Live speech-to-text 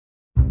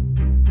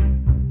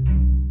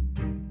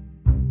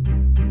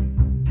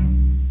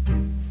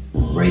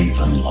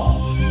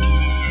Ravenloft,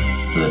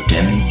 the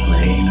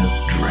demi-plane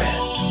of dread,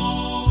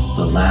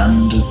 the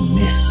land of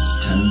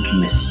mist and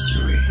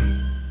mystery.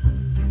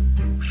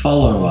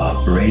 Follow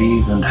our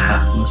brave and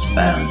hapless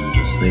band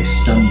as they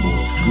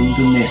stumble through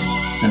the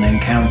mists and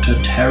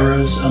encounter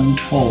terrors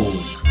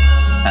untold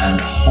and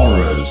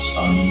horrors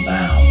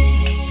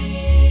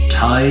unbound.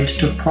 Tied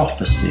to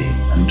prophecy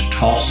and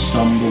tossed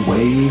on the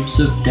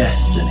waves of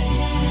destiny,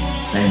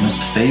 they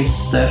must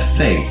face their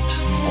fate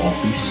or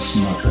be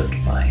smothered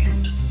by it.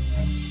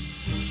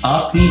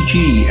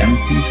 RPG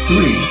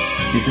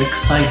MP3 is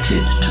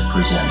excited to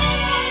present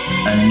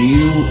a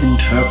new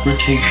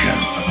interpretation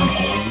of an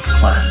old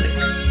classic.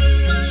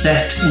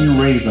 Set in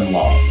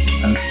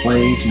Ravenloft and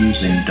played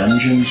using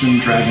Dungeons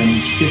 &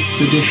 Dragons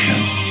 5th edition,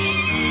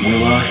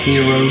 will our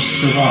heroes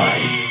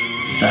survive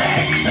the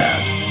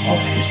Hexad of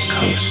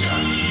Hiscosa?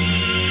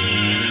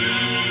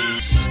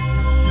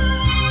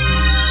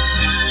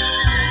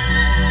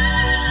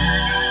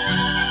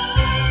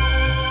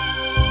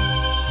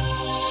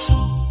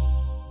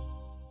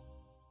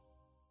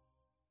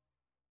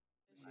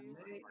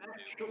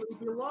 Actually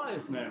be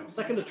live now.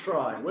 Second to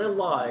try. We're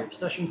live.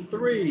 Session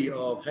 3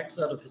 of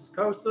Hexad of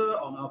Hiscosa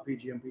on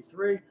RPG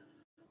MP3.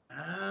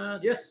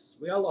 And yes,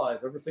 we are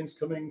live. Everything's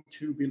coming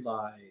to be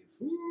live.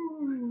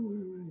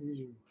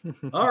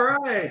 All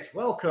right.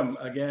 Welcome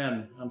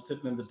again. I'm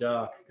sitting in the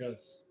dark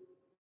because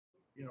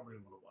you don't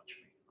really want to watch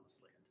me,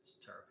 honestly. It's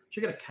terrible.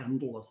 Should get a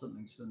candle or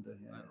something just in there.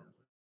 Yeah.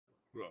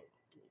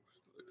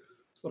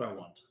 That's what I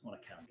want. I want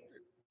a candle.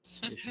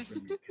 You should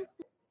bring me a candle.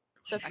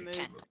 Such a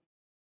mood.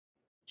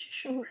 She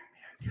should bring me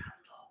a candle.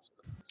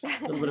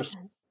 A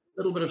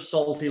little bit of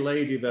salty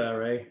lady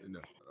there, eh?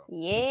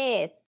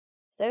 Yes.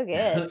 So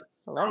good.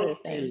 Love these Salty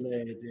things.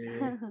 lady.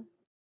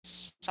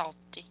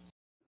 Salty.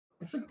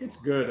 It's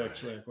good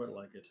actually. I quite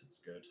like it. It's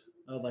good.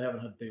 Oh, they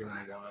haven't had beer in a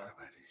while.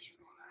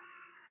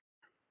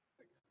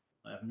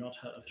 I have not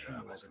had a try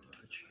to log into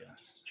Twitch again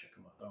just to check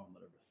on my phone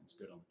that everything's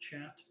good on the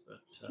chat.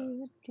 But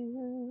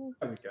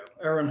there we go.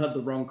 Aaron had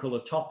the wrong color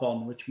top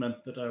on, which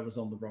meant that I was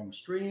on the wrong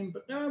stream.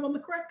 But now I'm on the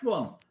correct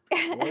one.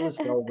 All is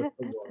well with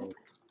the world.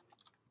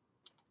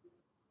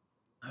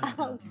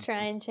 I'll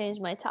try and change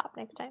my top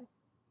next time.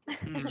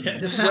 Yeah,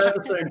 just wear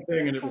the same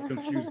thing and it will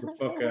confuse the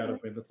fuck out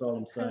of me. That's all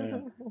I'm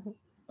saying.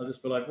 I'll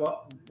just be like,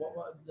 what?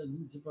 What? No,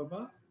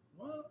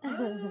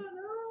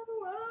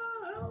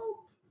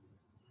 help.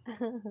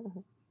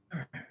 All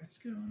right, what's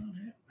going on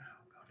here?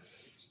 Oh god,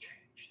 everything's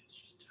changed. It's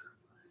just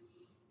terrifying.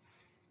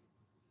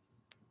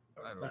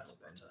 Oh, that's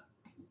better.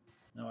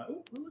 Now, look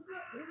at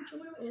that! Look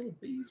at that little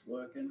bees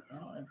working.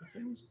 Oh,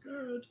 everything's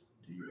good.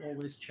 Do you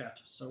always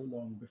chat so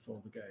long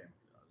before the game?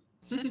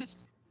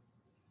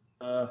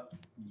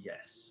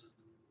 Yes.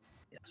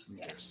 Yes, we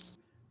do.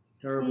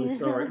 Terribly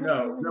sorry.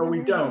 No, we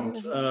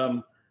don't.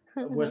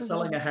 We're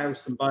selling a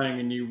house and buying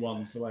a new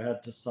one, so I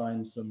had to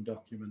sign some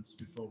documents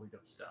before we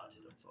got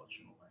started,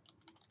 unfortunately.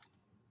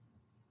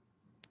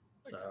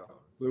 So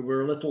we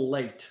were a little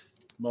late,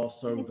 more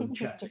so than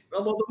chatting.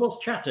 Well, there was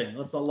chatting.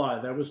 Let's not lie.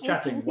 There was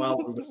chatting while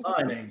we were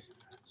signing.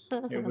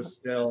 It was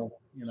still,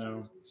 you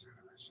know.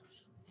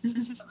 I know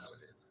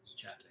it is.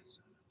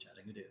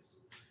 Chatting it is.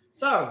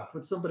 So,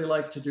 would somebody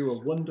like to do a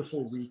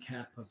wonderful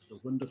recap of the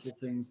wonderful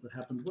things that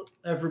happened? What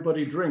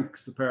everybody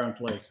drinks,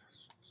 apparently.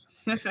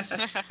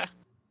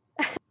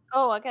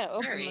 Oh, I gotta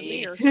open my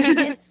beer.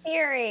 It's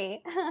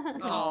Fury.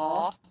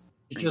 Aww.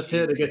 She's just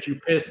here to get you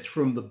pissed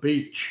from the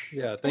beach.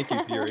 Yeah, thank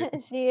you, Fury.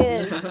 She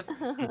is.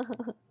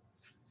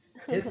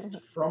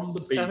 Pissed from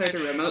the beach. Tell her to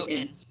remote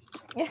in.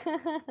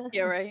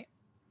 Yeah, right.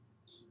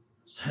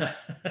 I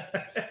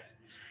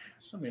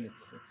mean,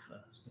 it's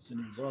a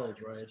new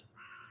world, right?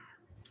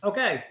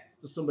 Okay.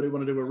 Does somebody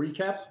want to do a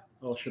recap,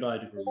 or should I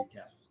do a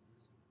recap?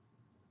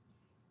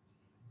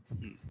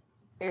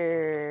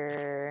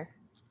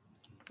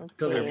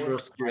 Because I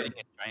trust you. Riding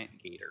a giant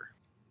gator.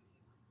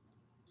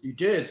 You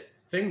did.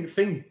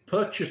 Thing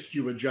purchased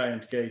you a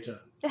giant gator.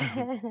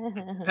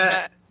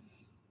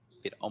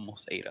 It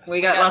almost ate us.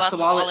 We got lots of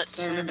wallets.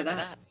 I remember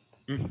that.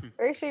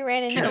 First, we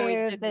ran Yeah, we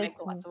into did this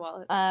make lots of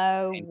wallets.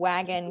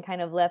 wagon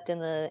kind of left in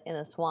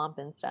the swamp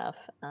and stuff,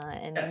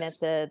 and Yes.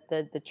 met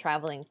the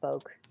traveling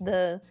folk,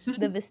 the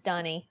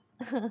Vistani.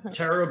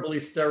 Terribly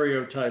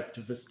stereotyped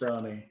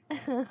Vistani.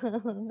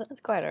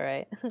 That's quite all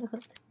right.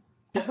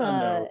 I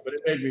know, but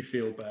it made me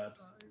feel bad.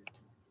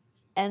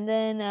 And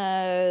then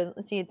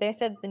let's see. They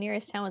said the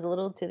nearest town was a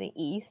little to the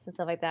east and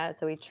stuff like that,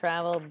 so we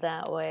traveled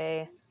that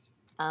way.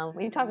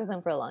 We talked with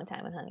them for a long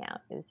time and hung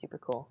out. It was super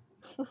cool.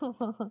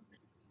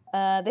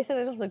 They said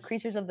there's also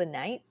creatures of the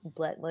night,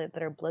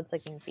 that are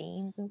blood-sucking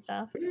fiends and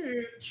stuff.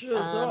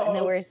 And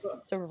then we're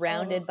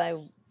surrounded by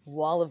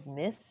wall of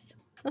mist.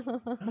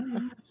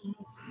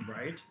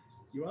 Right.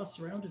 You are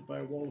surrounded by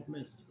a wall of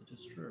mist. That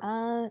is true.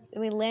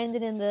 We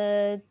landed in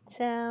the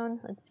town.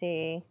 Let's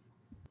see.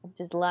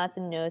 Just lots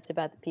of notes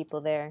about the people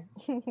there,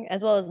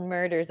 as well as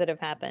murders that have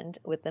happened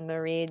with the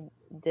Marie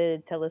de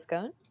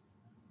Telescone.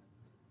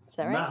 Is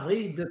that right?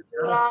 Marie de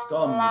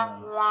Tarascon.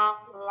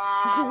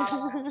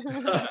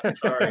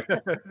 Sorry.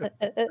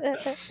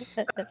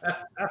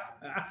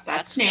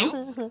 That's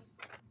new.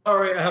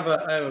 Sorry, I have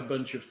a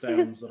bunch of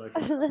sounds that I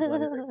can play.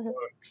 It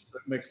works.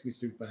 That makes me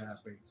super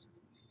happy.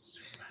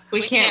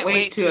 We can't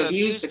wait to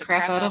abuse the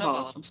crap out of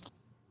all of them.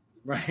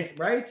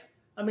 Right?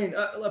 I mean,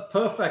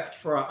 perfect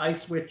for our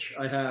Ice Witch.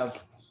 I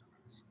have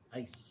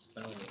ice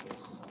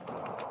spells.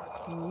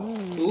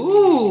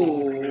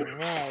 Ooh.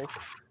 Yes.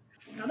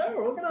 I know,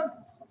 we're gonna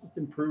just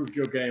improve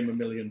your game a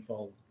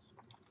millionfold.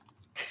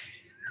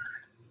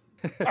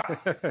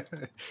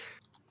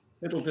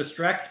 It'll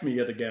distract me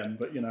yet again,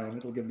 but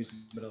it'll give me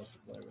something else to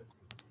play with.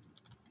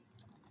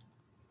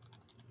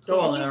 Go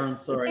on, Aaron.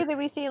 Sorry. See that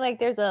we see like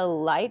there's a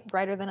light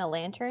brighter than a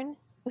lantern.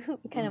 We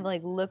kind of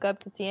like look up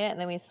to see it, and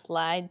then we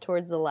slide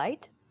towards the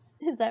light.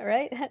 Is that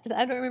right?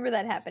 I don't remember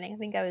that happening. I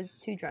think I was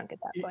too drunk at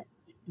that point.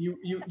 You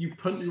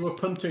were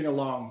punting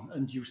along,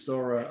 and you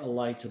saw a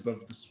light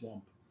above the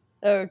swamp.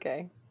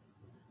 Okay.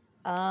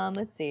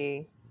 Let's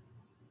see.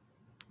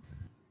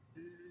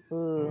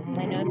 Ooh,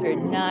 my notes are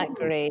not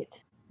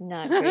great.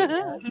 Not great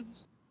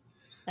notes.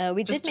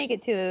 We did make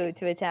it to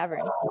a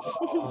tavern.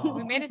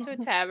 We made it to a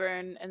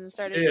tavern and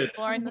started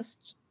exploring this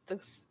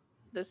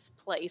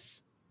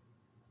place.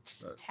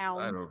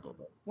 Town. I don't know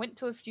that. Went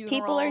to a funeral.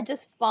 People are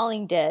just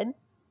falling dead,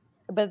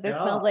 but this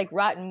smells like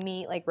rotten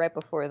meat like right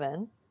before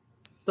then.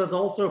 There's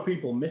also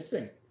people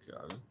missing.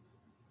 Got it.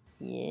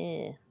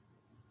 Yeah.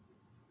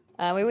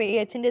 We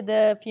attended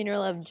the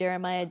funeral of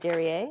Jeremiah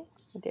Derriere.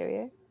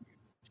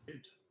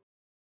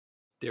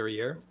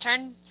 Derriere?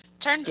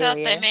 Turns out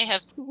they may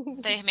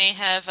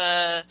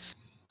have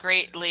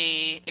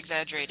greatly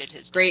exaggerated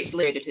his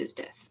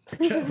death.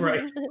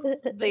 Right.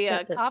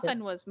 The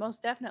coffin was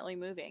most definitely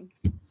moving.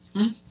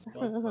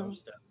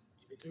 Most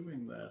definitely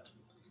doing that.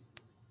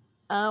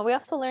 We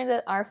also learned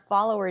that our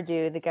follower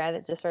dude, the guy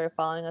that just started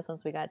following us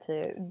once we got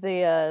to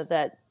the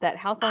that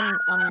house on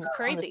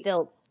the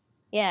stilts.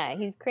 Yeah,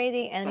 he's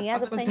crazy, and he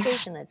has a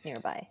plantation that's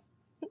nearby.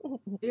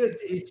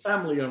 His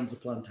family owns a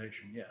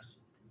plantation. Yes.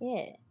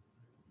 Yeah.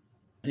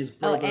 His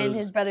brother. And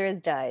his brother has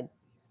died.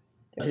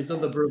 His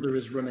other brother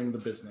is running the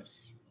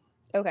business.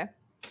 Okay.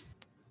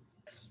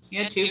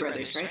 You had two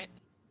brothers, right?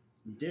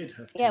 We did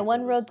have. Yeah,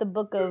 one wrote the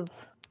book of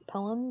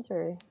poems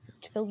or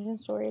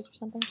children's stories or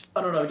something.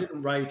 I don't know. He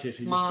didn't write it.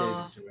 He just gave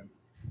it to him.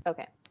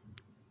 Okay.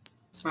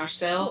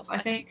 Marcel, I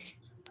think.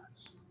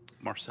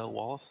 Marcel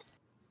Wallace.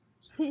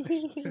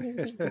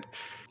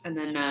 And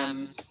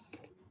then,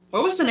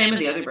 what was the name of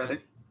the other brother?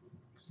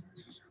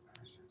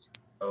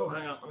 Oh,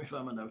 hang on. Let me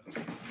find my notes.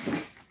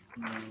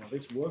 Are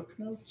these work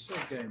notes or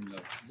game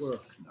notes?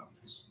 Work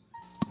notes.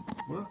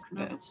 Work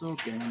notes or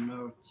game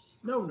notes?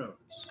 No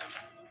notes.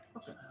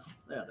 Okay,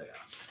 there they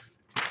are.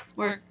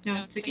 Work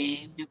notes a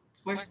game.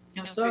 Work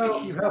notes a So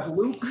game. you have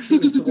Luke, who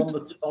is the one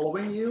that's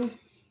following you.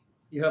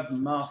 You have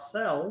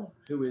Marcel,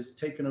 who is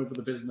taken over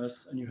the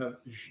business, and you have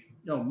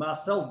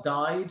Marcel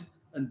died,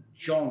 and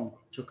Jean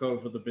took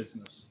over the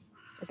business.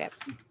 Okay.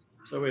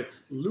 So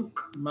it's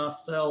Luke,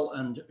 Marcel,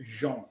 and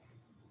Jean.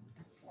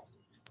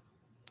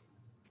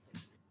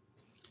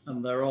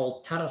 And they're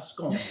all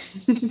Tarascons.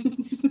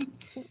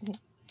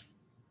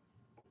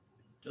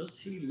 Does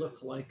he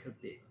look like a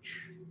bitch?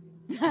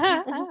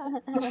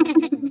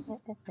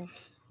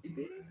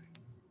 Maybe.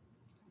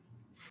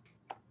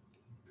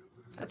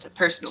 That's a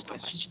personal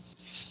question.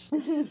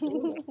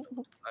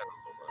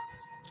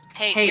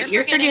 Hey,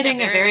 You're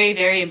forgetting a very,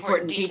 very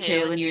important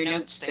detail in your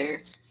notes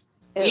there.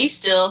 We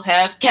still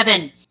have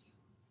Kevin.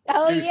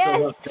 Oh, You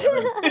yes.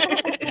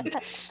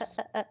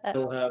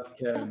 Still have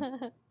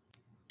Kevin.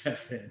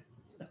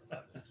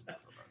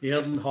 He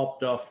hasn't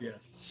hopped off yet.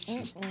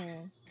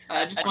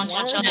 I just want you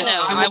want to you to know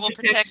know, I will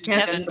protect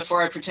Kevin Kevin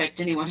before I protect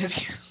any one of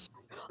you.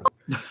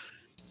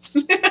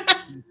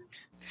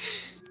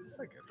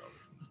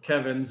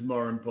 Kevin's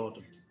more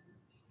important.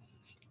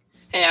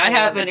 Hey, I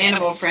have an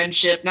animal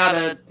friendship, not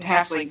a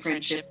halfling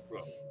friendship.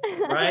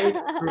 Right?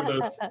 Screw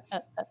those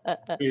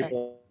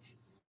people.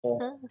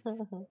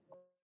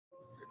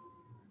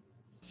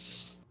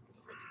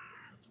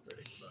 That's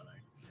pretty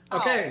funny.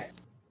 Okay, so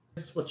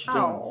that's what you're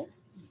doing.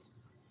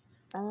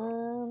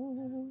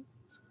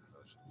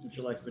 Would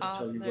you like me to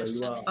tell you where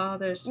you are? Oh,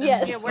 there's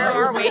Yes. Yeah, where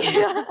are we?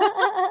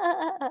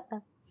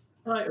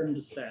 I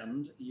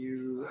understand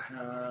you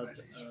had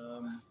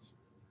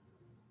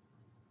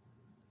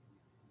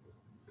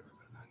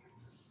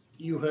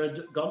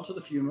gone to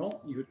the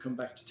funeral, you had come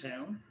back to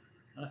town,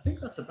 and I think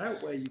that's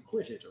about where you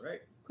quit it,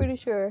 right? Pretty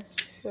sure.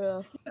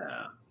 Yeah.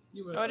 Yeah.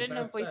 You were Oh, I didn't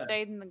know if we about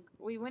stayed in the.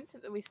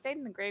 We stayed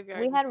in the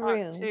graveyard. We had talked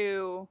rooms.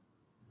 To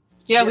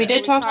Yeah, we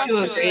did we talk talked to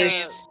a to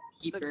grave the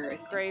keeper.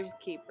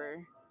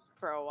 gravekeeper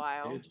for a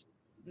while. there.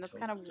 And that's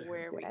kind of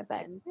where we Right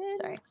back. ended.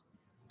 Sorry.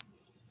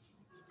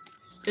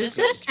 Does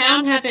this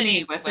town have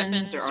any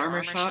weapons or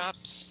armor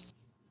shops?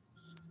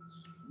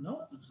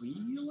 Not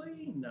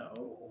really,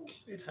 no.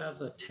 It has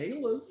a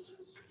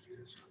tailor's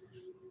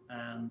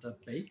and a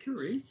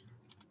bakery.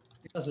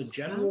 It has a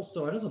general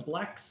store. It has a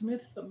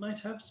blacksmith that might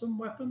have some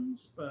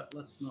weapons, but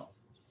let's not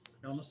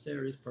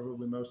Monastery is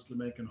probably mostly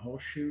making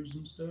horseshoes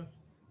and stuff.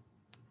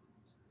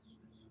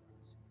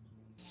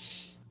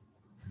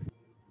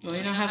 Well,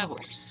 you don't have a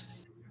horse.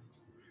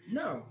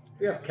 No,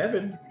 we have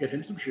Kevin. Get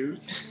him some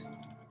shoes.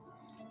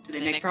 Do they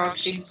make frog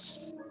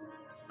shoes?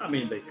 I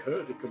mean, they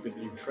could. It could be the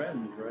new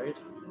trend, right?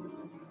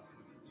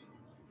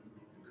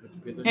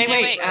 Could be the Hey, new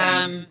wait.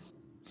 trend.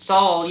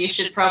 Saul, you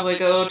should probably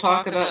go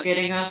talk about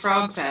getting a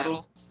frog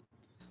saddle.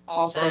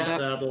 All Frog set up.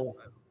 saddle.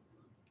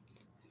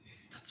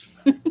 That's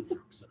fine. Frog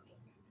saddle.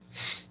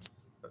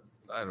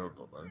 I don't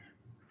know, man.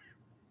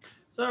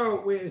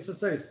 So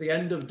it's the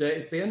end of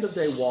day. At the end of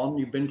day one,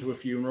 you've been to a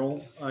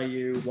funeral. Are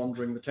you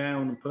wandering the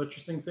town and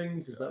purchasing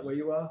things? Is that where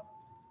you are?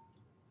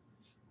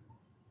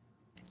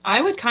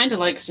 I would kind of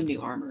like some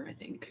new armor, I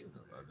think.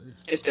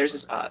 If there's a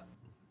spot.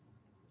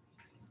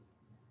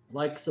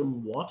 Like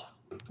some what?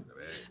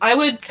 I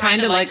would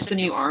kind of like some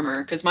new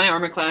armor, because my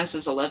armor class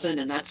is 11,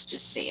 and that's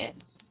just sad.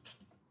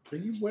 Are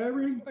you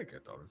wearing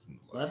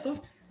leather?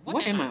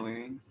 What am I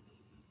wearing?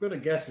 I'm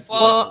gonna guess it's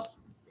Well, leathers.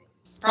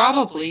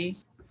 Probably.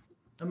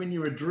 I mean,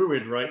 you're a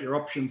druid, right? Your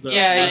options are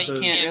Yeah, you leathers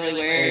can't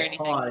really wear or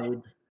anything.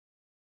 hide,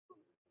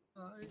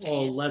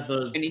 or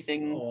leathers,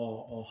 Anything.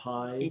 or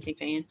hide. Anything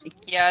fancy.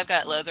 Yeah, I've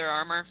got leather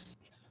armor.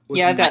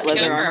 Yeah, I've got I could leather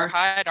go for armor.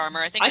 hide armor.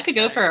 I think I it's could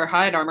go better. for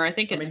hide armor. I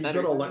think I it's mean, you've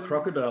better. got all that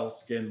crocodile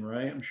skin,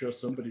 right? I'm sure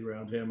somebody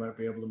around here might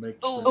be able to make.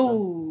 Oh. something.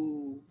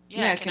 Oh.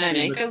 Yeah, can I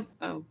make a...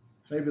 Oh.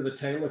 Maybe the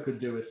tailor could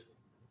do it.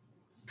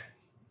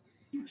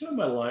 Can you turn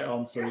my light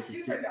on so you can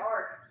see?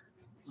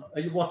 Are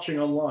you watching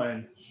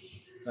online?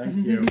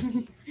 Thank you.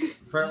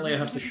 Apparently, I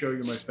have to show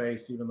you my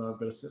face, even though I've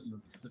got to sit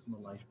in the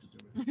light to do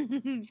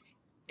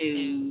it.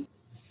 Ooh.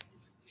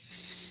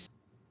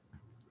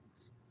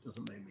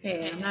 Doesn't make me.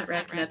 Hey, I'm not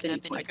racking up any I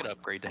points. could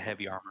upgrade to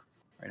heavy armor.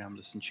 Right now I'm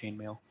just in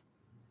chainmail.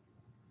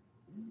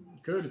 You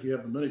could if you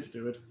have the money to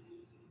do it.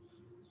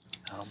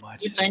 How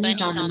much? Your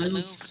bunny's on the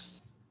move.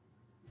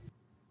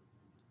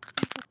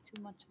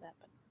 Too much of that,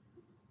 but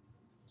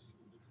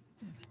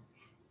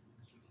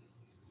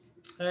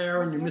Hey,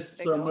 Aaron, you missed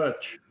so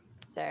much.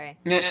 Sorry.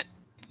 Yeah.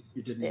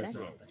 You didn't Did miss I?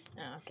 anything.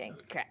 Oh, okay,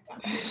 crap.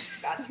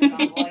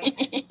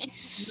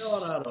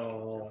 Not at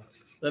all.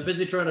 They're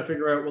busy trying to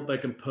figure out what they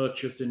can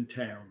purchase in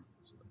town.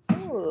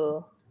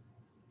 Ooh.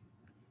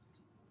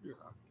 Yeah,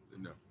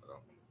 no.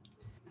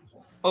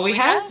 Well, we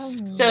have...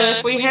 So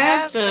if we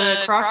have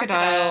the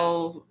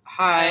crocodile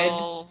hide,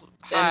 Well,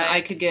 then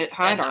I could get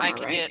hide then armor, I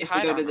could right? get If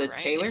hide we go to armor, the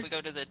right? tailor? If we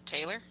go to the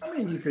tailor. I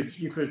mean,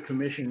 you could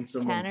commission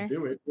someone Tanner? to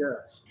do it.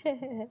 Yes.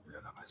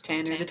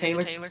 Tanner the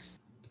tailor.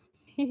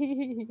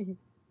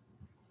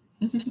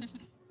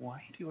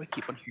 Why do I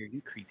keep on hearing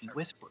you creepy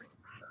whispering?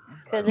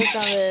 Because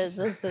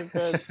it's on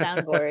the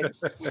soundboard.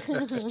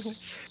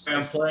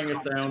 I'm playing a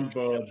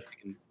soundboard.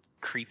 Freaking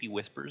creepy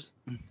whispers.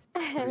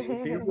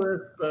 Creepy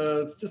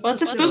whispers. Just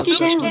What's a you know, spooky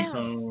certain town?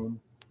 tone.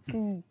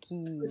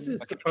 Spooky. This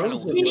is Like a tunnel.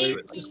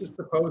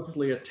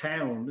 supposedly a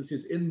town. This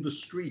is in the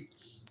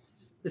streets.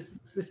 This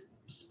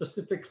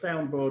specific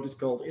soundboard is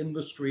called "In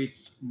the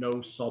Streets,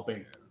 No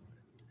Sobbing."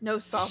 no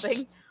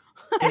sobbing.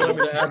 You want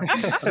me to add- I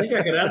think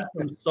I could add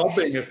some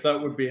sobbing if that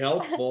would be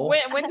helpful.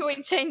 When do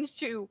we change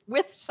to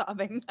with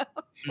sobbing? I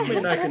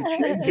mean, I can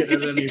change it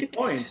at any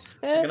point.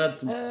 I can add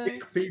some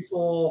sick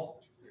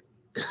people.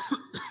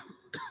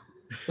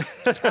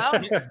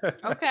 Oh,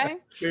 okay.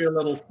 Do a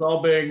little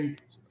sobbing.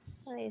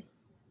 Nice.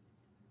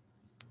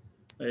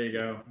 There you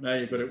go. Now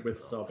you've got it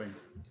with sobbing.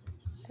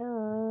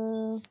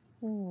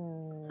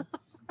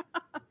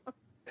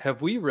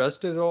 Have we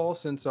rested at all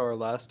since our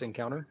last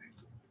encounter?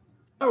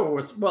 Oh,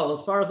 well,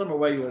 as far as I'm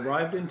aware, you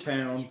arrived in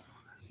town.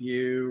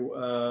 You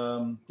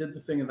did the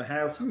thing in the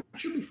house. You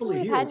should be fully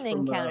We've healed had an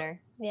from encounter.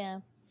 Yeah.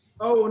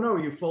 Oh no,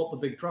 you fought the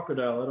big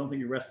crocodile. I don't think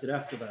you rested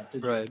after that,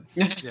 did you? Right.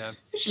 Yeah.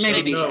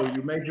 Maybe. No,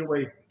 you made your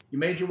way. You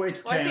made your way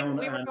to Well, I town,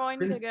 think we were and going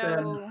to since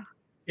then, go.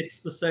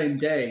 it's the same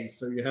day,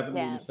 so you haven't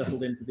Yeah. really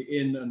settled into the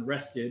inn and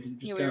rested. You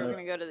just Yeah, we were kind of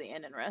going to go to the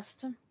inn and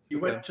rest. you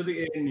went to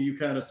the inn. You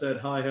kind of said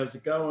hi, how's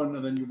it going,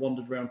 and then you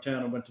wandered around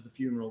town and went to the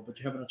funeral, but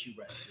you haven't actually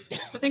rested.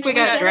 I think we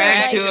got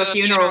dragged to a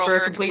funeral for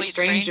a complete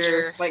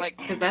stranger, like,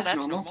 because that's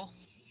normal.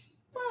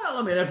 Well,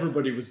 I mean,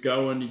 everybody was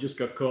going. You just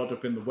got caught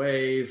up in the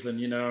wave, and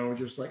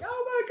just like,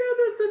 oh my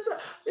goodness,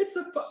 it's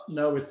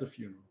a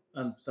funeral,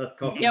 and that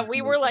coffin. Yeah,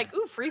 we were like,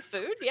 ooh, free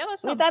food? Yeah, that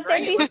We sounds thought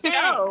there'd great. be Let's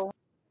snacks. go.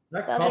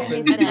 that thought there'd be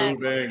coffin's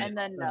snacks. moving. And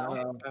then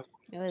no.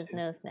 It was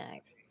no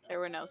snacks. There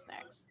were no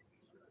snacks.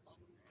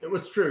 It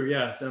was true,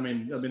 yeah. I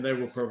mean, they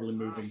were probably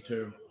moving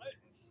too.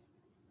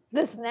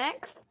 The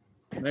snacks?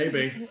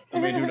 Maybe. I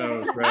mean, who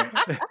knows, right?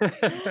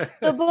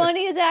 The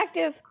bunny is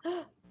active.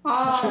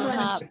 Oh,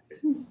 Stop.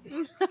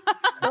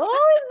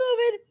 Oh, it's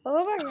moving.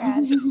 Oh my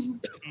god.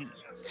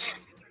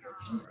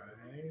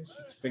 Right.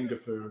 It's finger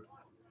food.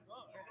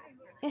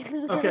 Okay. It's a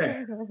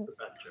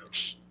bad joke.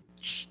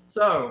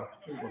 So,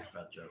 it was a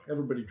bad joke.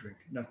 Everybody drink.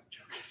 No,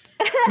 joke.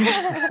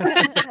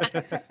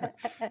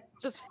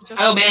 Just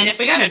Oh man, if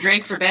we got a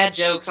drink for bad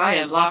jokes, I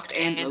am locked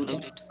and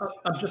loaded.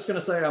 I'm just going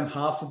to say I'm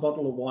half a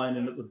bottle of wine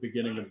in at the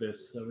beginning of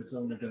this, so it's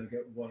only going to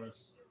get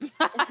worse.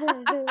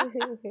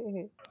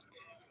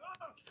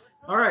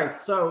 All right.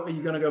 So, are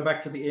you going to go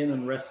back to the inn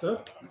and rest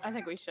up? I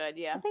think we should,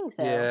 yeah. I think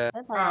so. Yeah.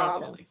 That probably makes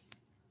Probably. sense.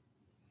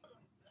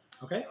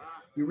 Okay.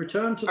 You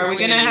return to the Are we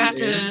gonna Full have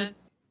Moon Inn, to?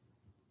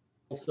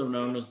 also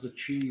known as the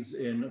Cheese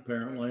Inn,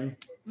 apparently.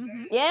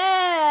 Mm-hmm.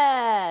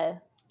 Yeah,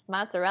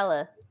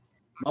 mozzarella.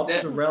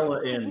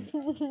 Mozzarella Inn.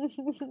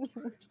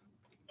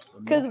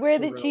 Because we're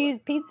the Mozzarella. cheese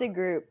pizza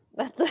group.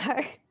 That's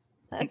our.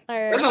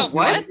 We're the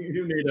what?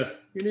 You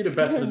need a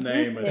better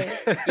name.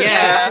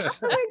 Yeah. Oh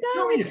my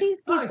god, we're cheese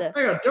pizza.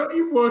 Hang on, don't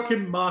you work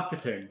in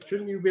marketing?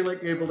 Shouldn't you be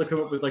like able to come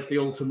up with like the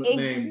ultimate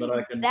name that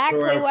I can Exactly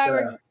throw out why there?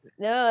 we're.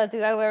 No, that's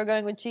exactly why we're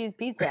going with cheese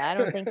pizza. I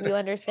don't think you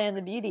understand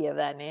the beauty of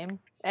that name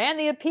and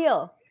the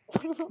appeal.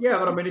 Yeah,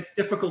 but I mean, it's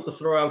difficult to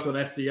throw out on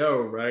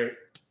SEO, right?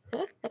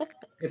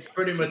 It's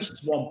pretty much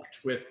swamped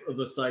with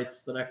other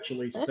sites that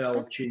actually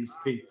sell cheese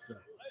pizza.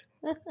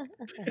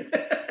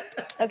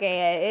 Okay,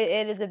 yeah,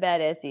 it is a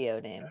bad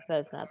SEO name.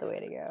 That's not the way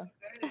to go.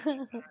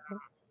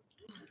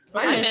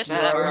 I miss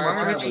that Mozzarella.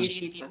 part.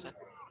 Cheese pizza.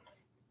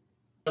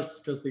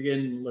 Because the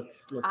inn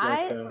looked like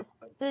I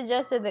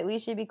suggested that we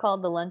should be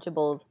called the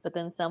Lunchables, but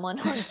then someone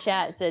on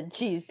chat said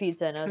cheese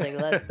pizza, and I was like,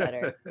 well, that's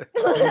better.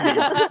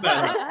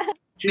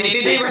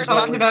 Maybe they were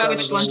talking about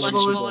which Lunchable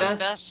Lunchable is is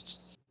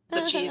best.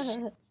 The cheese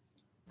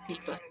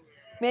pizza.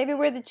 Maybe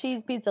we're the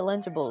cheese pizza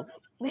Lunchables.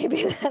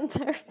 Maybe that's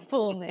our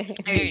full name.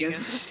 There you go.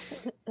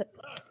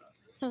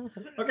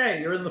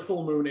 Okay, you're in the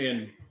Full Moon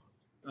Inn.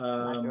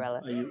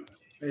 Mozzarella.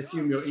 I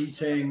assume you're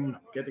eating,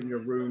 getting your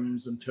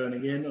rooms, and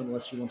turning in,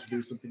 unless you want to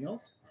do something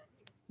else.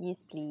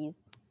 Yes, please.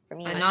 For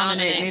me. I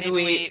nominate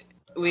maybe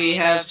we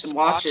have some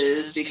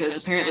watches because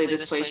apparently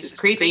this place is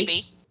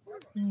creepy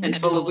and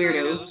full of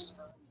weirdos.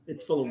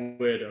 It's full of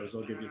weirdos,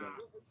 I'll give you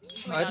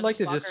that. I'd like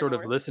to just sort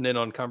of listen in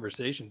on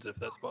conversations if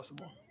that's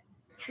possible.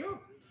 Sure.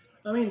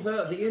 I mean,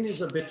 the inn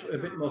is a bit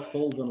more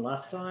full than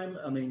last time.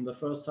 I mean, the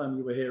first time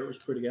you were here, it was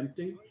pretty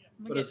empty.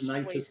 But as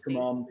night has come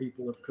on,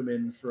 people have come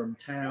in from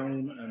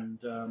town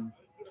and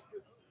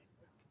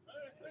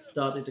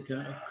started to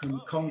kind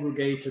of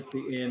congregate at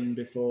the inn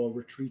before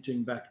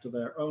retreating back to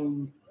their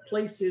own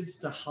places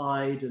to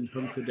hide and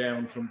hunker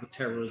down from the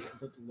terrors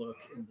that lurk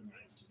in the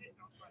night.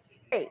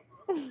 Great.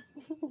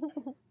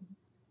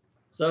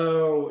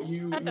 So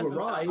you That doesn't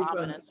sound arrive and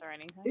ominous or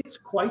anything. it's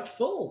quite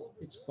full.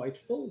 It's quite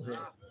full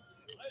here.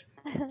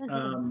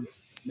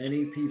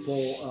 Many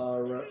people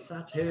are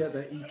sat here,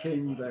 they're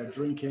eating, they're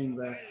drinking.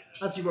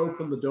 As you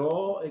open the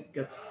door, it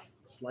gets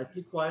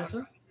slightly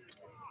quieter,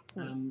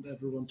 and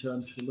everyone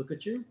turns to look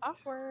at you.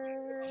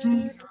 Awkward.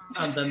 And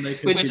then they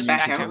continue Which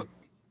back to out. do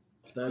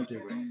what they're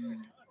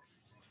doing.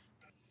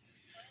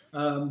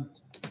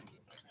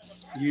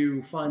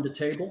 You find a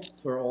table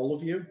for all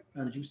of you,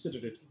 and you sit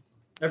at it.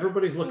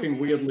 Everybody's looking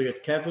weirdly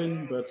at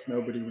Kevin, but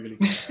nobody really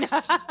cares.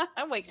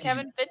 Wait,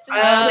 Kevin fits in.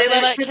 They They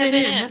let let Kevin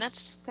Kevin in. in.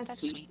 That's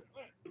sweet.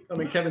 I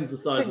mean, Kevin's the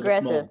size of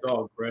a small Progressive.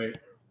 dog, right?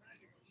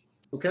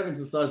 Well, Kevin's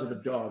the size of a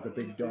dog, a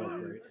big dog,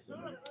 right? So,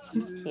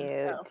 Cute.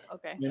 Oh,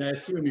 okay. I mean, I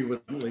assume you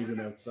wouldn't leave him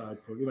outside.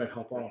 You might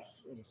hop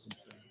off or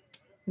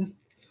something.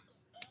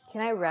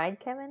 Can I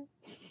ride Kevin?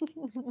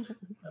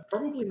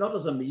 Probably not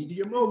as a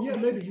medium. Oh, yeah,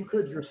 maybe you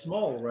could. You're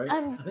small, right?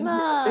 I'm I think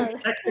small.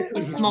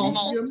 technically he's Small.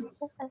 medium.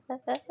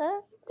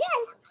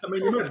 Yes. I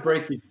mean, you might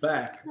break his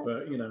back,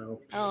 but, you know.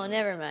 Oh,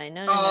 never mind.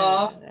 No.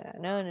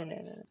 No.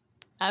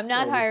 I'm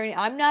not Oh. harming.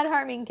 I'm not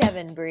harming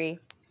Kevin, Bree.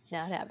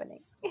 Not happening.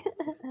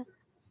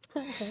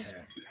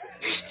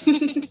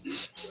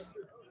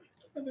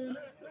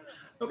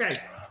 Okay.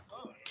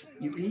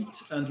 You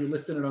eat and you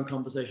listen in on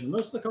conversations.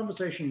 Most of the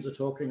conversations are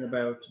talking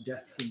about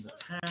deaths in the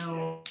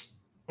town,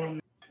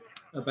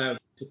 about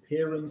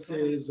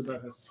disappearances,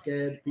 about how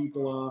scared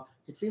people are.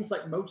 It seems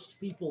like most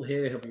people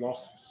here have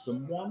lost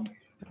someone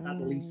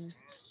at least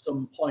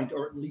some point,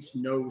 or at least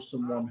know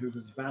someone who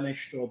has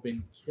vanished or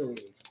been killed.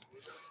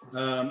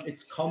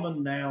 It's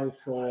common now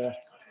for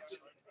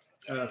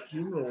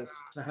funerals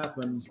to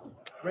happen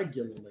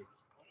regularly,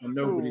 and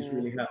nobody's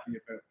really happy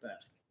about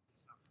that.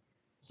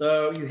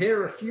 So you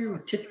hear a few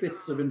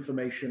tidbits of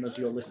information as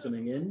you're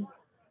listening in.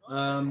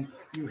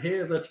 You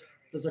hear that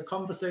there's a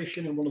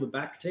conversation in one of the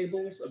back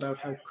tables about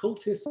how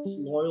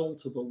cultists loyal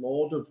to the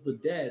Lord of the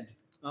Dead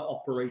are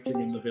operating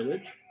in the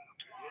village.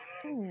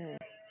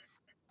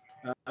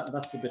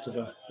 That's a bit of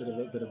a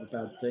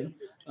bad thing.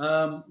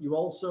 You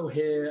also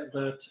hear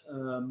that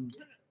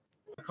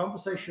a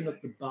conversation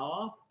at the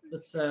bar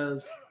that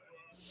says,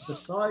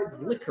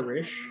 besides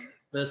licorice,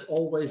 there's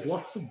always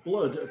lots of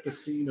blood at the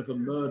scene of a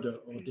murder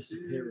or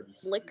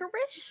disappearance.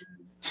 Licorice?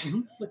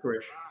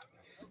 Licorice.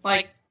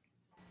 Like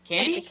The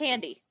candy?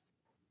 candy.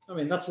 I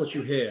mean, that's what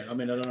you hear. I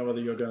mean, I don't know whether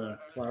you're going to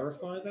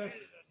clarify that.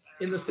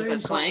 In the same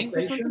that slang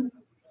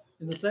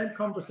or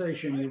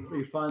conversation,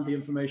 you find the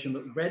information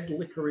that red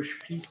licorice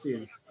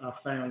pieces are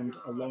found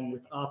along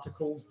with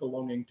articles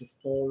belonging to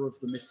 4 of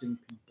the missing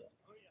people.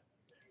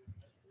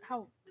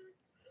 How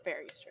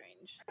very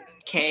strange.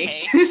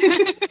 Okay.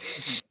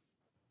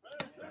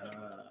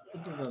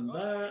 Other than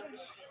that,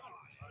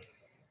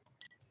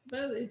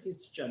 well,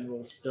 it's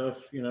general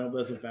stuff. You know,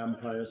 there's a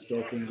vampire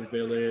stalking the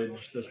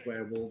village. There's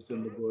werewolves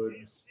in the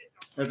woods.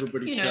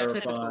 Everybody's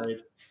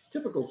terrified.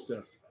 Typical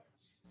stuff.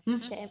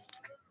 Okay.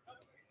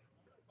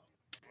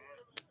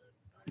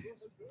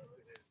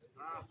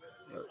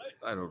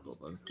 I don't know,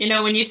 man. You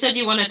know, when you said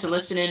you wanted to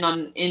listen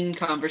in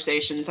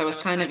conversations, I was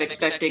kind of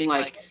expecting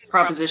like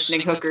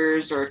propositioning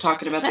hookers or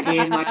talking about the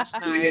game last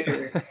night.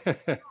 Or,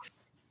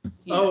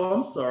 Oh,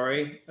 I'm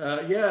sorry.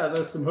 Yeah,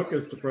 there's some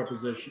hookers to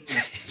proposition.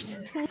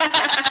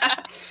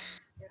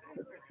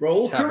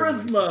 Roll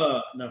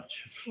charisma. No.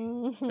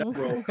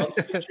 Roll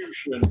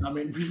constitution. I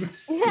mean,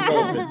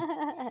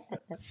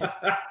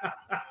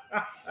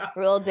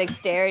 roll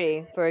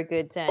dexterity for a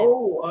good time.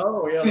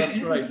 Oh, yeah,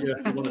 that's right. Yeah,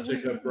 you want to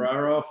take her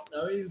bra off?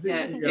 No, easy.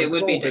 Yeah, it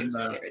would be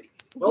dexterity.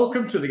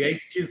 Welcome to the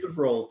 80s of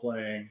role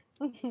playing.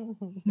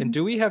 And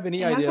do we have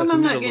any idea who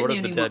the Lord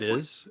of the Dead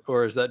is,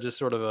 or is that just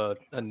sort of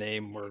a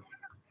name we're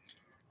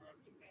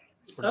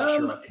not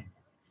sure of?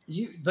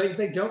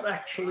 They don't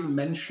actually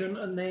mention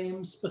a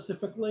name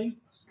specifically.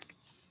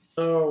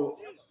 So,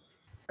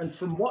 and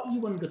from what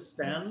you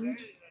understand,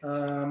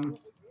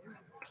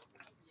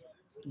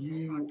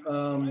 you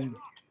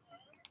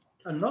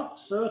are not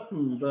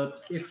certain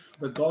that if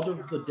the God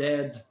of the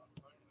Dead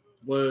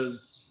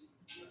was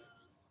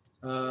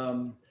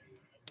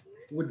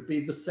would be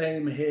the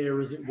same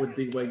here as it would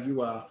be where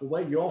you are. For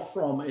where you're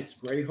from, it's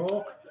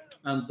Greyhawk,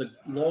 and the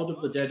Lord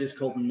of the Dead is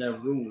called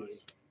Nerul.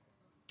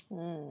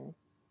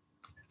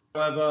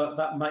 However,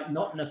 that might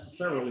not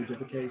necessarily be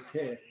the case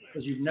here,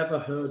 because you've never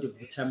heard of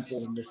the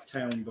temple in this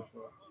town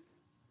before.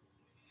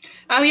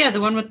 Oh yeah,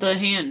 the one with the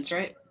hands,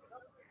 right?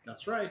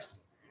 That's right.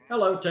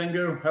 Hello,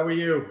 Tengu. How are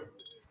you?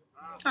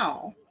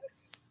 Oh.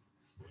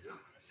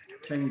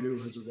 Tengu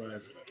has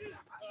arrived.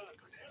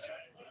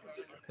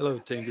 Hello,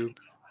 Tengu.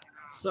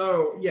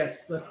 So,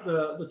 yes,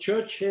 the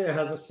church here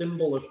has a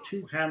symbol of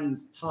two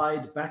hands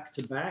tied back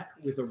to back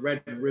with a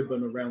red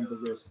ribbon around the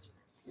wrist.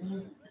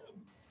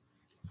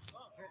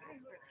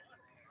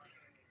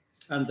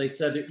 And they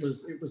said it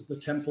was the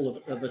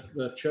temple of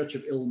the Church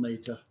of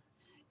Ilmater.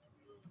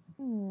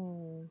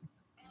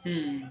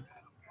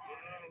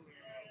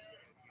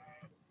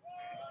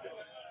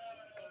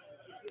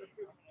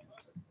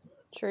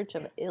 Church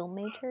of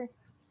Ilmater?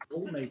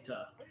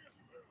 Ilmater.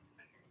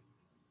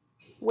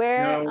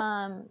 Where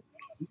No.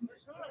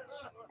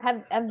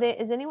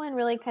 Has anyone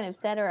really kind of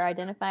said or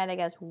identified, I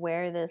guess,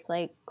 where this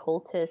like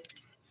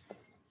cultist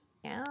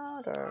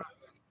out or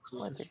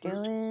what they're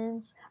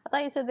doing? I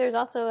thought you said there's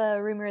also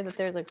a rumor that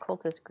there's a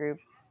cultist group.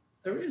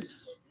 There is.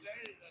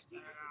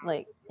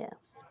 Like, yeah.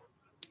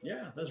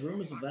 Yeah, there's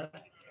rumors of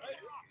that.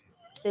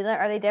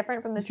 Are they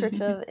different from the Church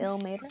of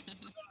Ilmater?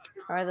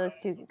 Or are those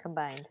two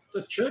combined?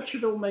 The Church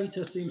of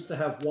Ilmater seems to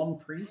have one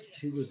priest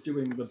who was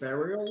doing the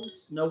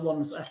burials. No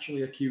one's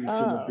actually accused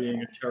him of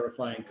being a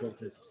terrifying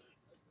cultist.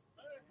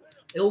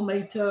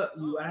 Ilmater,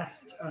 you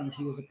asked, and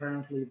he is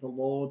apparently the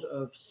Lord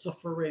of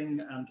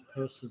Suffering and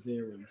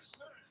Perseverance.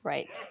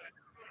 Right.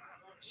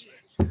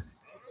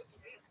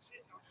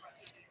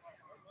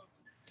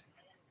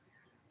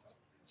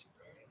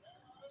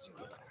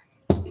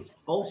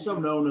 Also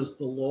known as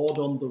the Lord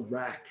on the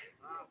Rack.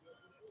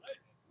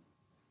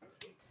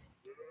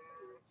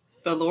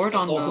 The Lord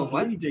on or the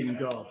what? Bleeding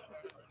God.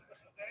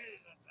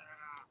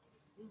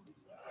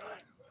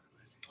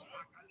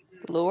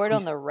 Lord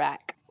on the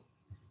Rack.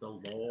 The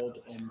Lord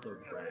on the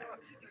Rack.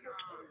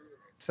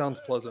 Sounds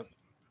pleasant.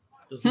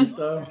 Doesn't it,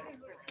 though?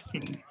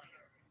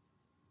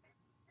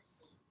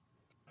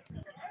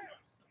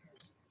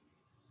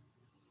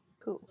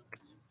 Cool.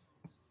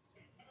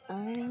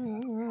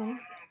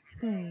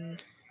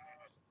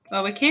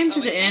 Well, we came to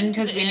the end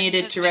because we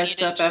needed to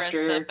rest up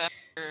after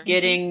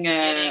getting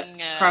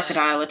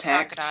crocodile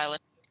attacked.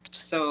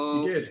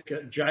 So You did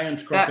get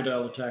giant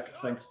crocodile attack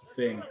thanks to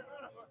Thing.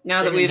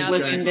 now that we've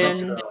listened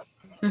in,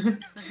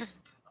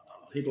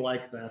 he'd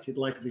like that. He'd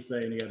like me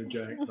saying he had a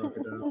giant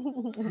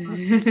crocodile.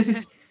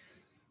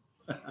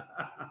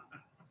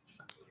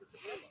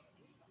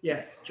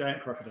 Yes,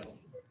 giant crocodile.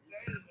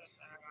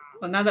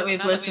 well, now that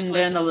we've listened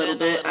in a little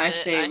bit, I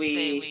say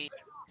we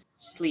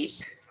sleep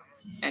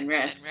and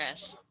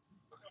rest.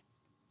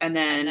 And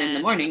then in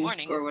the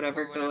morning or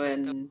whatever, go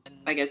and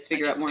I guess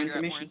figure out more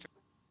information.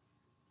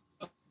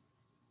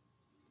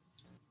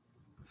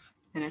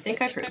 And I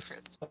think I froze.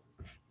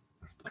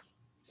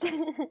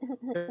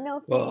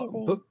 No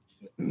Well,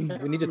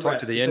 we need to talk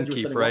to the You said you were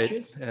innkeep, setting right?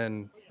 watches?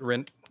 And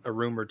rent a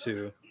room or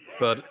two.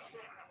 But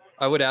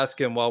I would ask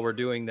him while we're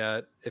doing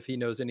that if he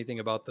knows anything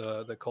about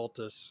the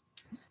cultists,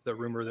 the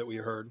rumor that we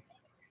heard.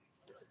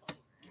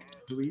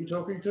 Who are you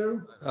talking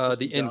to?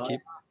 The innkeep.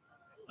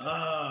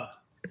 Ah.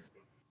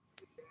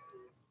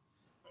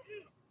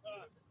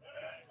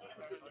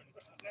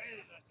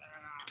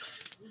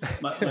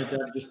 My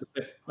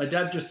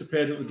dad just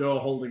appeared at the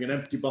door holding an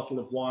empty bottle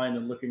of wine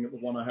and looking at the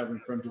one I have in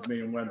front of me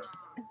and went.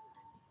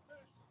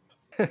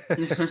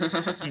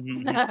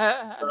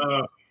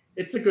 So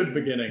it's a good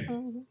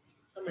beginning.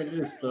 I mean, it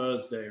is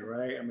Thursday,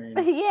 right? I mean,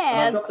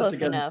 yeah, I've got close this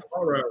again enough.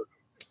 tomorrow.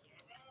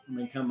 I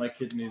mean, can my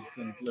kidneys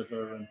and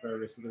liver and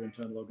various other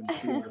internal organs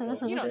do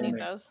without You don't need staining?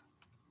 those.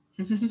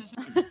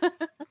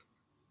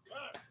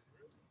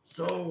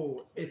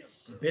 So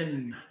it's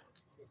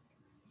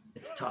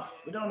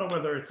tough. We don't know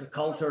whether it's a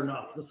cult or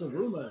not. There's some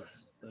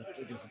rumors that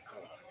it is a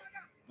cult,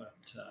 but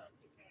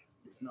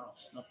it's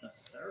not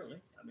necessarily.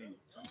 I mean,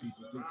 some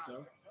people think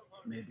so.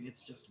 Maybe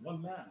it's just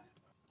one man.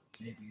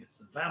 Maybe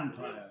it's a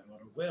vampire or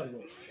a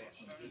werewolf or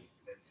something.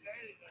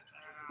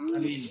 I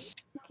mean,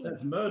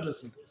 there's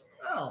murders.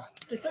 Well,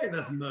 they say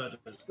there's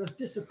murders. There's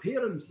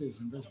disappearances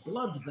and there's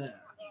blood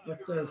there. But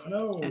there's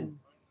no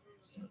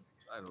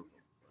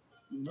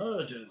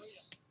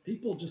murders.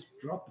 People just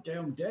drop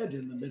down dead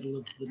in the middle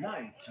of the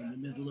night, in the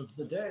middle of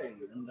the day.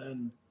 And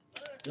then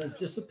there's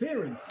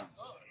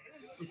disappearances.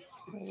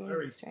 It's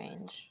very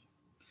strange.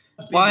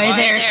 Why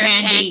there's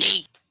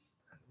candy?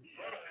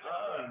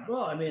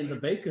 Well, I mean, the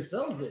baker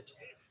sells it.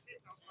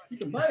 You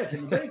can buy it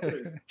in the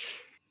bakery.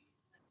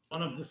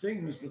 One of the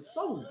things that's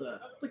sold there,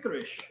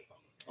 licorice.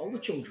 All the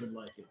children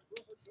like it.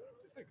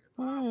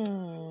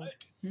 All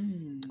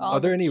Are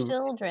there any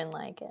children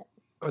like it?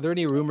 Are there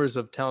any rumors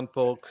of town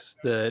folks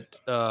that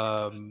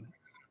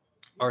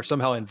are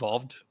somehow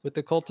involved with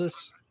the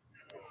cultists?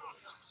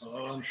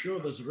 Oh, I'm sure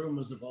there's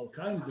rumors of all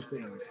kinds of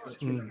things, but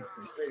you know what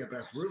they say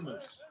about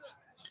rumors.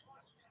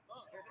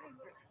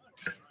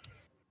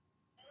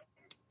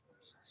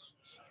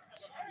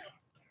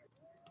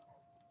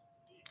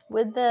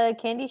 Would the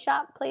candy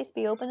shop place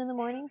be open in the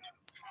morning?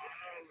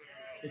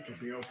 It'll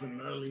be open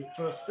early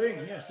first thing.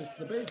 Yes, it's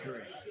the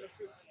bakery.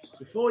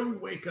 Before you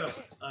wake up,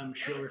 I'm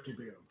sure it'll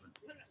be open.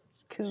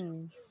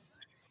 Cool.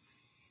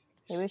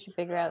 Maybe we should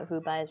figure out who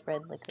buys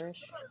red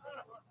licorice.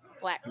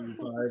 Black. Who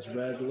buys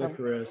red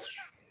licorice?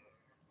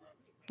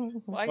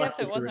 Well, I guess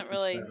it wasn't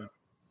really.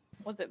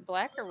 Was it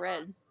black or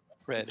red?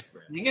 Red.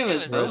 I think it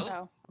was both.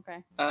 Oh,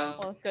 okay.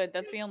 Well, good.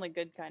 That's the only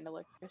good kind of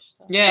licorice.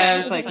 So. Yeah,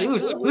 it's like,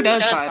 who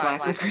does buy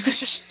black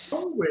licorice?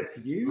 I'm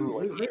with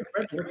you.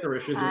 Red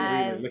licorice isn't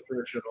really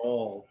licorice at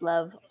all.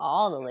 Love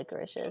all the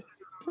licorices.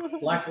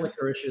 Black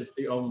licorice is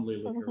the only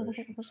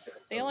licorice.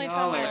 The only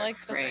time I like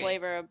the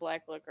flavor of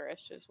black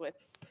licorice is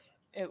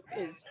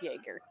is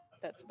Jaeger.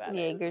 That's about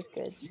Jaeger's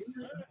good.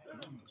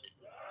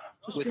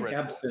 Just drink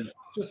absinthe.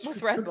 Just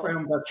put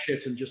around that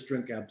shit and just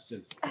drink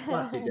absinthe.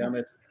 Classy, damn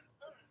it.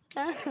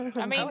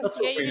 I mean,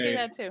 yeah, you can do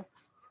that too.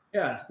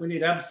 Yeah, we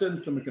need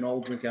absinthe, and we can all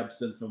drink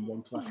absinthe on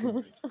one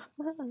classic.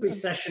 Maybe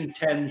session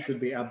 10 should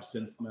be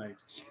absinthe night.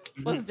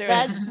 Let's do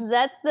it.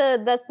 That's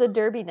the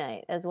Derby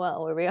night as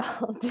well, where we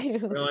all do.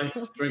 Really?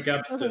 Drink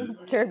absinthe.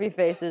 Derby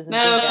faces.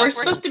 No, we're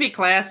supposed to be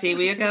classy.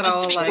 We got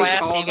all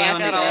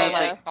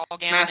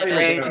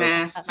masquerade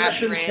masks.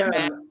 Session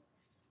 10.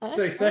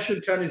 Say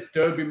session 10 is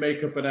Derby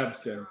makeup and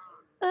absinthe.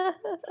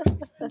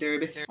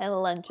 Derby. And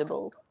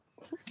Lunchables.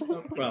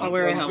 Well,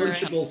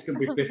 Lunchables can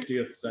be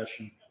 50th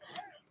session.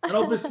 And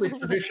obviously,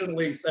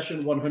 traditionally,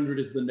 session 100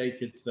 is the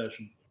naked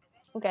session.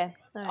 Okay.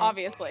 All right.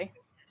 Obviously.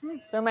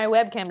 So my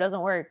webcam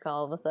doesn't work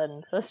all of a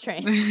sudden. So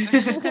strange.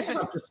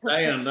 I'm just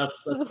saying,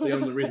 that's the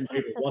only reason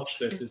people watch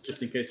this, is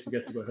just in case we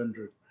get to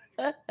 100.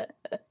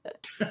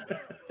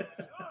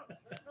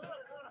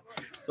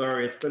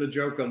 Sorry, it's been a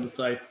joke on the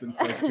site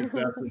since like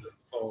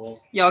 2004.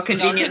 Y'all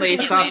conveniently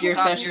stop your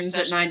sessions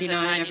at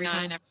 99 every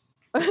time.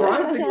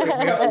 Surprisingly,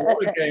 we have a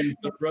lot of games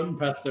that run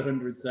past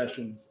 100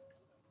 sessions.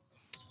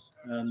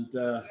 And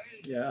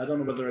yeah, I don't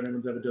know whether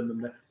anyone's ever done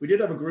them. We did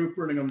have a group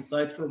running on the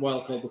site for a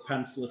while called the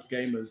Pantsless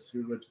Gamers,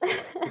 who would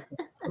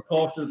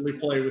purportedly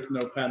play with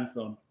no pants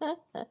on.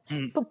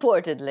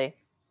 Purportedly.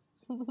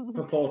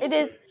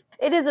 Purportedly.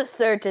 It is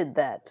asserted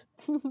that.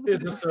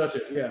 It is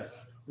asserted,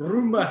 yes.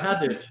 Rumor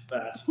had it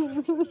that.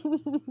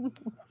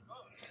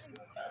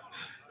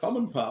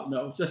 Common part,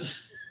 no,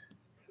 just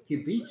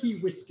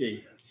Hibiki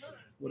whiskey.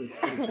 What is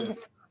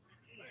this?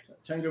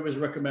 Tango is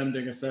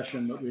recommending a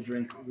session that we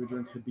drink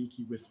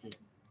Hibiki whiskey.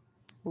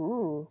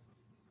 Ooh.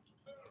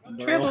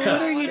 Tribble, what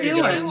are you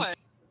doing?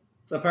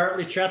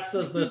 Apparently, chat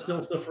says they're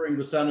still suffering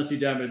the sanity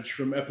damage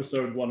from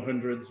episode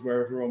 100s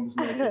where everyone was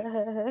naked.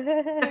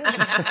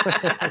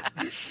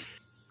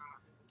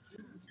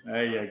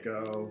 There you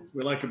go.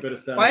 We like a bit of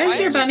sanity. Why is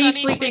your bunny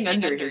sleeping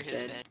under his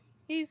bed?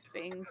 He's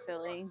being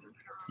silly.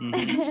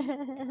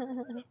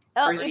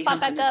 Oh, we pop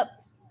back up.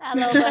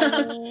 Hello,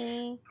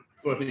 bunny.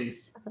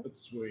 Bunnies. That's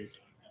sweet.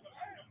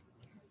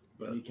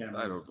 Bunny cameras.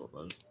 I don't know,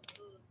 man.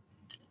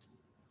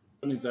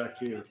 Bunnies are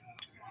cute.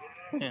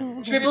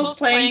 Tribble's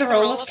playing the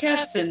role of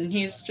Kevin.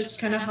 He's just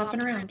kind of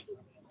hopping around.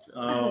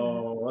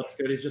 Oh, that's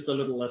good. He's just a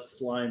little less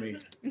slimy.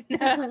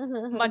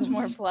 Much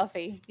more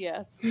fluffy,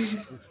 yes.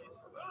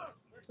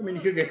 I mean,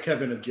 you could get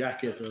Kevin a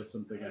jacket or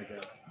something, I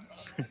guess.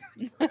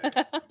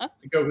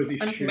 Go with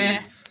his shoes.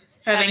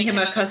 Having him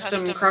a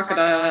custom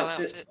crocodile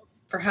outfit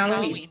for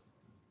Halloween.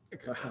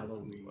 For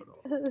Halloween.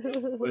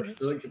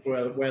 So you could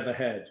wear the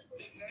head.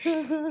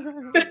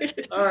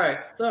 All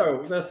right,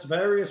 so there's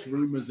various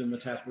rumors in the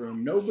tap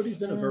room.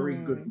 Nobody's in a very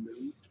good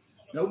mood.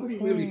 Nobody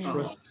really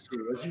trusts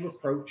you. As you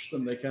approach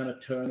them, they kind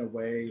of turn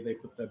away. They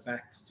put their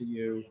backs to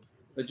you.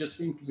 They just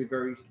seem to be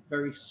very,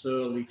 very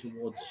surly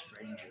towards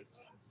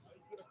strangers.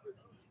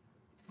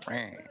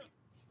 I'm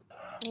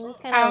just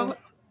kind of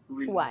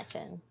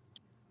watching.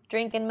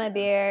 Drinking my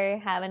beer,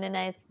 having a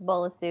nice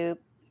bowl of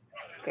soup,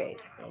 Great.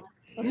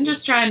 I'm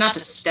just trying not to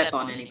step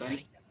on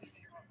anybody.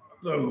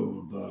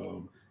 Boom,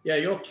 boom. Yeah,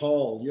 you're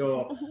tall.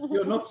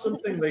 You're not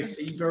something they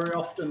see very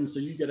often, so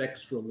you get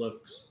extra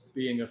looks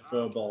being a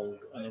furbolg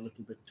and a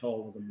little bit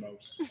taller than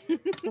most.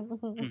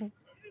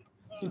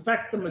 In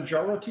fact, the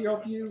majority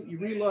of you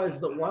realize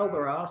that while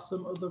there are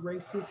some other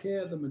races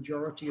here, the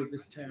majority of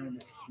this town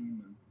is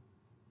human.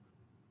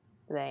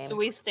 Lame. So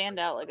we stand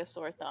out like a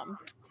sore thumb.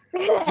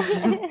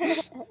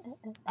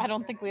 I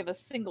don't think we have a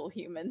single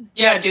human.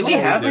 Yeah, do we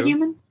have a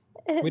human?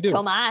 We do.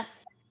 Tomas.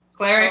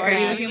 Cleric, Oh, are you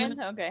yeah, a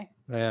human? Okay.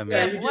 I am.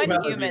 Yeah, you do one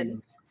have a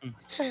human.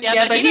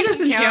 Yeah, but he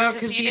doesn't count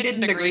because he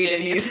didn't agree to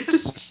any of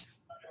this.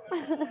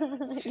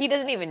 He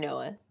doesn't even know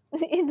us.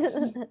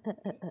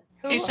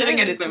 He's sitting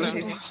at his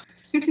own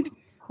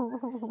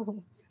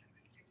table.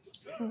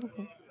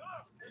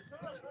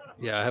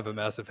 Yeah, I have a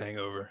massive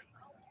hangover.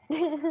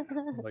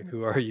 Like,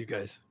 who are you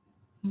guys?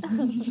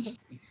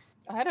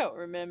 I don't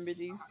remember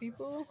these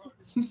people.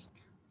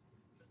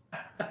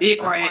 Be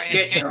quiet,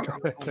 get down.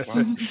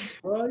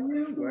 Where are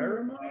you? Where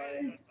am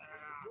I?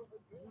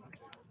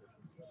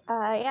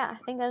 Yeah,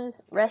 I think I'll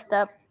just rest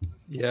up.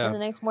 Yeah. And the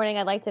next morning,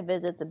 I'd like to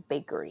visit the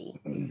bakery.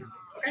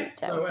 Okay,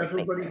 so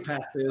everybody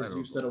passes.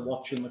 You set a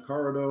watch in the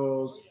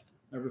corridors.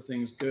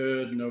 Everything's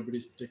good.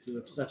 Nobody's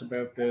particularly upset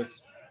about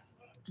this.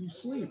 You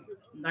sleep.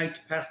 Night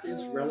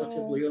passes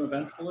relatively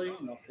uneventfully.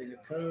 Nothing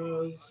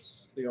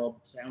occurs. The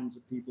odd sounds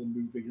of people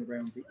moving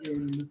around the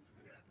inn.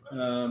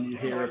 You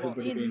hear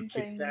everybody being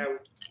kicked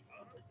out.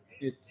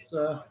 It's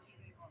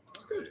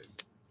good.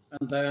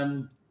 And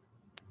then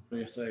what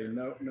do you say?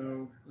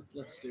 No.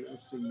 Let's do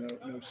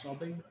no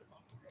sobbing.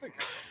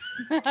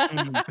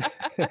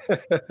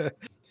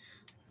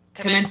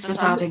 Commence the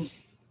sobbing.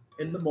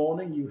 In the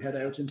morning, you head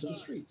out into the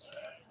streets.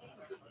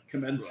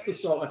 Commence the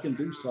sob. I can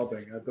do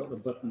sobbing. I've got the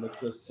button that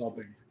says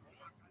sobbing.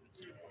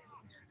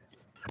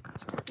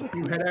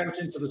 You head out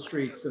into the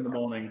streets in the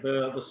morning.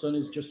 The sun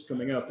is just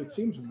coming up. It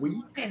seems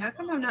weak. Hey, how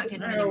come I'm not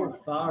getting any How more?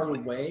 far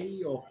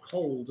away or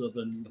colder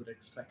than you would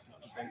expect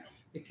it to be.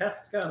 It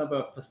casts kind of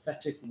a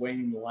pathetic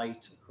wane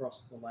light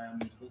across the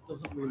land. It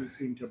doesn't really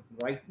seem to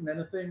brighten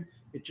anything.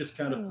 It just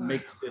kind of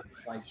makes it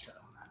lighter.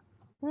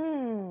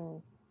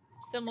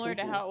 Similar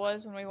to how it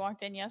was when we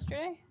walked in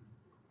yesterday?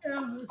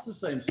 Yeah, it's the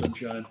same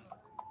sunshine.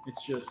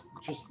 It's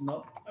just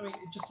not, I mean,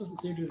 it just doesn't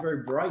seem to be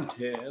very bright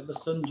here. The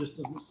sun just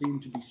doesn't seem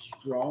to be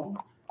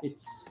strong.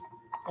 It's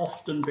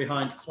often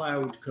behind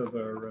cloud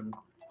cover and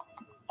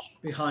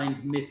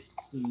behind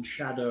mists and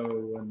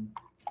shadow, and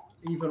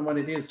even when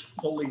it is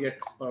fully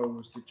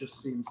exposed, it just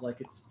seems like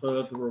it's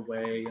further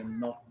away and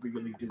not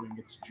really doing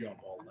its job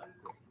all that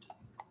great.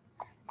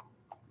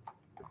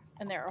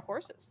 And there are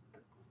horses.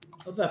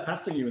 Oh, they're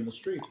passing you in the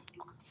street.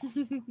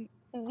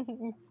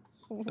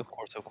 Of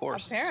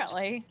course.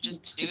 Apparently.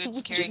 Just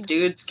dudes Just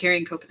dudes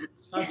carrying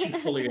coconuts. Aren't you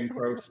fully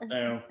engrossed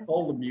now?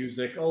 All the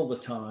music, all the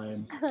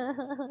time.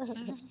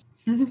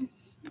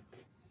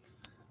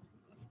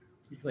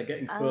 They're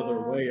getting further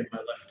away in my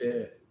left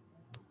ear.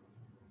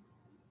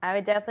 I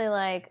would definitely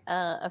like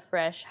a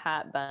fresh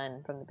hot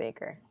bun from the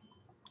baker.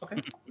 Okay,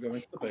 we're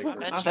going to the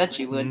bakery. I bet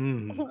you would.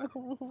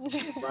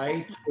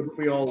 Right? Wouldn't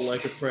we all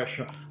like a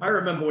fresh? I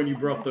remember when you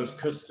brought those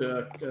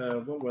custard,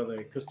 what were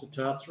they? Custard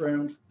tarts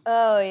round.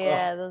 Oh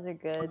yeah, those are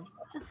good.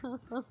 I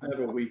have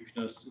a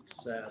weakness.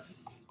 It's sad.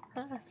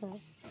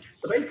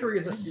 The bakery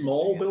is a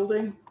small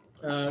building.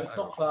 It's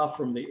not far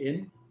from the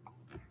inn.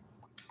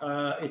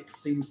 It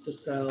seems to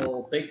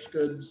sell baked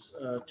goods,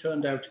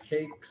 turned out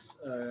cakes,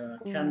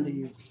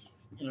 candies.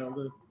 You know,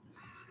 the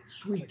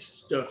sweet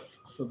stuff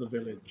for the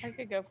village. I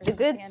could go for The some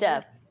good candy.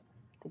 stuff.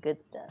 The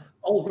good stuff.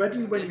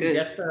 Already, when you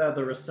get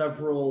there are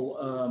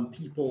several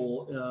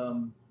people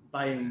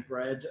buying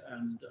bread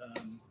and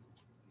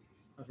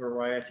a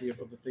variety of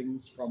other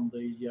things from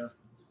the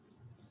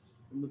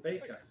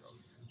baker.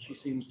 She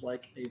seems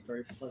like a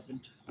very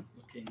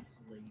pleasant-looking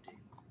lady.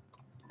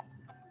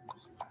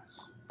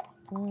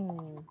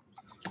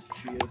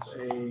 She is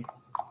a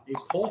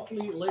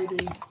portly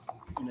lady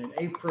in an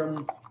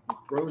apron with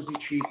rosy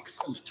cheeks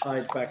and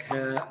tied back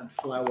hair and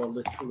flour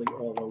literally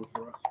all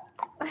over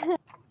her.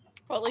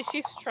 Well, at least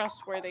she's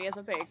trustworthy as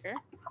a baker.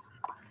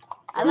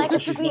 I like a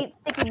She's sweet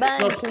sticky It's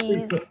bun, not please.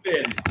 super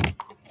thin.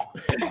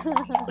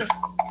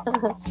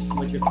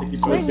 Like a sticky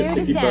We're bun.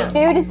 new to town.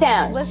 New to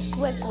town.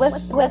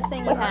 What's the best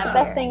thing you have?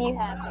 Best thing you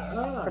have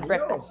for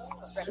breakfast.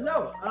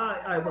 Hello,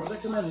 I would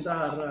recommend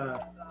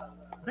our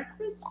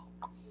breakfast.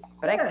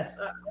 Breakfast.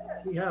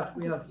 Yes,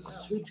 we have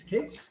sweet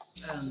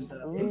cakes and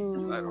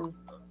pastries.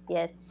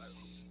 Yes.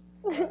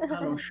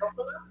 And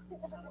chocolate.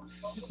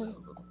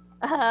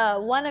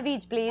 One of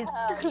each, please.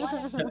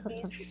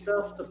 She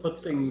starts to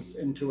put things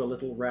into a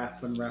little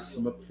wrap and wrap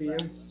them up for you.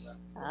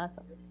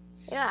 Awesome.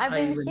 You know, I've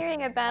been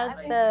hearing about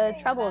the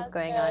troubles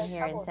going on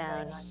here in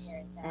town.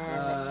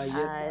 And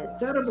Yes,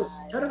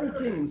 terrible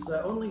things.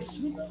 Only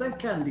sweets and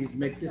candies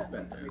make this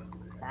better.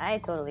 I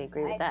totally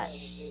agree with that.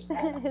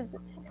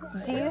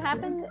 Do you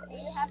happen?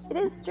 It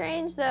is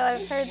strange, though.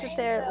 I've heard that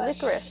their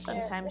licorice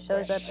sometimes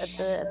shows up at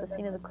the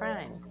scene of the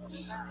crime.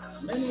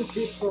 Many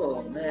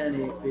people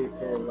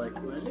like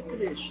my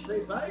licorice. They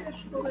buy it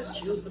for their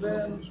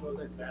children, for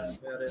their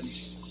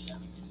grandparents.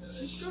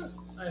 It's good.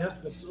 I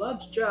have a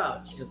large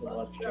jar. Here's a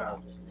large jar.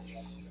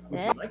 Would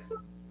you like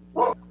some?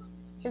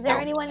 Is there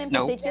anyone in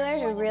particular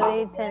who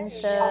really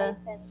tends to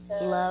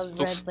love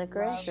red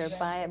licorice or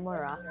buy it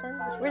more often?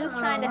 We're just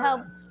trying to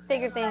help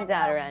figure things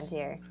out around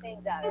here.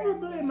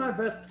 Probably my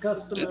best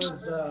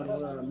customers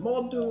are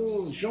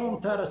Mordu,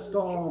 Jean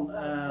Tarascon,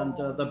 and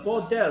the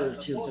Bordel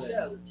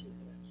children.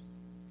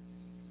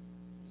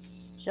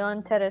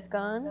 Jean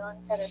Tarascon?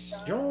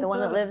 The one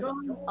that lives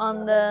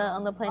on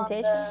the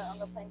plantation?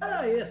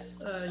 Ah,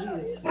 yes.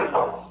 He's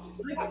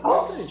likes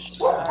licorice.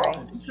 Sorry.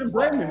 Don't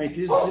blame him. It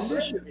is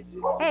delicious.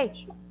 Hey,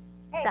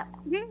 stop.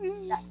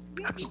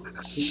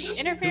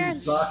 Interference.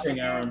 Who's barking,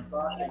 Aaron?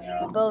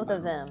 Both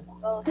of them.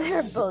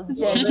 They're both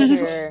dead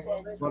sure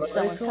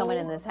someone's coming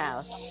in this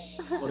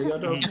house. What are your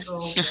dogs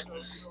called?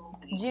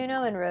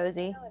 Juno and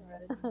Rosie.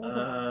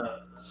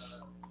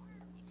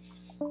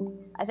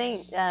 I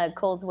think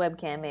Cold's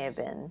webcam may have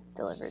been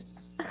delivered.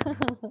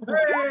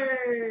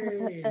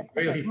 Hey!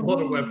 Really,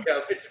 what a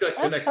webcam. It's got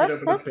connected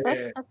up in a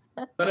pair.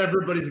 Then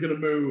everybody's going to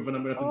move and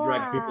I'm going to have to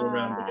drag people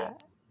around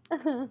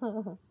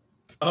again.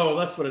 Oh,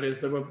 that's what it is.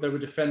 They were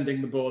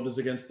defending the borders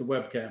against the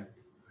webcam.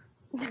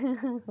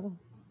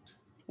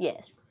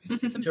 Yes.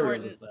 It's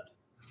important. Is that?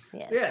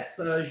 Yes,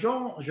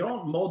 Jean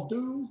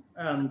Mordu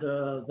and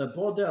the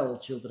Bordel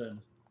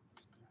children.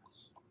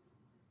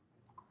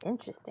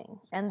 Interesting.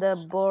 And the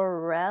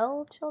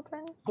Borel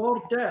children?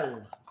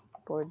 Bordel.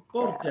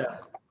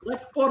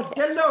 Like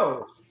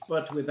Bordello,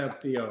 but without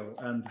the O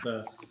and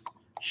the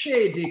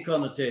shady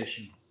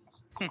connotations.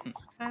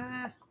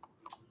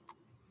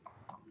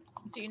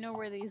 Do you know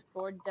where these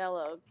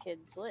Bordello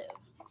kids live?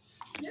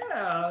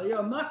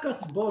 Yeah,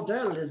 Marcus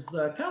Bordel is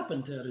the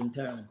carpenter in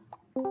town.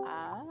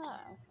 Ah.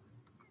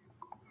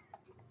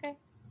 Okay.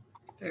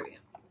 There we go.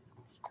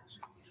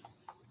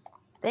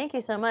 Thank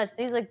you so much.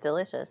 These look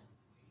delicious.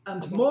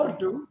 And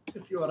Mordu,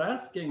 if you are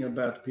asking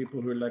about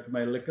people who like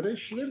my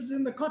licorice, lives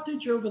in the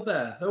cottage over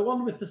there. The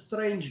one with the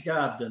strange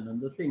garden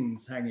and the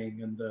things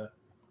hanging and the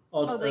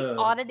odd the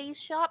oddities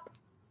shop?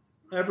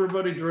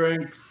 Everybody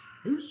drinks.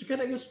 Who's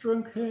getting us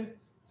drunk here?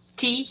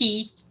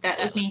 Tee-hee. That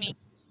was me.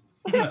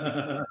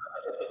 I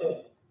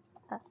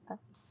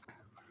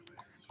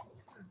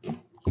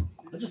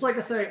just like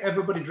to say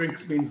everybody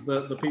drinks means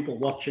the people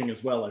watching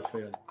as well, I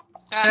feel.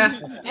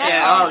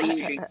 Yeah, all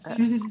you drink.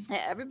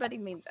 Yeah, everybody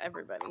means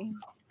everybody.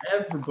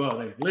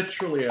 Everybody.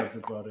 Literally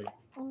everybody.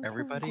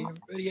 Everybody.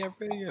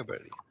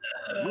 Everybody.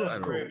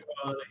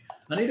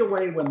 I need a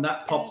way when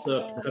that pops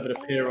up to have it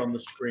appear on the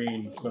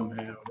screen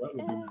somehow. That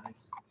would be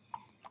nice.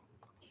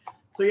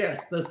 So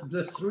yes,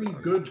 there's 3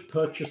 good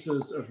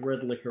purchases of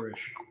red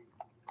licorice.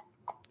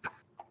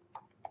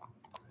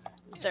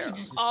 They're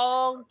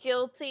all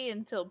guilty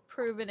until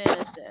proven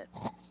innocent.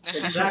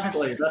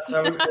 Exactly. That's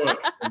how it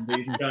works in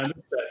these kind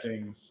of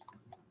settings.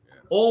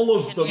 All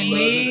of them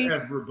murdered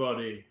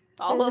everybody.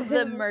 All of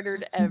them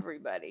murdered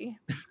everybody.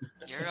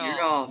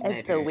 You're all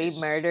And so we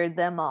murdered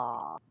them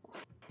all.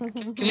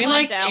 Can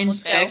we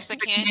inspect the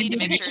candy to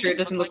make sure it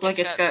doesn't look like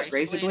it's got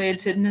razor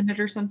blades hidden in it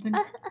or something?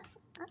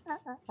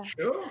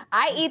 Sure.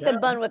 I eat the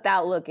bun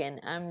without looking.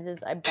 I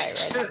bite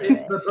right into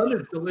it. The bun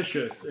is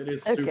delicious. It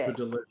is super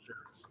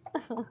delicious.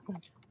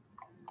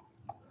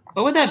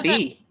 What would that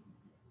be?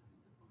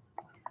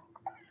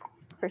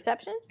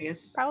 Perception? I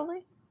guess.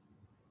 Probably.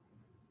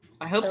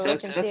 I hope so,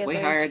 because that's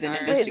way higher than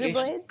investigation. Razor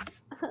blades?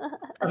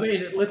 I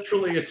mean,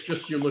 it's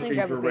just you're looking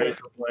for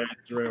razor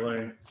blades,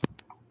 really.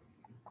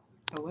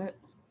 Oh, what?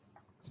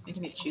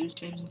 Making me choose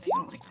things? I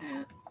don't like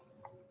that.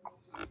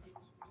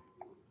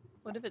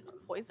 What if it's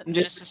poison? I'm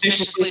just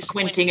suspiciously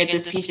squinting at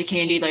this piece of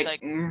candy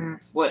like,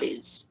 what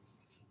is?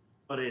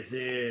 What is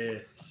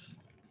it?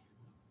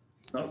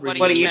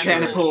 What are you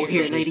trying to pull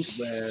here, lady?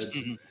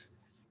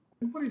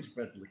 What is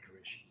red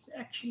licorice? Is it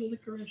actually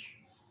licorice?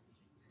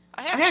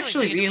 I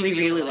actually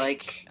really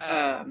like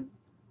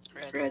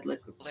red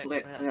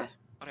licorice. No,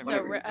 I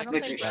don't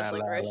think red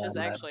licorice is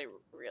actually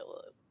real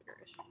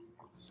licorice.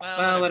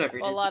 Well, whatever.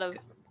 A lot of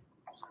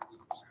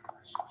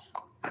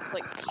it's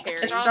like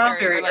cherry.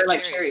 Strawberry or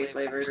like cherry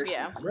flavors.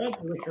 Yeah. Red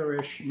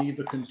licorice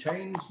neither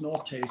contains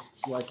nor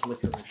tastes like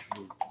licorice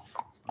root.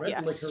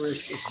 Red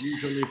licorice is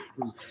usually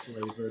fruit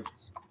flavored.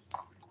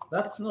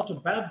 That's not a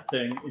bad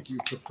thing if you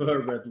prefer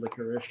red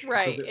licorice.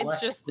 Right. It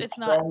lacks It's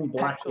strong not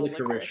black actual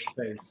licorice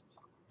taste.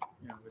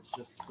 You know, it's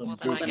just some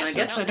Then I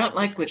guess I don't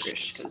like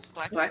licorice because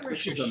black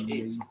licorice is is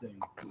amazing.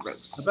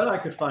 gross. I bet I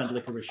could find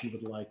licorice you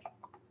would like.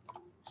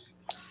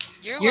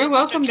 You're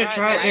welcome to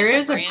try it. There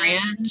is a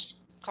brand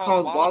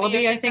called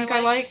Wallaby, I think I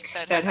like,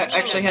 that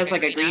actually has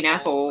like a green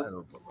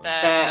apple.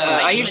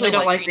 That I usually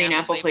don't like green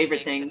apple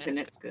flavored things, and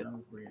it's good.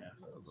 No green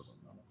apples,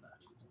 none of that.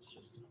 It's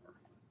just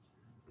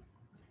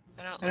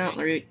I don't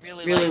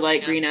really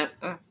like green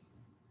apple.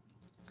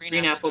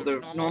 green apple the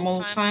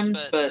normal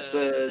times, but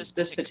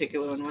this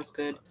particular one was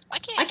good. I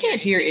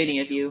can't hear any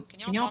of you.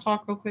 Can y'all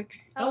talk real quick?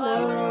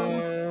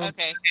 Hello.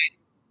 Okay.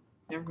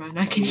 Never mind,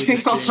 I can hear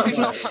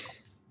y'all.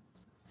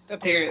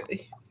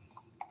 Apparently.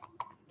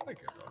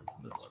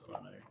 That's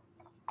funny.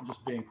 I'm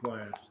just being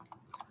quiet.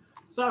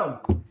 So,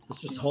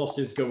 it's just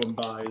horses going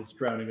by. It's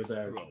drowning us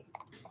out.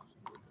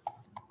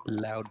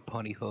 Loud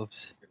pony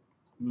hooves.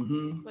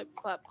 Mm-hmm. Flip,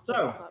 flop, So,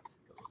 flip, flop.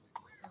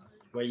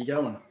 where you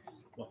going?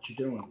 What you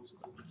doing?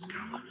 What's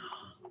going on?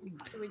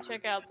 Should we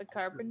check out the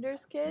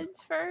Carpenter's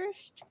kids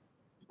first?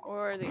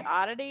 Or the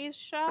oddities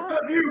shop?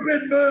 Have you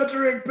been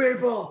murdering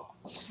people?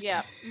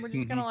 Yeah, we're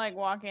just gonna like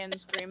walk in,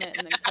 scream it,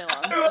 and then kill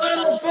them. You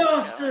little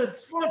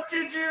bastards! What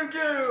did you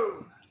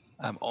do?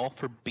 I'm all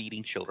for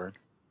beating children.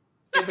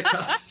 In the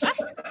car.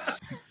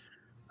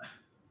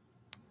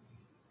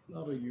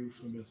 Not a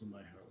euphemism,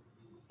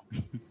 I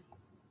hope.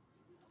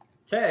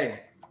 Okay.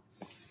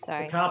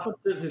 Sorry. The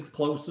Carpenters is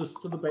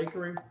closest to the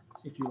bakery.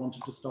 If you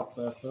wanted to stop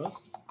there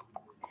first.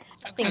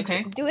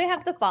 Okay. Do we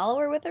have the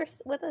follower with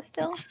us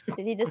still?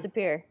 Did he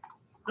disappear?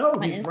 No,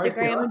 My he's right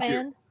Instagram behind you.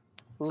 fan.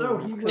 So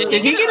he will...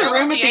 Did he get a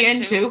room at the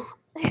end too?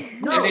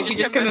 No, Or did he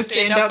just kind of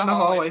stand out in the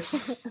hallway?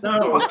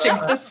 No, watching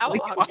uh,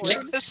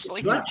 this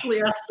sleep? you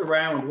actually asked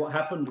around. What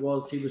happened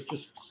was he was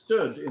just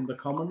stood in the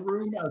common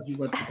room as you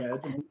went to bed,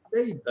 and he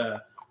stayed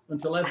there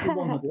until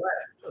everyone had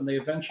left, and they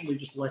eventually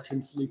just let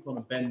him sleep on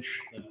a bench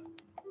there.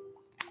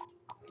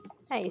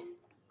 Nice.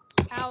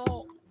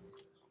 How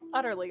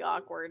utterly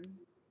awkward.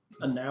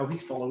 And now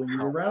he's following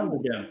you around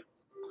again.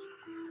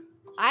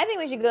 I think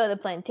we should go to the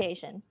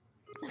plantation.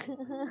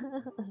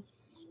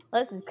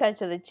 Let's just cut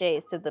to the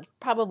chase to the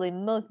probably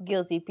most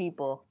guilty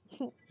people.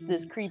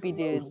 This creepy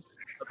dudes.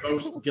 The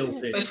most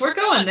guilty. If we're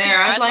going there,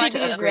 I'd like to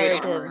Dude's upgrade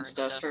relative. armor and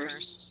stuff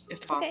first,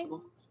 if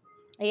possible.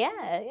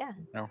 Yeah.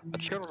 No, the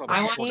children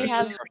I want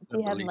Do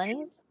you have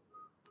monies?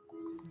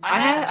 I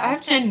have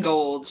 10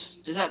 gold.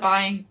 Does that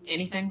buy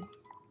anything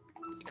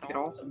at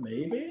all?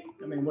 Maybe?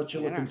 I mean, what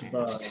you looking to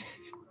buy?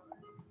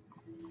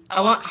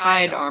 I want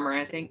hide armor,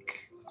 I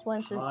think.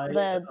 Once Hide,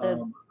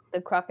 the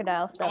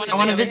crocodile stuff. I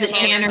want to visit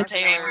Tanner,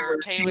 Tanner,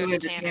 Taylor the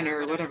Tanner, Tanner.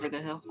 or whatever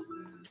the hell.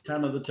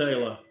 Tanner the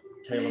Tailor.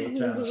 Taylor the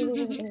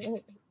Tanner.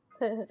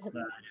 It's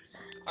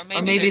nice.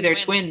 Or maybe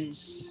they're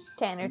twins.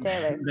 Tanner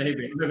Taylor.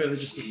 Maybe they're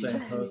just the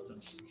same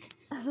person.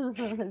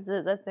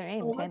 That's their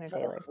name, Oh, Tanner that's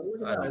Taylor. helpful.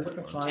 Look at that. Look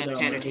at hide Tanner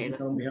armor. It Taylor. doesn't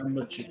tell me how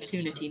much it is.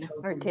 Tuna Tina.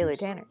 Or Taylor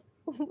Tanner.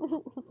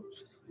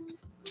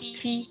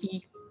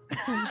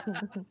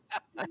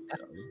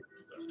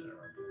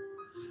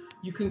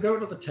 You can go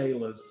to the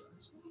tailor's.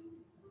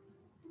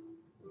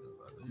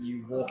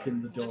 You walk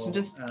in the door and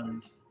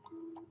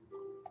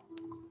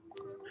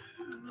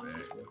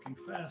nothing's working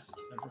fast.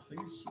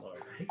 Everything is slow.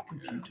 I hate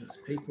computers.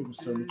 Paper was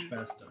so much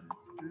faster.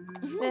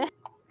 Just saying.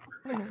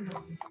 Paper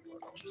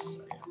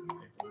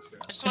was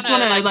I just I want just want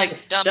to to like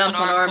dump an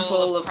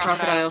armful of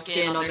crocodile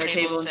skin on their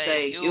table and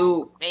say,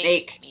 "You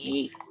make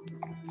me."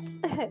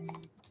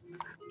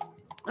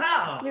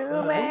 Ah, You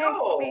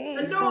hello, make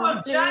me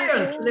hello,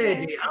 giant feel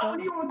lady. How are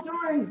you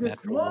doing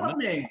this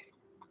morning?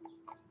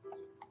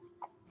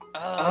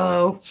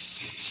 Oh,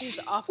 She's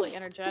awfully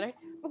energetic.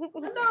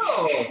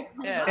 Hello.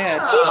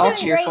 yeah, She's all doing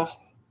cheerful.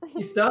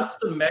 He starts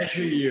to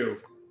measure you.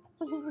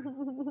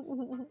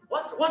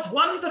 What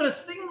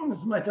wondrous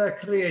things might I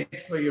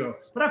create for you?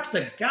 Perhaps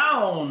a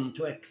gown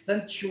to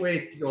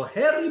accentuate your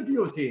hairy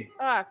beauty.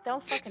 Ah,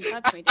 don't fucking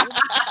touch me, dude.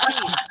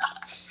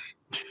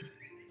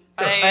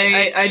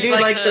 Jeez. I do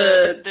like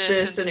the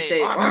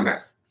sensei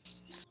armor.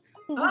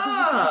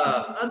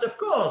 Ah, and of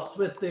course,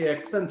 with the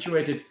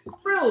accentuated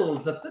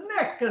frills at the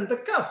neck and the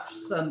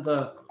cuffs and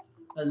a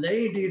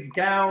lady's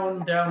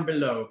gown down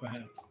below,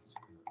 perhaps.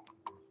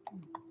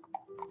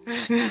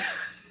 I'm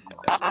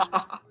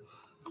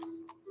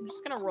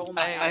just gonna roll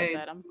my eyes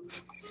at him.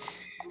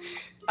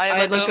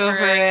 I look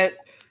over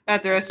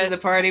at the rest of the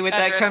party with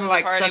that kind of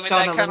like sucked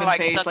on a lemon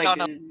face, like.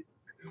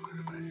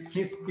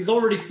 He's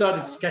already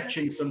started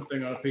sketching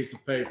something on a piece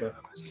of paper.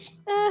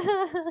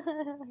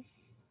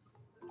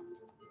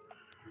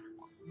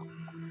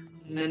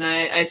 And then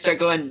I start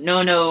going,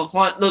 no,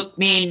 look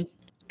mean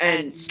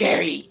and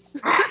scary.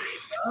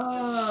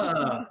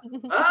 Okay,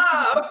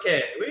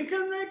 we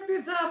can make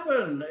this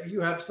happen.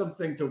 You have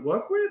something to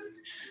work with?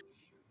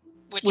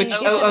 Which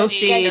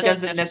OOC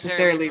doesn't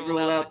necessarily rule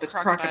out the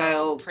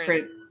crocodile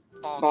print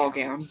ball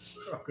gown.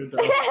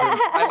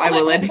 I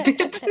will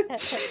admit.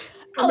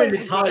 I mean,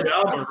 it's hide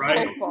armor,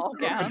 right? Ball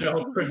gown.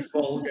 Crocodile print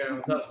ball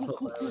gown. That's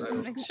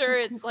hilarious. Make sure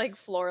it's like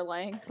floor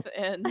length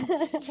and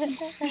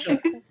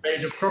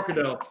Made of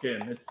crocodile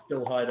skin. It's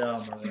still hide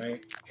armor,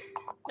 right?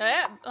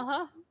 yeah,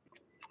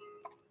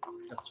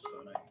 That's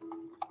funny.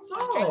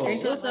 So,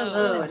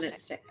 and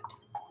it's sad.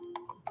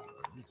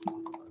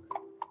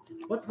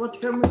 what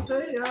can we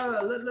say?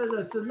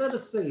 Let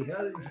us see.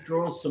 It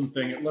draws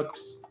something. It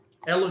looks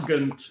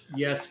elegant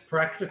yet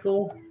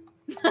practical,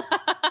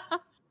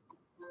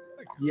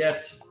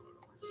 yet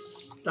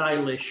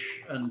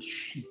stylish and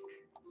chic.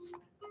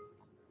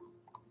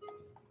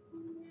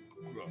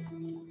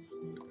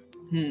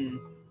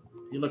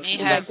 He looks Me at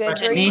you have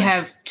expectantly. Me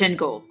have 10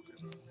 gold.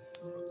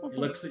 He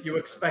looks at you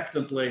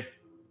expectantly.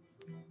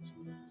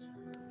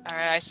 All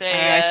right, I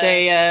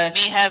say,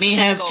 me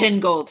have 10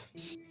 gold.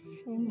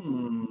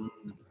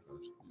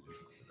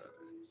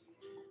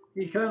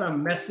 He kind of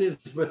messes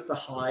with the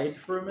hide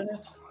for a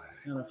minute,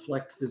 kind of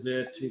flexes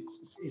it. He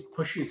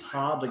pushes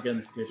hard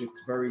against it.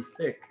 It's very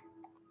thick.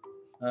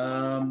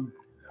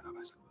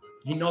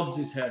 He nods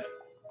his head.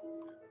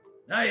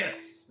 Ah,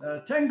 yes,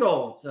 10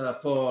 gold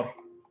for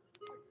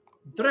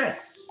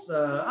dress,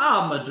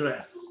 armor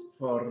dress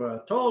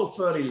for tall,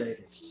 furry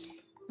lady.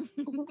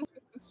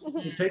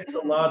 He takes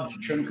a large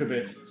chunk of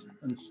it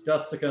and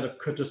starts to kind of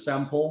cut a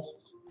sample.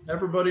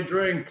 Everybody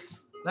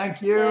drinks.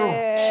 Thank you.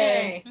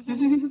 Yay.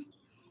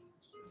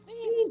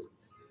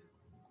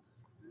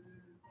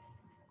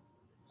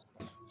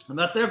 And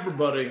that's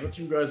everybody. That's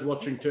you guys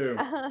watching too.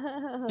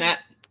 Yeah.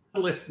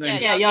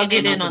 Listening. Yeah, y'all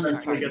get in on this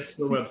Eventually gets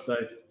to the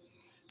website.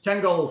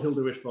 10 gold he'll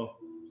do it for.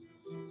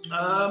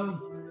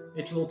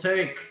 It will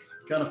take,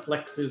 kind of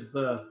flexes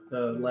the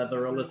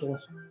leather a little.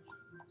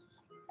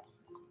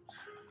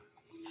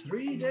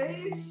 3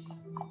 days?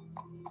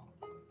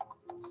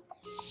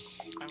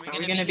 Are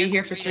we going to be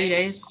here for 3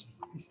 days?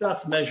 He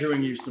starts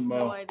measuring you some more.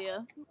 No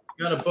idea.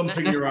 Kind of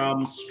bumping your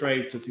arms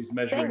straight as he's I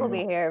measuring. think we'll be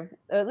them. here,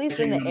 or at least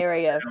in the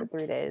area for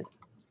 3 days.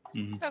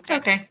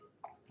 Okay.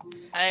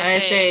 I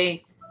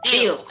say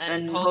deal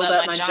and hold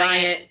up my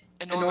giant,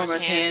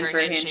 enormous hand for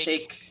a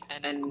handshake.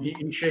 And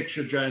He shakes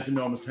your giant,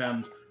 enormous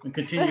hand and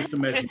continues to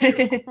measure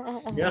you.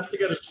 He has to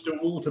get a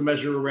stool to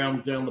measure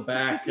around down the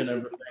back and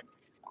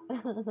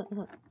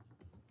everything.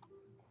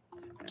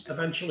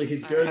 Eventually,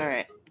 he's good. All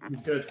right.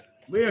 He's good.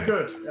 We are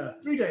good.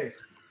 3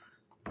 days.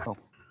 Oh.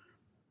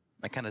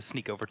 I kind of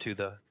sneak over to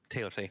the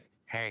tailor and say,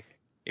 hey,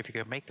 if you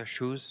could make their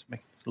shoes a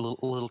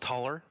little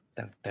taller,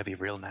 that'd be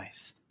real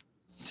nice.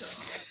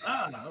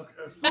 Okay.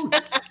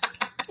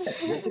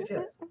 Yes.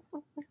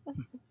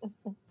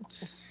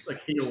 It's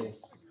like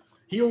heels.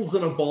 Heels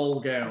and a ball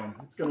gown.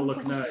 It's going to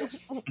look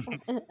nice.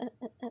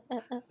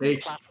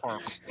 Platform.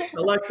 I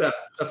like that.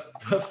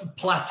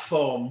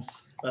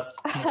 Platforms. That's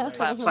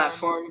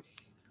Platform.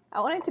 I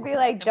want it to be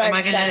like Am Dark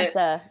I gonna-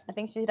 Sansa. I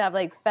think she should have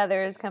like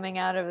feathers coming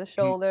out of the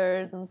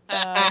shoulders and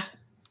stuff.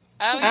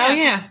 Oh, Oh,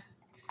 yeah.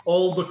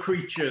 all the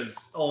creatures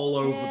all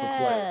over the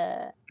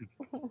Yeah.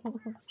 place.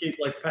 Just keep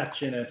like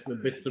patching it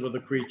with bits of other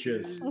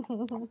creatures.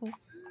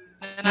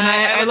 And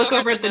I look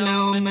over at the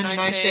gnome and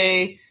I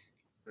say,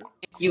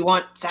 you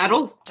want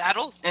saddle?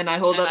 Saddle? And I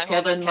hold up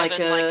Kevin like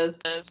a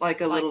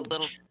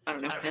little, I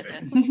don't know.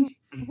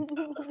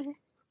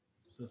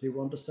 Does he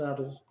want a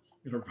saddle?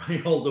 You know,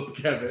 hold up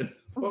Kevin.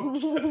 Oh,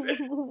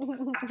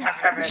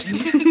 Kevin.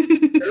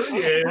 There he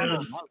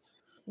is.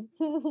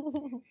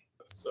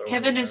 So,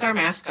 Kevin is our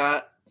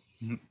mascot.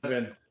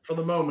 Kevin. For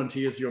the moment,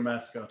 he is your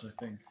mascot, I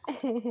think.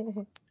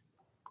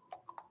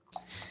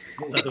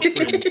 Leather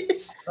fringe.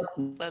 That's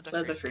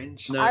Leather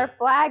fringe. no, Our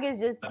flag is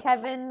just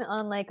Kevin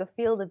on like a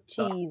field of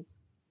cheese.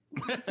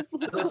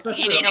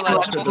 especially Eating a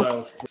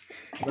crocodile.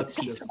 That's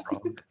just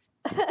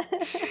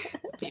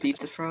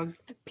Pizza frog.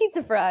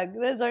 Pizza Frog.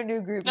 That's our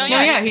new group. No, Oh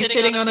name. yeah, he's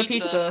sitting on a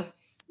pizza.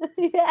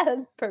 Yeah,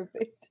 that's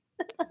perfect.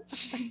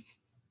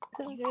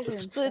 You guys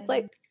are So it's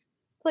like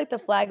the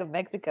flag of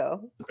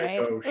Mexico, right?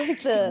 Oh,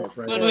 Like the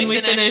When we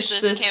finish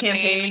this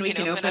campaign, we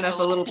can open up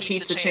a little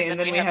pizza chain, and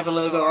then we have a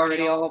logo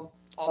already all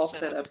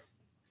set up.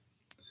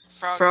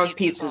 Frog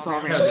pizzas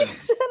all Kevin. around.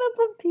 set up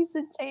a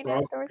pizza chain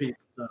Frog afterwards.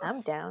 pizza.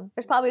 I'm down.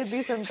 There's probably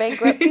be some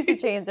bankrupt pizza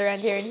chains around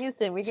here in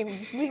Houston. We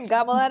can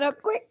gobble that up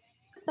quick.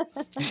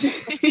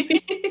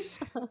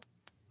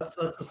 That's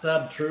a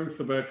sad truth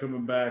about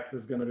coming back.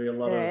 There's going to be a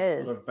lot There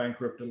of, is.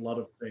 bankrupt, a lot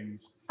of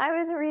things. I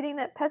was reading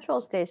that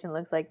petrol station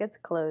looks like it's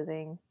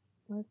closing.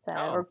 That's sad.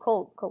 Oh. Or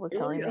Colt was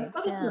telling me. That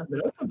hasn't Yeah.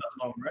 been open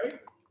that long, right? Has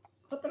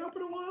that been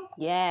open a while?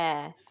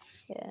 Yeah.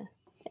 I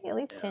think at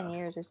least 10 Yeah.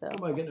 years or so.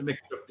 What am I getting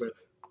mixed up with?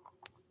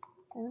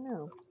 I don't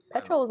know.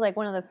 Petrol was like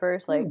one of the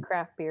first like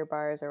craft beer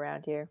bars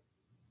around here.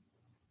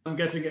 I'm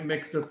getting it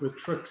mixed up with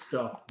Truck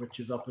Stop, which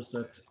is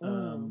opposite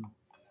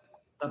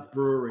that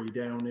brewery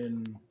down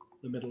in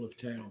the middle of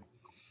town.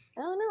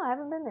 Oh no, I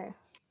haven't been there.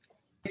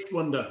 Eighth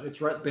Wonder. It's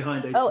right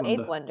behind Eighth Oh, Wonder.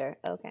 Eighth Wonder.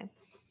 Okay.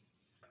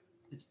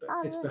 It's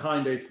Oh, it's yeah.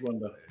 behind Eighth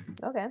Wonder.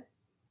 Okay.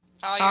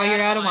 Oh,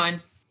 you're out of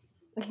wine.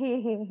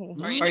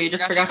 Or you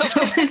just forgot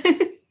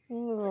to.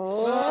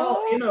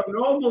 Well, you know,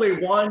 normally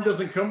wine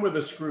doesn't come with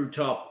a screw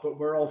top, but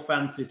we're all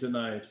fancy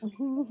tonight.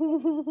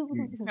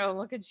 Oh,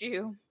 look at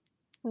you.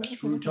 A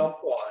screw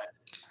top wine.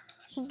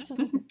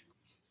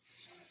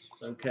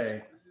 It's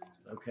okay.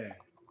 It's okay.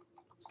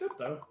 It's good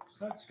though.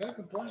 Can't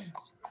complain.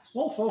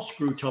 All for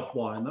screw top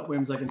wine. That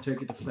means I can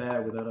take it to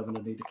fair without having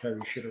to need to carry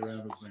shit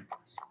around with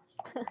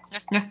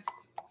me.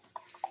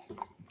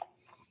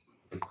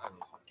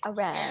 All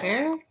right.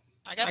 Fair?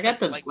 I got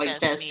the like,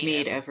 best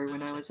mead ever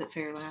when I was at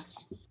Fair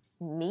last.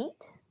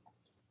 Meat?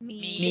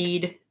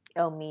 Mead.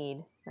 Oh,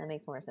 mead. That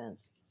makes more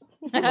sense.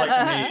 Like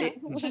meat.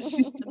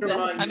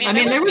 I mean,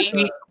 there was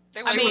meat.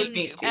 There I was mean,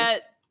 meat too.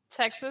 at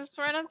Texas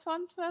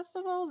Renaissance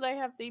Festival, they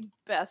have the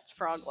best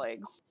frog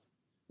legs.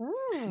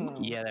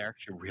 Yeah, they're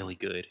actually really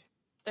good.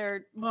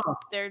 They're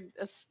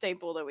a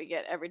staple that we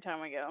get every time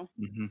we go.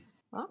 Mm-hmm.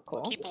 Oh,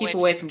 cool. Keep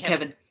away from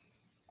Kevin.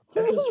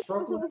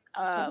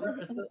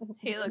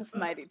 He looks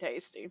mighty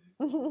tasty.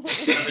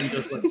 Kevin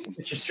does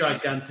it's a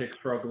gigantic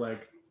frog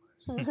leg.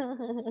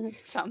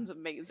 Sounds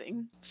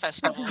amazing.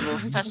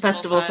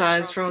 Festival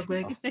size frog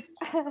leg.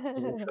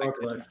 Frog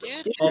leg.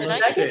 Dude, did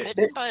I get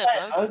bitten by a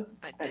bug?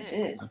 I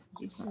did.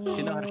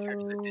 Didn't know how to share it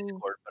to the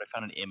Discord, but I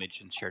found an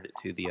image and shared it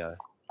to the.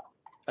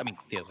 I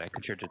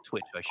could share it to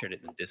Twitch, so I shared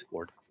it in the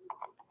Discord.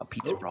 A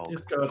pizza frog.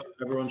 It's good.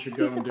 Everyone should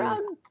go and do it.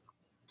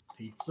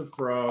 Pizza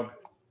frog.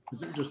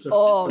 Is it just a?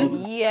 Oh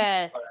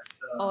yes.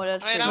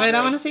 That's. Wait,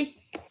 I want to see.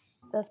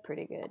 That's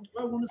pretty good.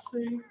 I want to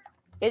see.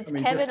 It's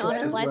Kevin on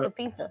a slice of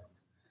pizza.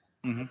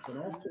 That's an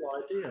awful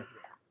idea.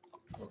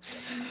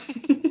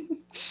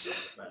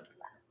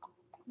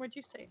 What'd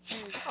you say?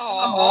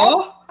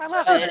 Oh, I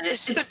love it.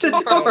 It's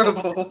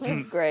adorable.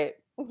 It's great.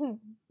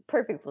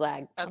 Perfect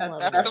flag. That's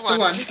the one.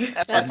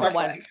 That's the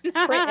one.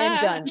 Print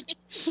and done.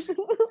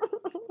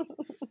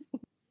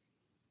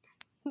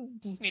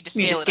 Need to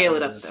scale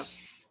it up though.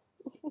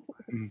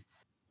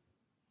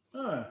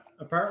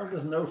 Apparently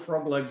there's no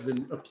frog legs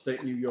in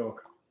upstate New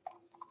York.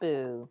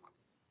 Boo.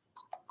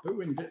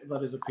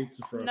 That is a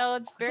pizza frog. No,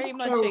 it's very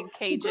much a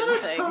Cajun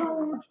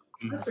thing.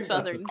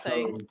 Southern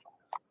thing.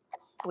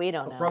 We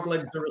don't know. Frog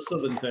legs are a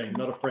southern thing,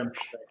 not a French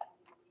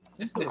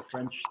thing. Not a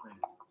French thing.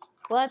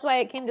 Well, that's why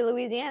it came to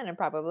Louisiana,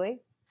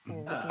 probably.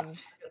 To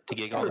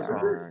get all the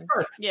frogs.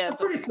 Yeah, I'm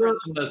pretty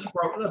certain there's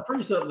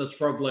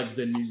frog legs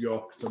in New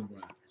York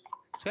somewhere.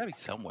 It's gotta be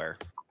somewhere.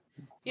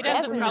 You'd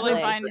have to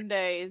probably find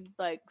a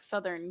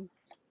southern.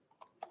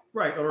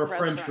 Right, or a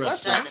French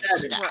restaurant.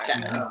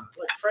 Right.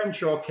 Like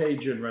French or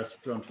Cajun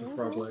restaurant for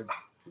frog legs.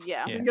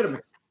 Yeah. You can get them.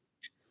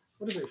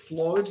 What is it,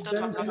 Floyd's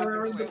down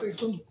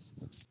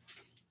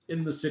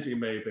in the city,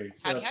 maybe.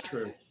 That's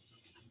true.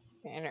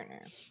 I don't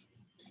know.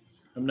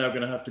 I'm now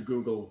going to have to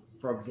Google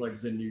frog's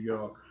legs in New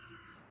York.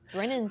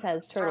 Brennan's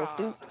has turtle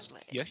soup.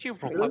 You actually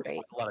have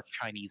a lot of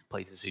Chinese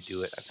places who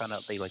do it. I found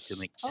out they like to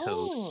make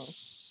toad.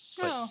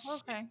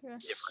 Okay. Yeah.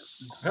 Different.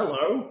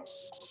 Hello.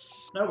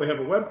 Now we have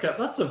a webcam.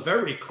 That's a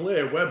very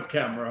clear web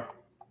camera.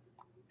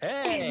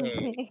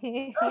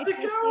 Hey! How's it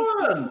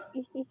going?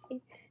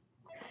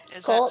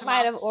 Colt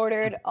might have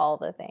ordered all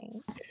the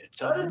things.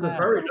 That is a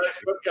very nice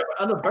webcam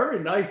and a very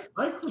nice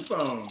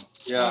microphone.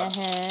 Yeah.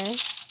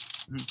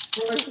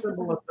 Quite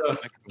similar to...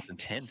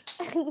 Intent.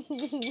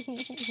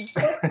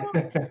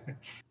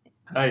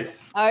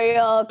 Nice. Are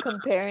y'all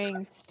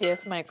comparing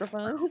stiff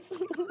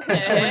microphones?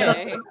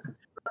 Hey.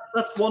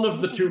 That's one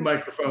of the two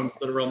microphones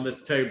that are on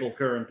this table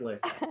currently.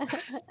 I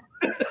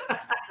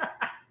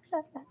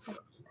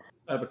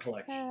have a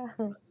collection.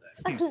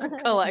 A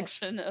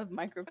collection of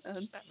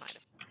microphones.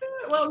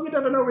 Well, you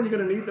never know when you're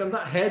going to need them.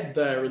 That head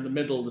there in the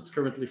middle that's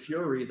currently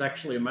Fury is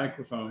actually a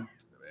microphone.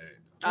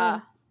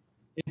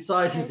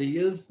 Inside his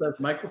ears, there's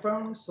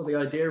microphones. So the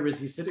idea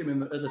is you sit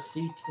him at a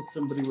seat that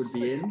somebody would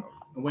be in.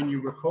 And when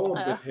you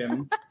record with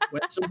him,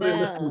 when somebody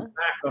listens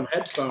back on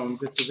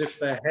headphones, it's as if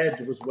their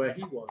head was where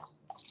he was.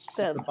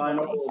 It's a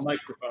binaural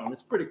microphone.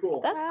 It's pretty cool.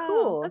 That's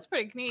cool. That's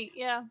pretty neat,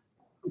 yeah.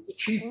 It's a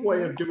cheap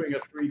way of doing a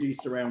 3D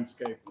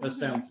soundscape.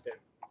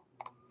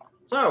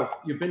 So,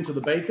 you've been to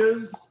the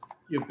bakers,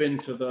 you've been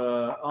to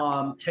the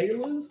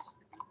tailors,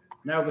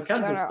 now the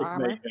candlestick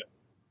maker.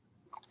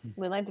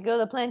 We'd like to go to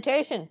the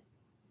plantation.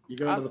 You're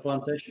going to the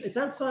plantation? It's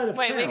outside of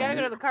town. Wait, we gotta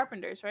go to the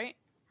carpenters, right?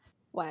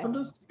 Why?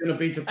 That's where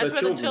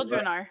the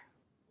children are.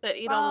 That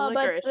eat all the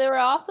licorice. But there are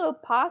also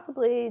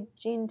possibly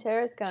Gene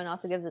Tarascone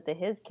also gives it to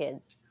his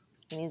kids.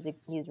 And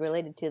he's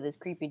related to this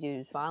creepy dude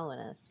who's following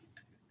us.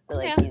 I feel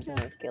like he's the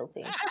most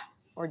guilty.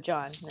 Or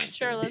John.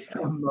 Sure, he's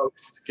the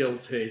most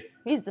guilty.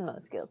 He's the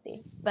most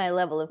guilty by a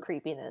level of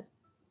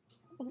creepiness.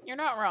 You're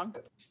not wrong.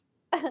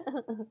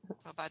 Well,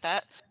 by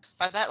that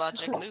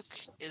logic, Luke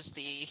is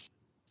the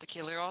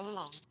killer all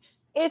along.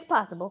 It's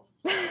possible.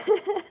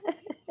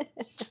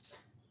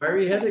 Where are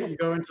you headed? You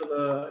going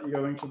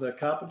to the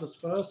carpenters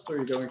first, or are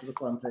you going to the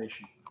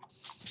plantation?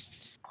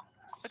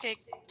 Okay.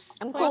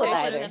 I'm cool with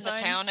either. In the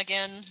town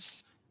again.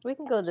 We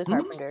can go to the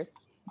carpenter.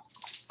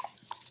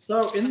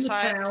 So in the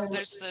town,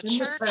 there's the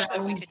church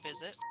that we could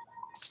visit.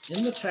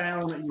 In the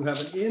town, you have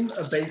an inn,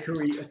 a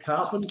bakery, a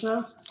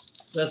carpenter.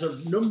 There's a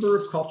number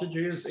of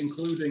cottages,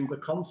 including the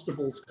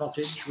constable's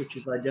cottage, which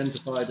is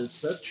identified as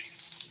such.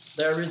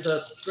 There is a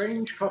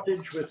strange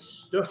cottage with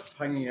stuff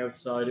hanging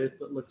outside it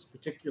that looks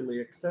particularly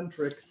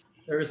eccentric.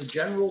 There is a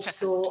general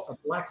store, a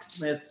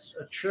blacksmith's,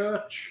 a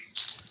church,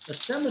 a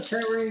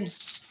cemetery,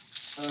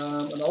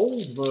 an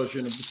old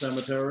version of the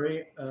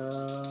cemetery,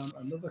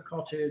 another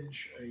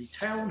cottage, a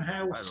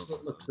townhouse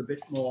that looks a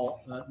bit more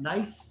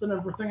nice than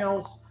everything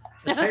else,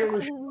 a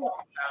tailor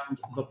shop, and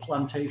the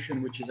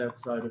plantation, which is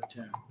outside of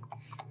town.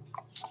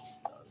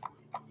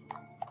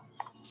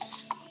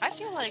 I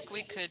feel like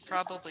we could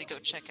probably go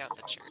check out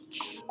the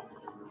church.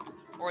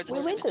 Or the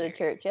we went to the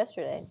church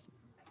yesterday.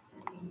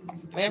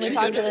 And we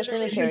talked to the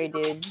cemetery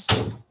dude.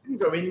 You can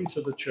go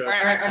into the church.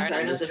 I'm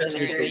sorry, not the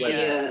cemetery,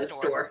 the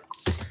store.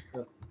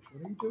 What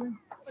are you doing?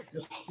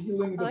 You're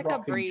stealing I the like how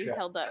rocking Bree chair.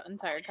 held that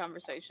entire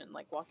conversation,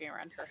 like walking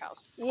around her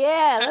house.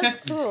 Yeah,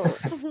 that's cool.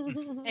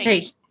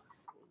 Hey,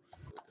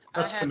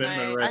 That's commitment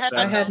I right had there.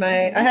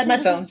 I had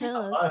my phone.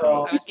 No, I that's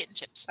know. I was getting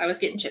chips. I was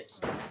getting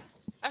chips.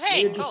 Oh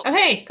hey, Leah just, cool. Oh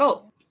hey,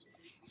 Colt.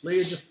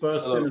 Leah just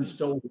burst Hello. in and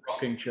stole the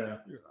rocking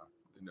chair.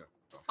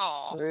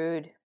 Aw.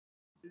 rude.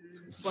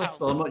 Well,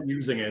 I'm not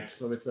using it,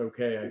 so it's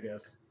okay, I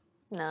guess.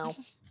 No.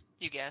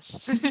 You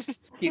guess.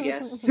 You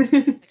guess.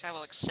 Like I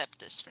will accept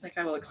this. Like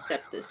I will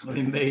accept this. I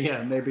mean,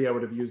 maybe I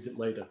would have used it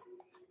later.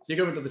 So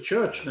you're going to the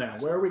church now.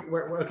 Where are we?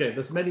 Okay,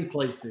 there's many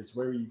places.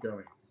 Where are you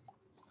going?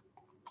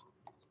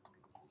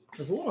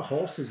 There's a lot of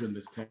horses in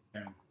this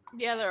town.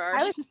 Yeah, there are.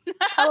 I would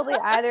probably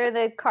either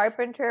the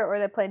carpenter or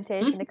the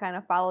plantation to kind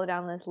of follow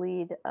down this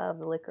lead of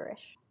the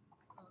licorice.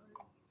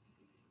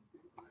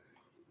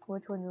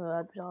 Which one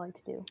would you like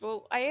to do?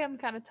 Well, I am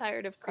kind of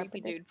tired of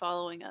creepy Carpenter. dude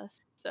following us,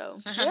 so.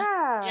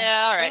 Yeah.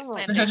 Yeah, all right. Oh.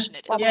 Plantation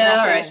it is. Yeah,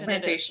 all right. Plantation it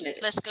Plantation it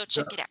is. Let's go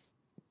check it out.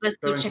 Let's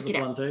go Going to check the it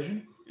out.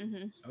 plantation?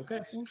 Mm-hmm. Okay.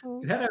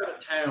 Mhm. You head out of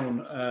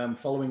town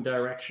following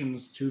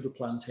directions to the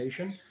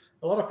plantation.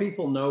 A lot of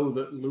people know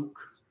that Luke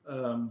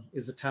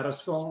is a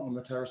Tarascon, and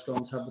the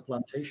Tarascons have the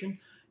plantation.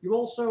 You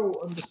also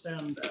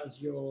understand,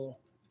 as you're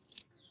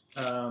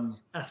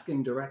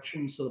asking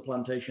directions to the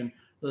plantation,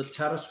 the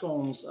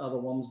Tarascons are the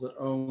ones that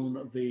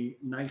own the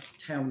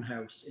nice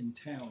townhouse in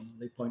town.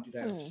 They pointed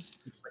out.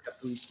 It's like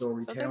a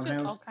 3-story So they're just all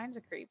townhouse. kinds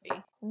of creepy.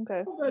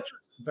 Okay. Well, they're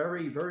just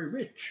very, very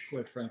rich,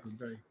 quite frankly.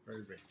 Very,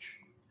 very rich.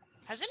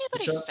 Has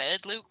anybody So-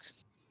 fed Luke?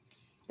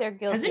 They're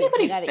guilty. Has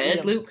anybody You gotta eat fed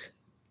 'em. Luke?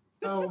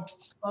 Oh,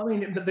 I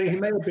mean, but he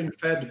may have been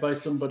fed by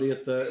somebody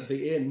at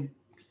the inn.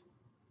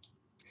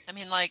 I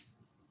mean, like,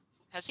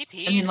 has he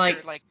peed? I mean,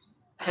 like, or, like,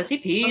 Has he I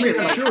peed? mean, or,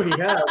 I'm like, sure he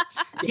has.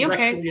 Is he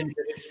okay? Directly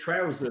into his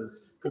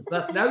trousers, because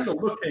that now you're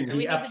looking, Do he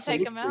we need to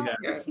absolutely take him out?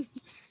 has. Do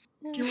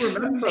you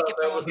remember Take it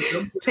for there was a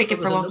number, Take it there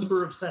for was a once.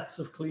 number of sets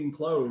of clean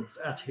clothes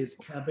at his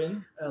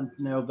cabin, and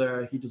now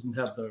he doesn't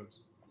have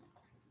those.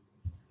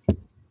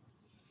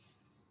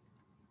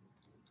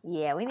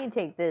 Yeah, we need to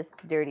take this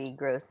dirty,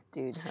 gross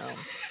dude home.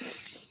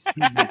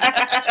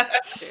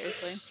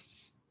 Seriously.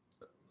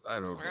 I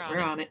don't know. We're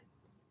on it.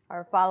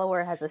 Our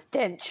follower has a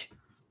stench.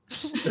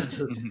 This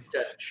is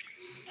sketch.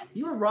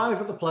 You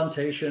arrive at the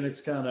plantation. It's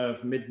kind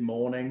of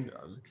mid-morning.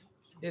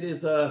 It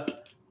is a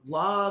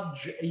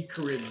large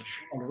acreage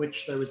on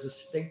which there is a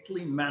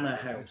stately manor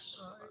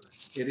house.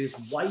 It is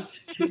white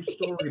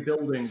 2-story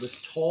building with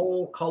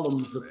tall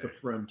columns at the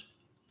front.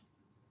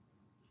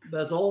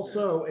 There's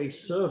also a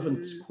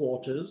servant's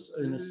quarters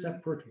in a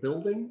separate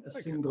building, a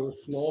single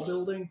floor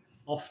building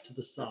off to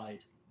the side.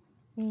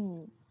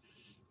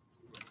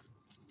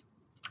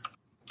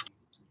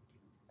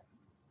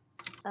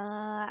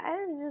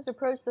 I just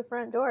approach the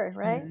front door,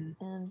 right?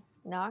 And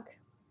knock.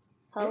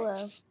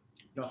 Hello.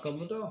 Knock on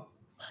the door.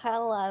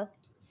 Hello.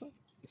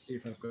 Let's see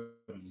if I've got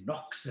a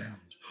knock sound.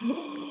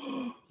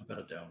 I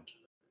better don't.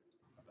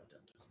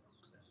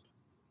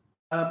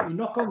 You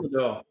knock on the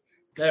door.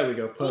 There we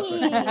go.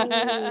 Perfect.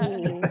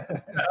 I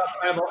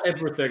have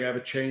everything. I have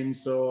a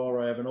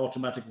chainsaw. I have an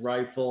automatic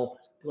rifle.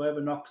 Do I have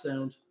a knock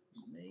sound?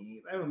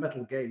 Maybe. I have a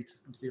metal gate.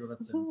 Let's see what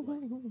that sounds like.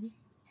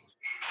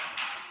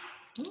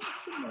 Oh, it's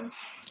pretty nice.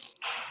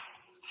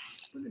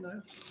 It's pretty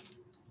nice.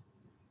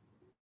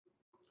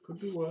 Could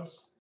be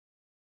worse.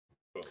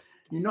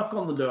 You knock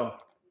on the door.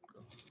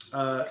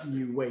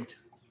 You wait.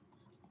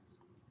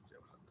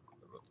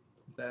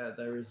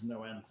 There is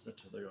no answer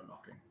to your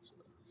knocking.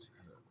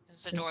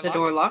 Is the Is door the locked?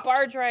 door locked?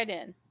 Barge right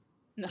in.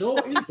 No.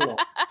 Door is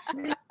locked.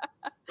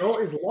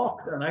 Door is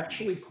locked and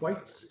actually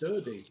quite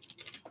sturdy.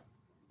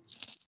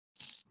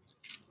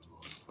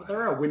 But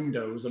there are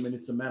windows. I mean,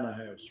 it's a manor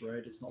house,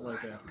 right? It's not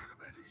like a...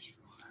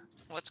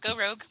 Let's go,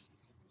 Rogue.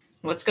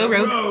 Let's go,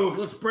 Rogue.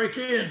 Let's break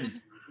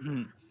in.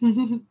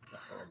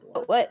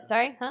 Oh, what?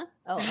 Sorry? Huh?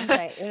 Oh, I'm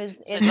sorry. It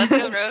was. Said, let's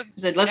go, Rogue.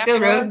 Said, let's Get go,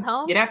 after it. Rogue. It's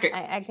home? Get after it.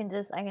 I can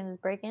just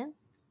break in.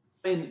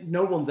 I mean,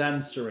 no one's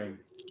answering.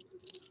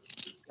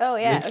 Oh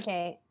yeah. Maybe-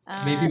 Okay.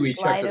 Maybe we check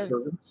slide the of-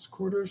 servants'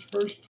 quarters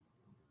first.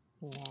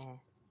 Nah.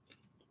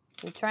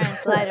 We try and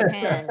slide of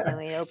hand and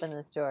we open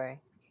this door.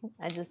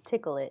 I just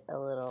tickle it a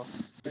little.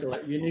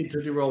 You need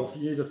to roll.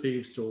 You need a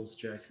thieves' tools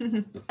check.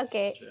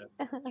 Okay.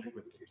 Check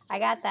with thieves' I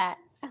got tools. that.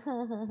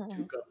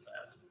 You got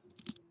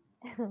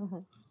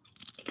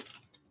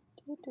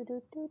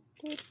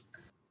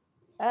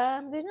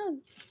that. There's no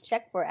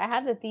check for it. I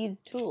have the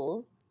thieves'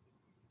 tools.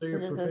 So you're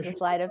It's just as a proficient.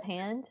 sleight of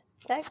hand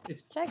check.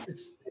 It's check.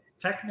 It's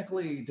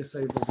technically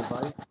disabled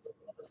device.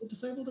 Is it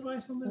disabled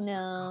device on this?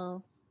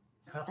 No.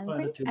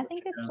 Pathfinder too I much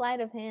think it's again. sleight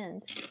of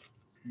hand.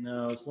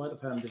 No, sleight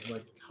of hand is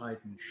like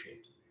hiding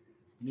shit.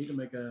 You need to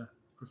make a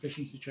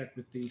proficiency check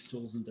with thieves'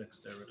 tools and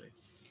dexterity.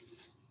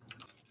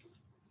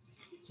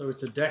 So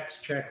it's a dex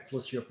check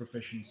plus your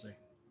proficiency.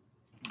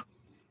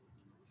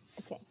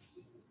 Okay.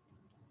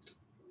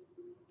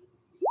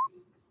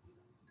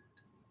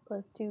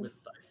 +2. With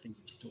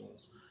thieves'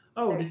 tools.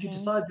 Oh, did you 13.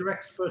 decide your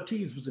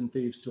expertise was in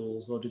thieves'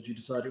 tools, or did you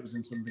decide it was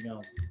in something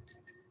else?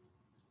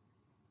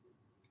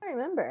 I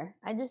remember.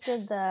 I just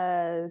did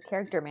the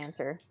character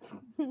mancer.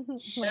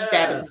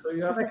 Yeah, so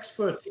you have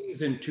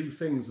expertise in 2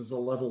 things as a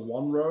level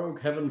 1 rogue.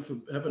 Heaven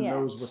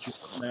knows what you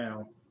want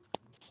now.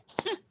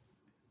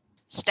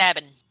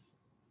 Stabbing.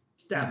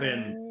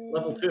 Stabbing.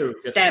 Level 2.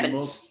 Get Stabbing. some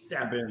more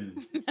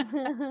stabbing.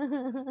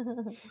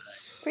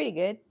 Pretty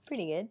good.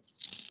 Pretty good.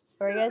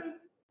 Sorry, guys.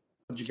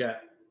 What'd you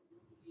get?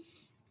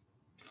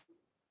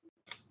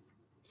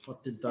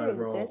 What did I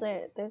roll? There's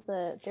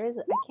a.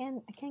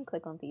 I can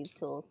click on these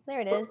tools. There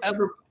it is.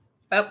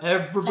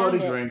 Everybody Found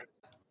it. drink.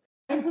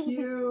 Thank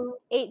you.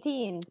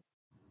 18.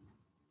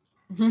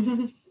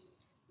 You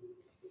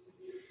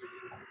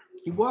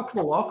work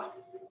the lock.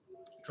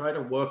 Try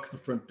to work the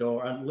front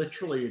door, and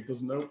literally it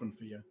doesn't open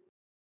for you.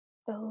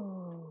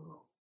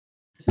 Oh.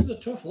 This is a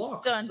tough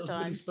lock. Dun, So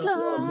dun, somebody spent a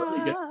lot of money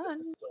getting this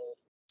installed.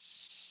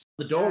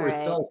 The door All right.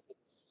 itself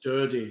is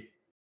sturdy.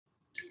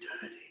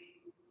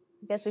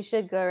 I guess we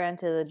should go around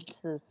to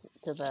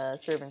the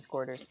servants'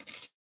 quarters.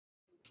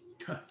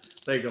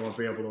 They're going to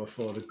be able to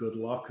afford a good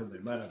lock, and they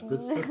might have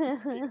good stuff to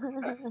steal.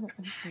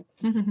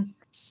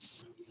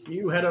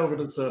 You head over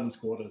to the servants'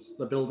 quarters.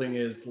 The building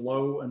is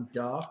low and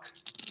dark.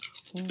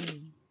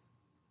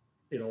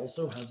 It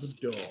also has a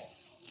door.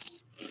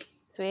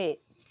 Sweet.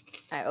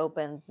 I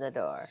opened the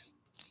door.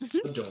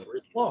 The door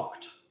is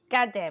locked.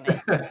 God damn it.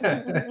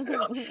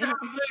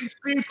 These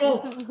people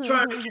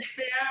trying to kick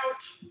me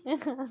out.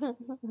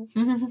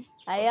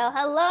 I yell,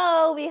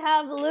 hello, we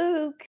have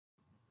Luke.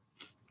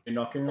 You're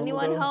knocking on the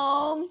Anyone door?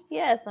 home?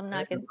 Yes, I'm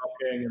knocking. You're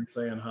knocking and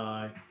saying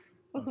hi.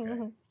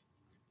 Okay.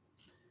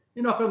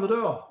 You knock on the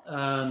door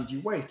and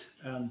you wait,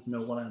 and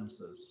no one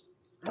answers.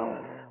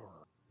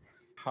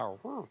 How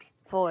rude.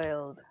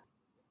 Foiled.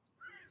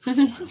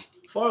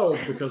 Foiled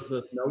because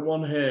there's no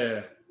one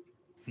here.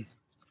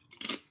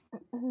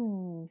 I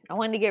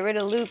wanted to get rid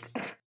of Luke.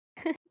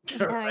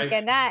 No, I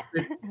cannot.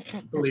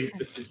 I believe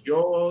this is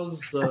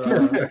yours.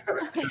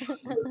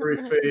 Delivery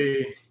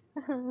fee.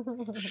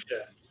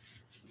 Yeah.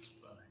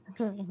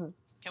 Can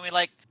we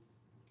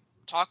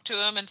talk to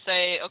him and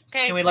say,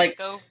 okay, Can we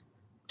go?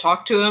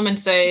 Talk to him and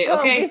say, Go,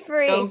 okay, be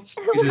free. go.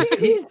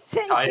 You just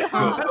tie it to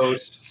a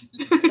post.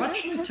 You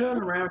actually turn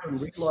around and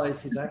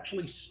realize he's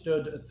actually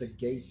stood at the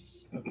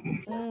gates of the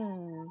place.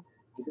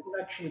 He didn't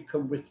actually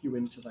come with you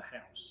into the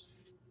house.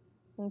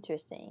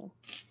 Interesting.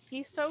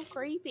 He's so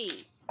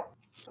creepy.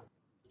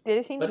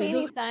 There seem to But be he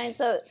any doesn't- signs?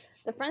 So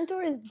the front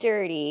door is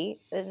dirty.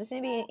 Does there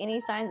seem to be any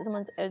signs that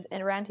someone's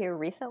around here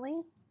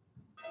recently?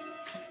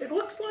 It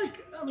looks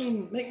like,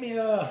 make me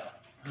a...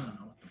 I don't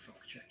know what the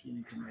fuck check you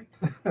need to make.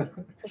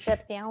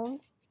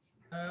 Perceptions?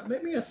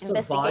 Make me a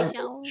survival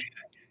Investigation? check.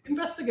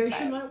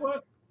 Investigation might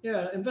work.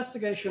 Yeah,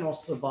 investigation or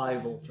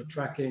survival for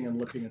tracking and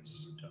looking at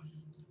stuff.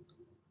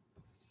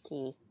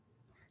 Key.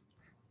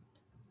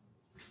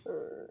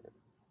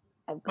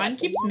 Mine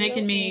keeps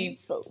making me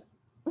both.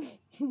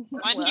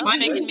 Mine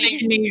keeps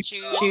making me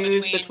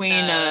choose between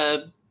Yeah,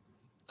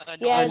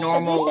 a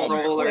normal because we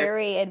said roller.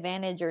 query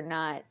advantage or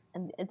not.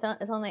 And it's on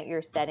like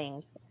your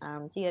settings.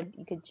 So you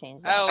could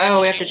change that.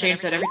 Oh, we have to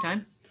change that every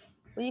time?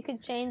 Well, you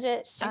could change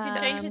it. You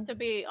can change it to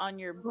be on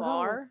your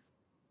bar.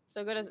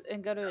 So go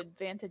to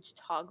advantage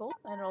toggle,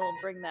 and it'll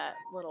bring that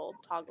little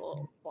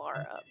toggle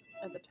bar up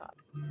at the top.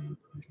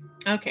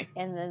 Okay.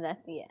 And then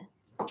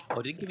Oh,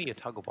 it didn't give me a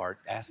toggle bar. It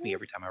asked me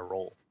every time I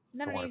roll.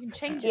 No, you can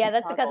change it. Yeah, to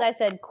that's because toggle. I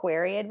said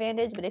query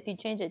advantage, but if you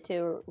change it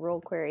to roll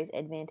queries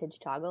advantage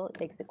toggle, it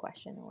takes the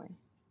question away.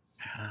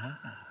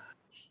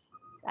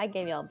 I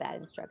gave y'all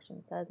bad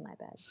instructions, so that's my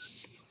bad.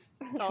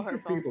 It's all her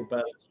fault. People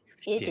bad.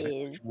 It Damn it,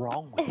 is. What's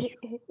wrong with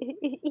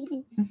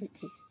you?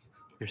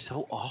 You're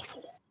so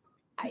awful.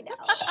 I know.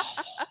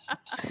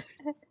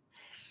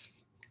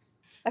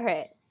 All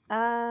right.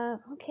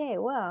 Okay.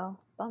 Well,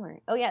 bummer.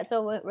 Oh yeah.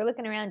 So we're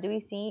looking around. Are we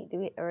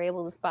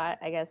able to spot?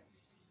 I guess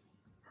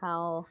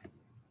how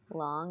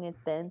long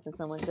it's been since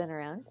someone's been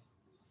around.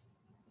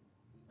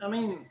 I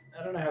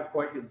don't know how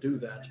quite you'll do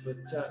that, but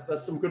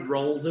there's some good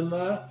rolls in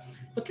there.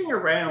 Looking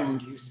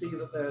around, you see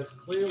that there's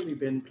clearly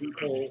been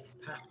people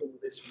passing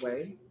this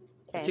way,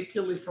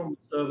 particularly from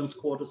the servants'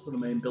 quarters to the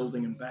main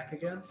building and back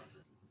again.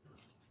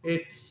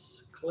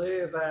 It's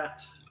clear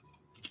that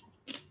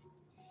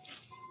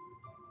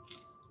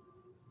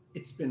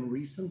it's been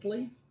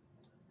recently.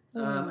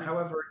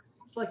 However, it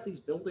seems like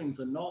these buildings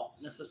are not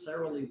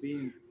necessarily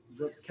being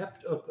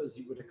kept up as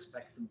you would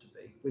expect them to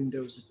be.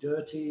 Windows are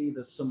dirty,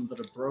 there's some that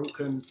are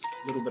broken,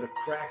 a little bit of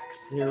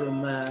cracks here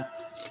and there.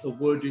 The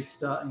wood is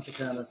starting to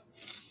kind of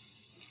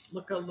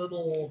look a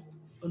little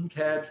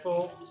uncared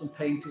for. Some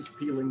paint is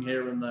peeling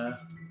here and there.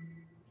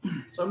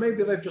 So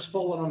maybe they've just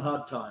fallen on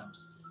hard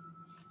times.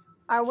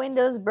 Are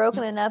windows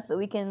broken enough that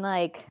we can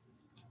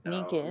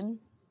sneak in?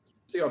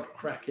 The odd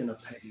crack in a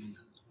pane,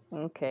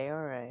 Okay,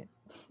 all right.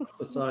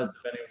 the size of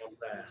anyone's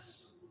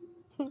ass.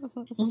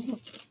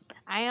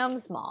 I am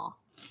small.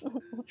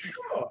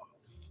 Sure.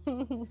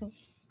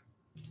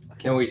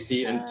 Can we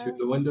see into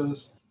the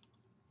windows?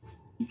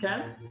 You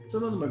can.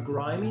 Some of them are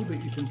grimy,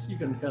 but you can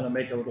kind of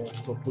make a little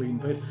clean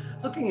bit.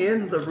 Looking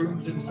in, the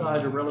rooms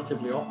inside are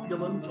relatively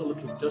opulent, a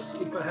little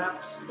dusty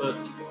perhaps,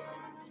 but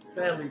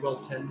fairly well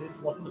tended.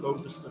 Lots of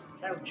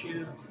overstuffed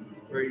couches.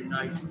 Very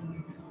nice.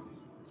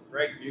 It's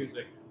great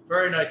music.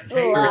 Very nice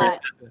tables.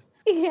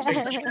 Yeah.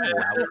 Big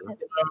chairs,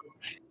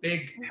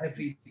 big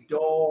heavy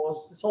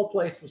doors. This whole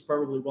place was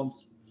probably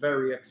once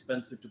very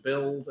expensive to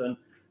build, and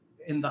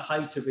in the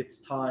height of its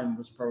time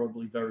was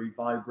probably very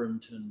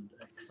vibrant and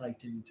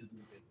exciting to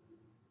live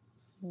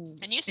in.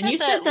 And you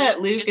said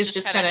that Luke is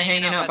just kind of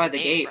hanging out by the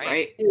gate,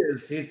 right? He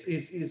is.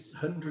 He's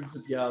hundreds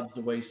of yards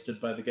away,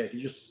 stood by the gate.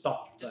 He just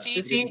stopped there.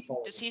 Does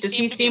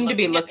he seem to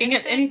be looking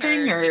at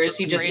anything, or is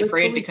he just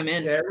afraid to come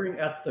in? Staring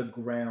at the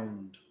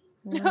ground.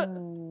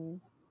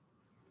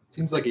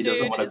 Seems like he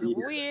doesn't want to be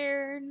here.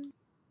 Weird.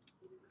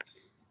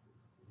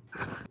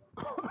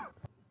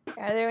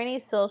 Are there any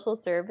social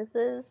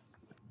services?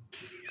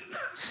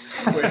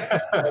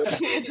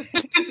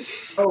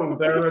 Oh,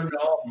 there are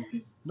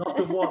none. Not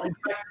the one. In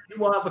fact,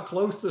 you are the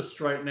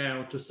closest right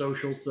now to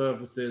social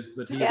services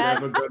that he's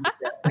ever going to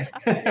get.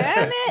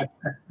 Damn it!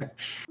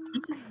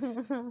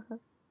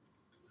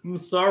 I'm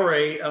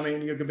sorry. I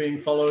mean, you're being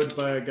followed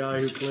by a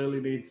guy who clearly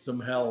needs some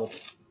help.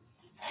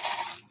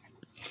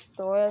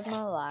 Story of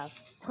my life.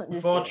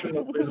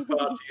 Unfortunately, the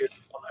party is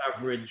on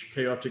average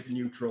chaotic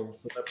neutral,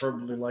 so they're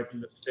probably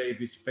likely to stave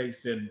his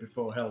face in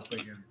before helping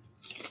him.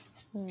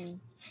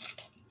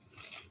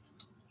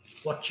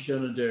 What you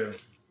gonna do?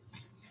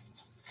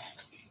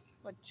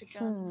 What you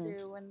gonna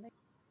do when they...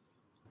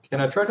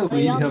 Can I try to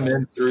lead him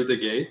in through the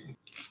gate?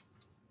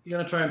 You're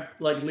gonna try and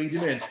lead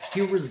him in.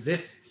 He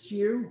resists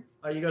you.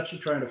 Are you actually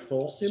trying to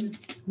force him?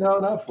 No,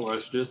 not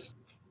force. Just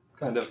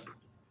kind of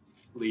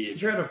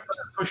lead. You're trying to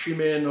push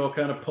him in or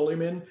kind of pull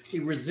him in. He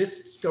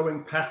resists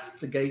going past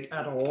the gate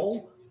at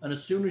all, and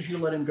as soon as you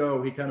let him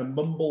go, he kind of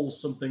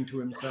mumbles something to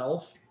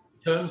himself,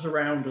 turns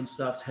around and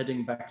starts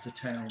heading back to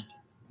town.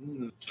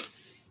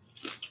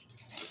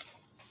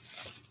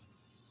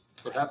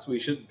 Perhaps we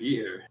shouldn't be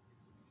here.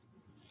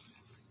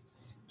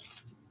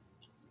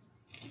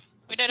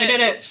 We did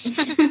it.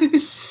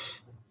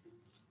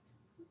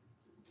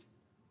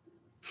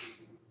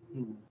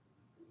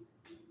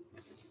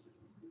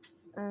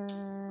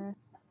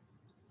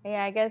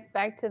 Yeah, I guess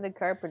back to the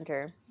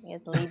carpenter. He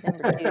has lead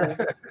number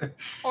 2.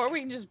 Or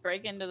we can just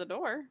break into the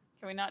door.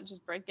 Can we not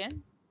just break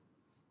in?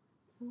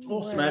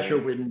 Or smash a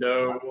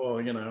window,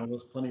 or,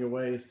 there's plenty of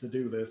ways to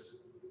do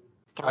this.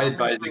 I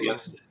advise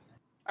against it.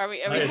 Are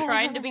we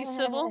trying to be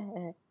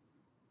civil?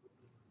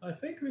 I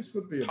think this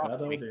would be a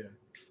bad idea.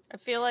 I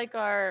feel like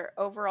our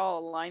overall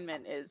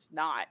alignment is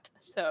not,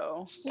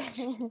 so...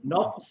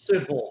 Not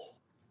civil.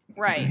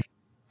 Right.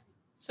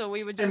 So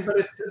we would just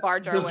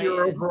barge our way in. Does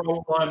your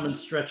overall alignment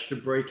stretch to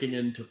breaking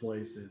into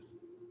places?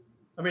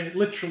 I mean, it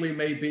literally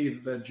may be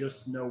that there's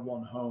just no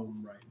one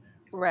home right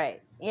now.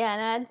 Right. Yeah,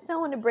 and I just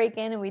don't want to break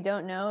in and we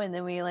don't know, and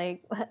then we,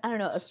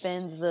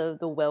 offend the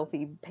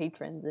wealthy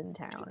patrons in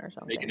town or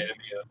something. Make an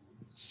enemy of.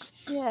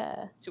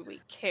 Yeah. Do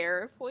we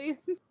care if we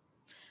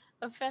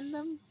offend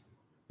them?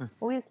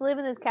 We just live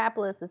in this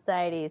capitalist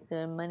society,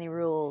 so money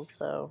rules,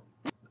 so...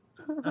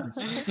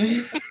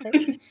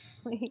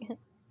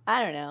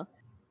 I don't know.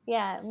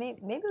 Yeah, maybe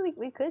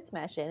we could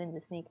smash in and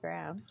just sneak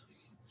around.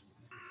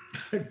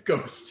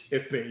 Ghost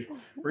hippie.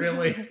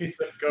 Really? He's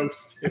a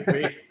ghost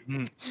hippie.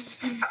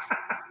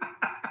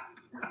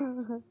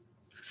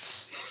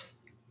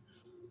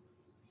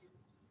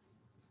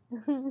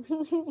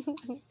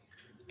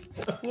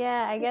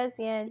 Yeah, I guess,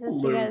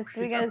 just we got a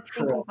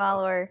sneaky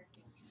follower.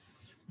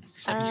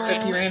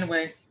 Except he ran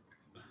away.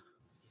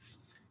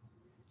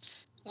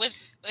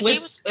 He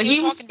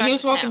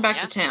was walking back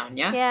to town,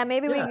 yeah? Yeah,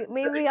 maybe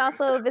we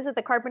also visit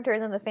the carpenter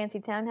and then the fancy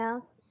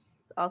townhouse.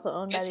 It's also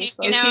owned by these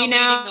folks. Is he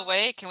now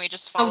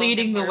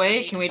leading the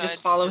way? Can we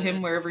just follow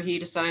him wherever he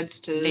decides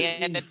to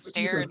stand and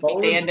stare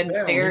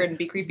and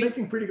be creepy? He's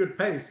making pretty good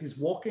pace. He's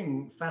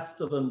walking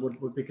faster than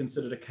would be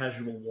considered a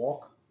casual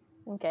walk.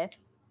 Okay.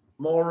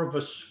 More of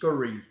a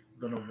scurry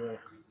than a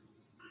walk.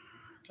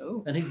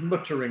 Oh. And he's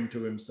muttering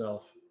to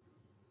himself.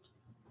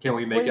 Can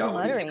we make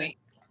out?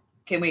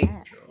 Can we?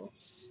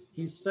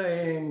 He's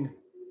saying,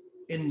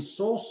 "In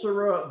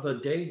Sorcerer, the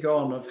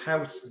Dagon of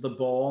House the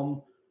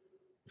Born,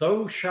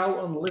 thou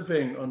shalt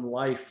unliving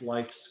unlife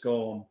life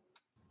scorn."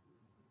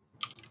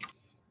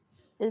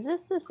 Is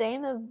this the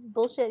same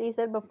bullshit he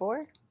said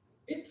before?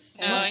 He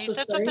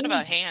said something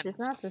about hands. It's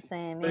not the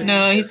same.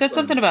 No, he said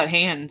something about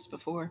hands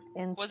before.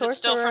 Was it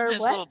still from his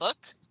little book?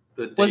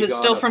 Was it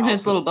still from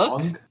his little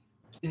book?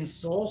 In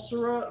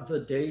Sorcerer, the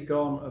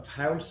Dagon of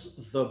House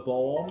the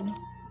Born,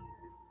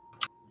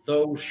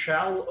 thou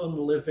shall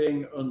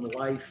unliving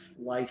unlife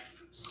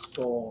life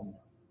scorn.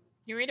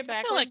 You read it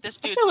back. I feel like this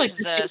dude's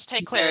possessed.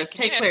 Hey, Cleric,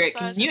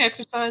 can you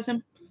exercise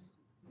him?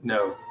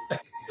 No.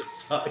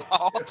 Exercise.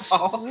 Power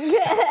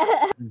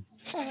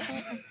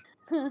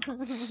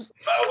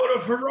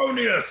of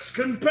Feronius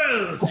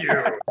compels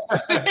you.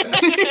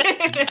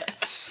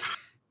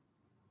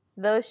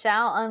 Thou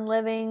shall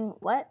unliving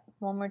what?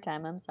 One more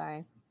time, I'm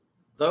sorry.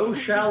 Thou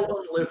shall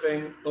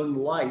unliving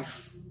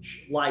unlife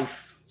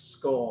life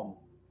scorn.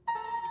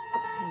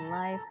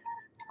 Life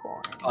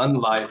scorn.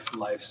 Unlife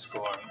life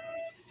scorn.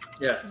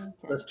 Yes,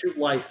 there's 2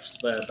 lives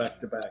there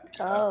back to back.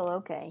 Oh,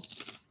 okay.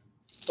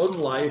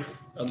 Unlife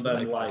and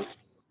then life.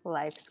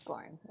 Life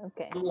scorn.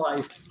 Okay.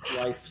 Life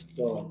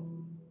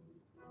scorn.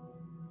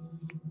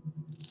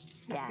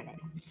 Got it.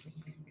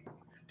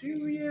 Do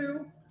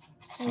you?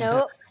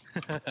 Nope.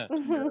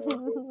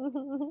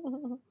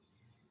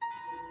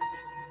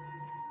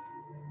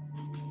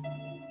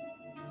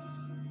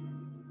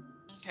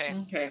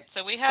 Okay.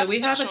 So we have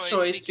a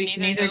choice. We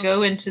can either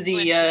go into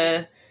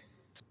the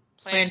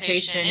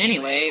plantation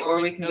anyway,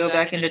 or we can go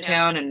back into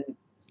town and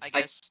I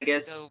guess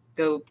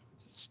go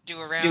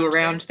do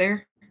around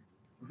there.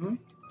 Mm-hmm.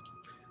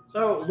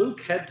 So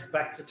Luke heads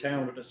back to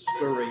town at a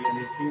scurry, and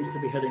he seems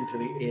to be heading to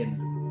the inn.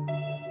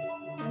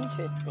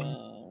 Interesting.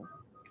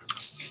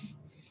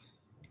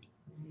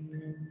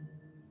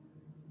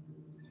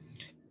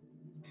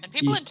 And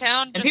people in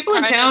town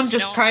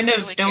just kind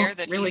of don't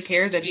really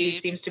care that he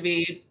seems to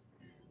be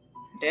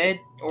dead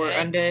or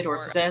undead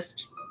or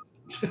possessed.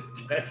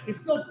 Dead.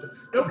 He's not.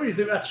 Nobody's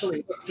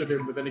actually looked at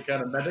him with any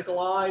kind of medical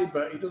eye,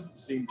 but he doesn't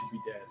seem to be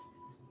dead.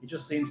 He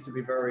just seems to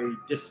be very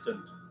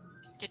distant.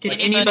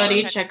 Did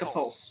anybody check a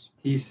pulse?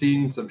 He's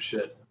seen some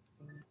shit.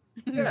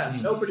 Yeah,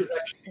 nobody's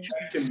actually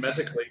checked him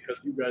medically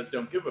because you guys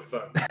don't give a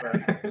fuck.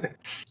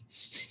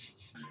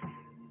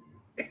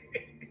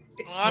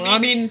 I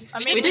mean,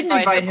 we didn't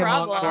invite him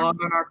along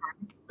on our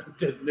part.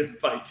 Didn't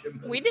invite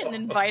him. We didn't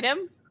invite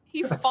him.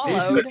 He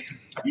followed.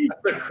 He's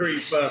the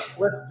creeper.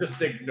 Let's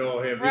just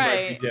ignore him. Right.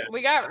 He might be dead.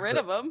 We got rid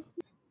of him.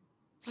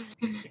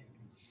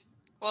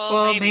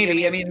 Well,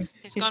 maybe. I mean,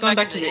 he's gone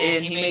back to the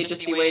inn. He may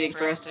just be waiting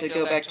for us to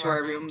go back to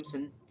our rooms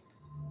and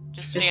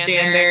just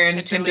stand there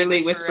and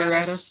tenderly whisper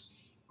at us.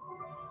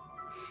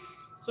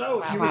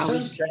 So you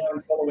return to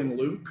town following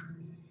Luke.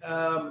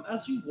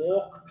 As you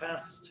walk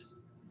past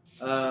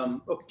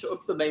up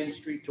the main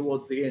street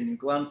towards the inn,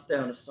 glance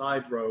down a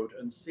side road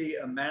and see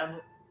a man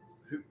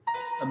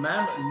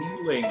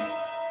kneeling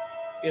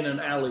in an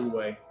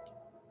alleyway,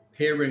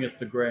 peering at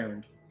the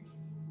ground.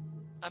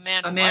 A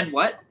man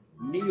what?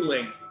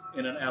 Kneeling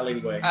in an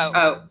alleyway.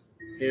 Oh.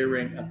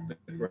 Peering at the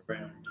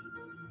ground.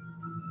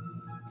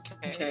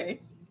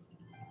 Okay.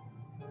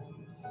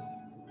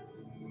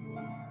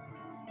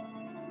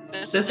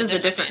 This is a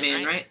different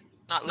man, right?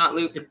 Not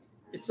Luke.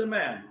 It's a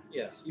man,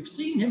 yes. You've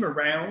seen him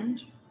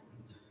around.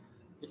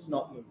 It's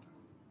not Luke.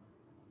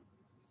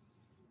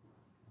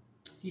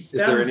 He Is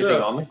there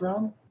anything on the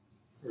ground?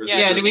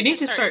 Yeah, do we need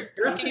to start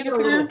You have to get a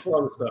little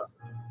closer.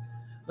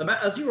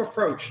 As you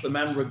approach, the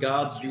man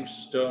regards you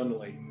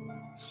sternly.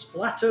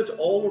 Splattered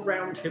all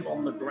around him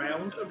on the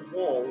ground and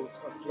walls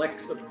are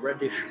flecks of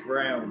reddish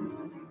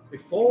brown.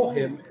 Before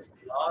him is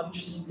a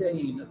large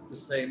stain of the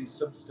same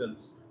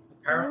substance,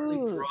 apparently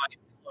dried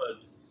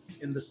blood.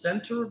 In the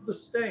center of the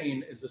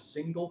stain is a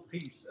single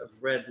piece of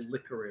red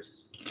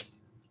licorice.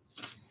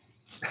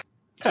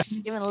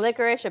 Giving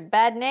licorice a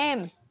bad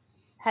name.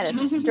 Had a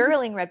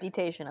sterling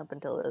reputation up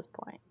until this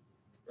point.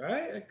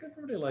 Right?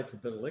 Everybody likes a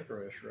bit of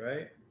licorice,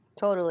 right?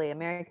 Totally.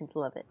 Americans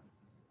love it.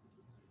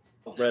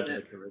 Red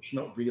licorice,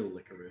 not real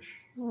licorice.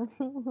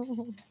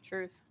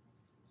 Truth.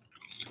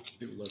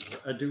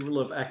 I do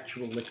love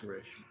actual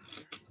licorice.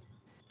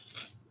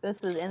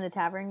 This was in the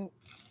tavern?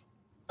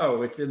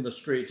 Oh, it's in the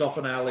street. It's off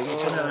an alley.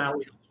 It's in an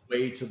alley on the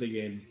way to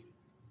the inn.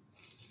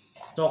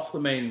 It's off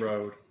the main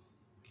road.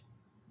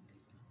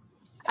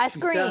 I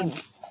scream.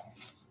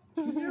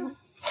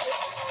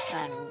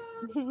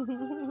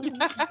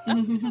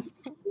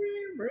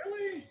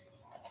 Really?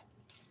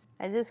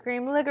 I just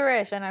scream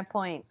licorice and I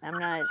point. I'm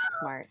not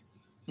smart.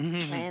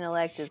 My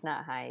intellect is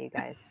not high, you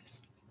guys.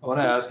 I want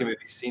to ask him if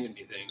he's seen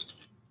anything.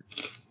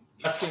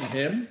 Asking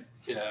him?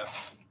 Yeah.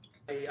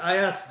 I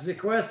ask the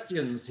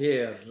questions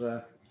here.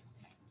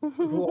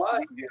 Who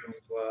are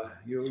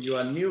you? You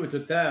are new to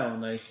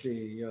town, I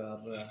see. You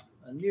are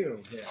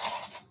new here.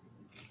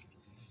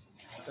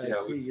 I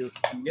see you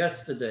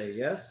yesterday,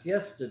 yes?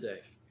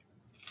 Yesterday.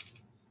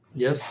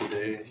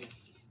 Yesterday.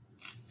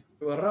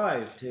 You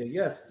arrived here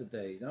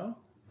yesterday, no?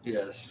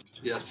 Yes,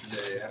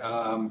 yesterday.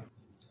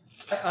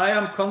 I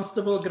am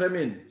Constable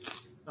Gremin.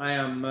 I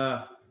am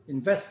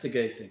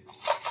investigating.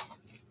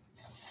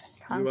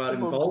 Constable you are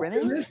involved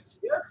Gremin? in this?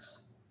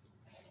 Yes?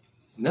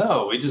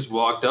 No, we just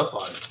walked up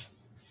on it.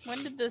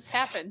 When did this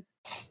happen?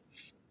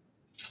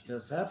 It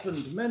has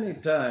happened many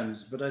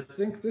times, but I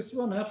think this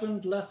one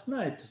happened last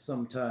night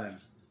sometime.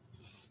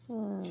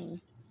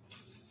 We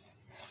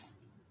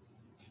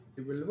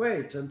will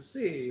wait and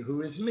see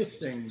who is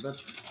missing,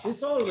 but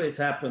this always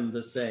happened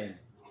the same.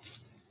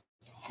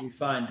 We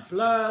find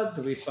blood,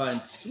 we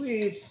find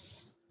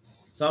sweets.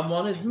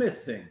 Someone is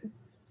missing.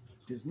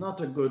 It is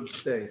not a good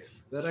state.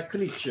 There are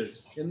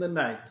creatures in the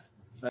night.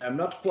 I am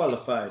not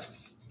qualified.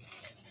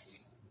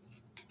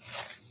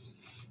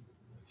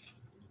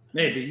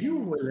 Maybe you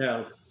will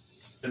help.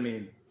 I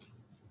mean,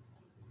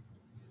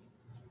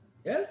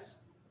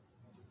 yes?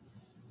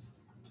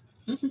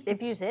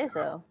 If you say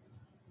so.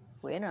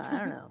 I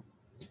don't know.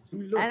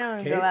 You I don't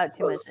look go out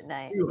too capable. much at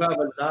night. You have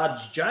a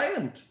large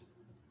giant.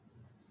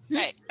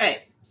 Hey.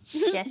 Hey.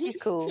 Yeah, she's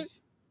cool.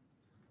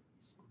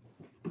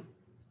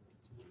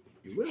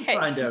 You We will Hey.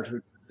 find out who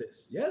did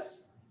this.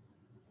 Yes?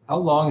 How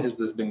long has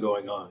this been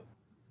going on?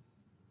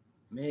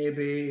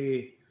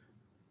 Maybe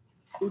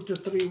 2 to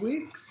 3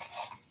 weeks.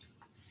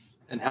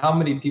 And how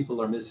many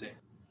people are missing?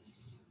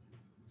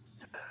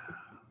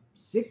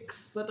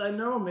 6 that I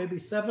know, maybe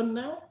 7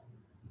 now.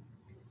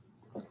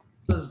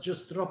 Others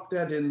just dropped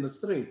dead in the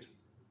street.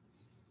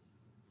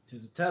 It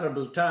is a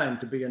terrible time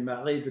to be in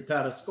Marie de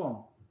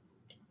Tarascon.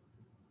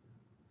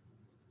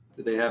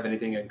 Do they have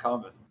anything in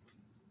common?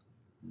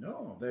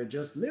 No, they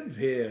just live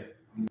here.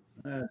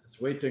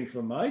 Just waiting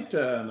for my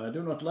turn. I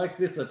do not like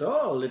this at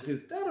all. It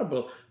is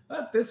terrible.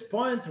 At this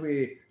point,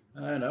 we,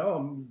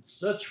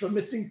 search for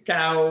missing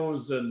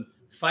cows and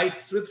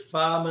fights with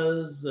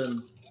farmers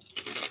and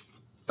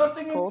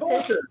nothing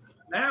important.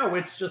 Now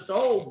it's just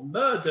all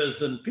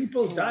murders and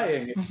people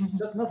dying. It's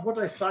just not what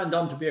I signed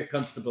on to be a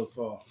constable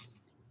for.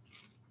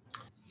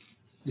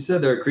 You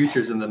said there are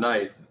creatures in the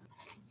night.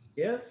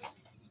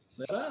 Yes,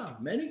 there are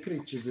many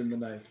creatures in the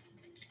night.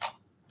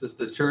 Does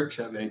the church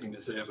have anything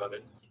to say about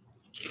it?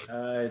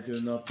 I do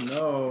not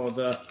know.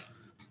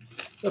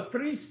 The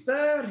priest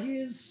there, he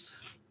is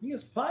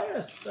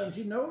pious and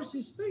he knows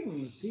his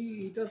things.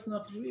 He does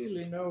not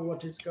really know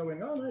what is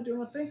going on, I do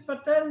not think.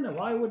 But then,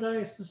 why would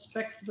I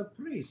suspect the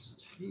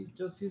priest? He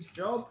does his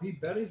job. He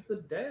buries the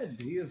dead.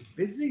 He is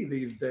busy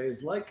these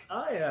days, like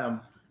I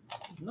am.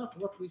 It's not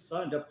what we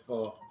signed up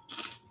for.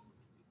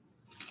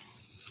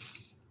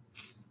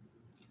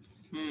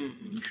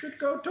 You should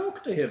go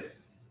talk to him.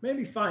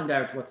 Maybe find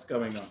out what's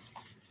going on.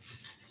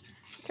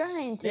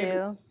 Trying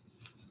to.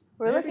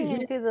 We're looking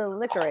into the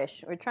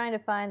licorice. We're trying to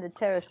find the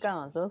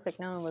Tarascons, but it looks like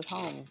no one was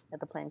home at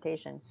the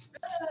plantation.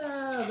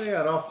 They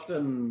are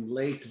often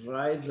late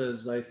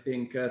risers, I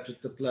think, out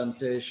at the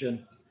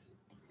plantation.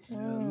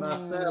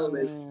 Marcel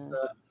is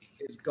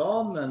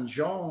gone, and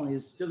Jean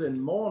is still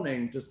in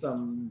mourning to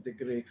some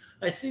degree.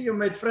 I see you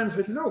made friends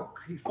with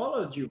Luke. He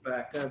followed you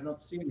back. I have not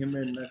seen him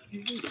in a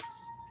few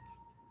weeks.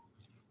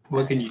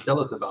 What can you tell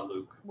us about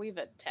Luke? We've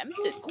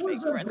attempted to make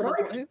was a friends with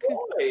bright Luke.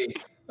 boy.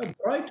 A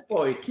bright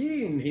boy,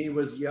 keen. He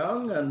was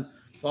young and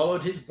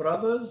followed his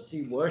brothers.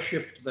 He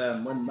worshipped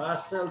them. When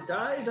Marcel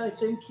died, I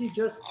think he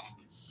just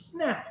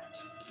snapped.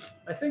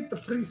 I think the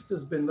priest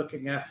has been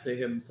looking after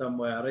him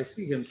somewhere. I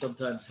see him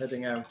sometimes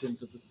heading out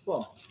into the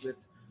swamps with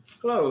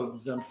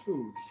clothes and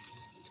food.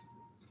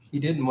 He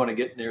didn't want to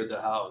get near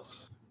the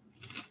house.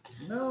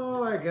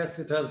 No, I guess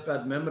it has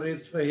bad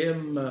memories for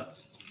him.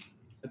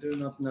 I do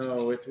not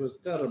know. It was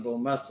terrible.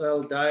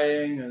 Marcel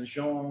dying and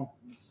Jean.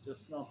 It's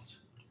just not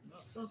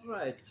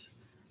right.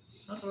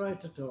 Not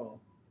right at all.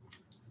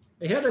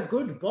 He had a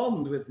good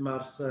bond with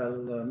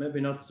Marcel. Maybe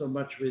not so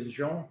much with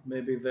Jean.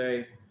 Maybe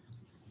they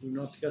do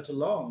not get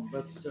along.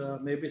 But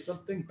maybe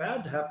something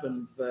bad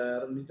happened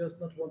there and he does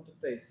not want to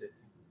face it.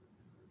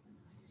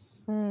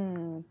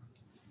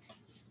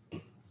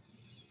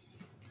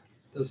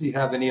 Does he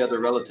have any other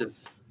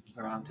relatives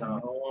around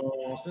town?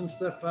 No, since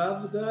their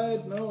father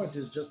died, no, it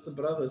is just the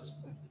brothers.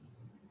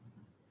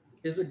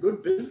 It's a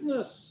good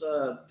business.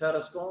 The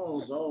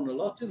Tarascons own a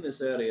lot in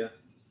this area.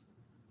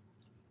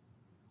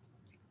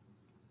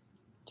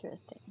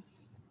 Interesting.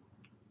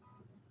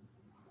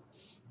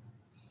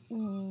 I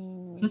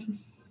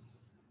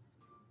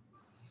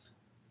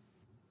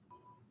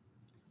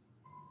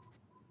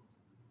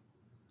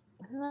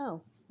don't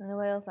know. I don't know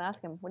what else to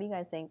ask him. What do you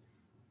guys think?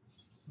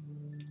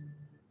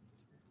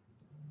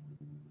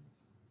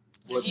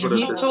 He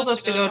told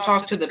us to go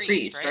talk to the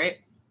priest, right?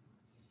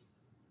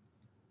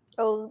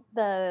 Oh,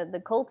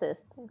 the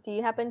cultist. Do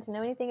you happen to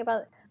know anything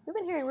about? We've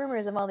been hearing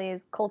rumors of all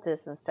these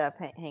cultists and stuff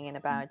hanging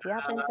about. Do you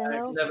happen to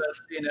know? I've never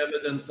seen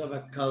evidence of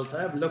a cult.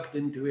 I've looked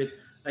into it.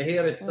 I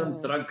hear it some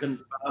drunken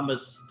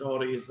farmers'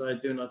 stories. I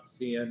do not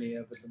see any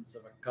evidence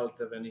of a cult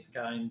of any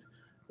kind.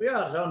 We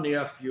are only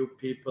a few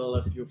people,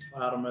 a few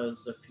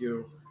farmers, a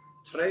few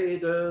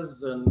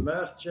traders and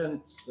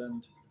merchants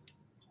and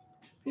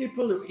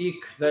people who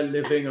eke their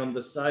living on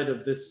the side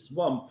of this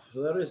swamp.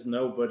 There is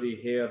nobody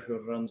here who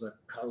runs a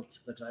cult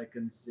that I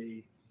can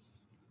see.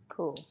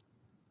 Cool.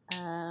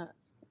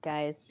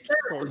 Guys,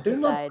 let's do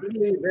decide. not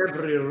believe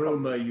every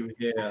rumor you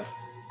hear.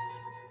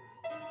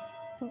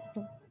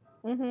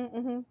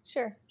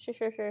 Sure.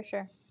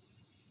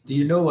 Do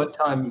you know what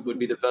time would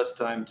be the best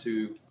time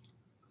to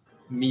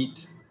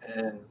meet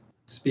and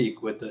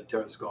speak with the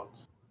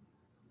Tarascons?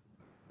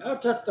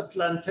 Out at the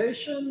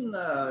plantation,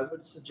 I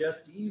would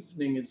suggest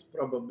evening is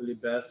probably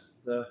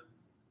best.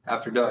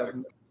 After dark. I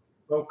haven't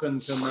spoken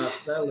to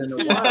Marcel in a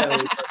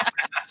while.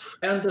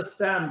 I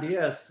understand,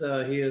 yes,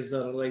 he is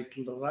a late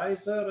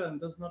riser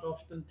and does not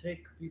often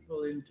take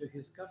people into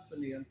his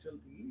company until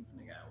the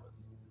evening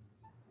hours.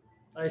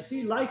 I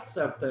see lights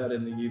out there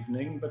in the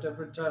evening, but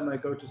every time I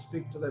go to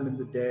speak to them in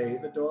the day,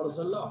 the doors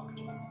are locked.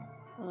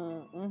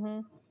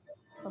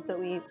 That's what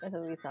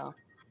we saw.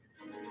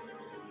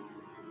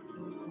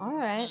 All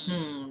right.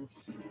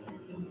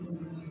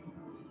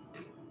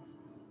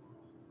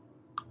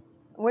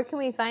 Where can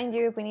we find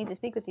you if we need to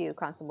speak with you,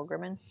 Constable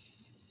Grimmin?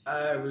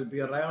 I will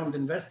be around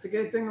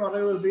investigating, or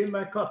I will be in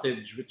my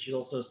cottage, which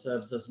also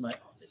serves as my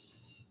office.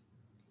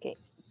 Okay.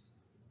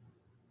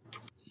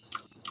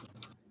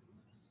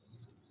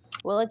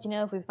 We'll let you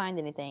know if we find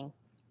anything.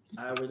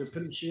 I would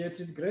appreciate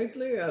it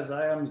greatly, as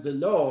I am the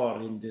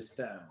lord in this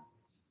town.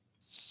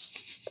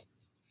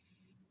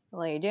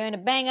 Well, you're doing a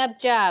bang-up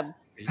job.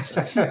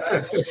 Thank you.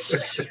 I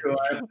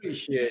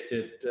appreciate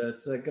it.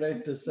 It's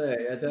great to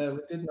say. I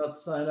did not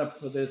sign up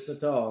for this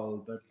at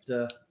all, but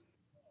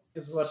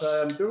is what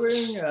I am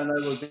doing, and I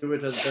will do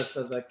it as best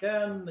as I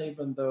can,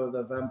 even though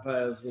the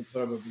vampires will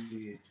probably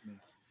eat me.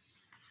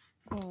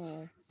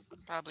 Hmm.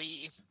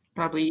 Probably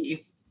you.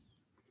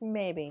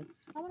 Maybe.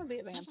 I want to be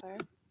a vampire.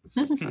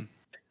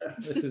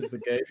 This is the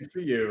game for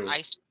you.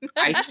 Ice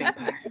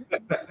vampire.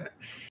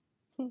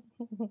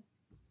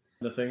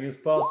 Nothing is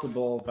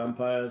possible.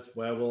 Vampires,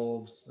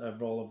 werewolves,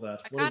 all of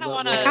that. I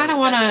kind of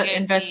want to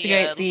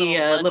investigate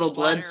the little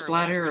blood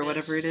splatter or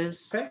whatever it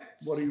is. Okay,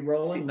 what are you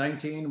rolling?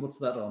 19. What's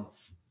that on?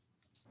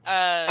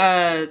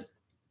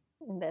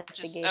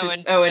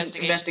 Investigation.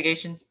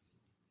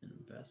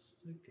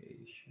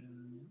 Investigation.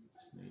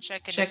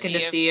 Checking to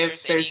see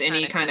if there's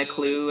any kind of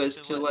clue as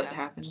to what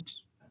happened.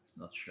 It's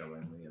not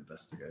showing me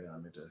investigate. I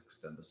need to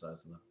extend the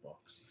size of that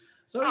box.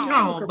 So you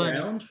can look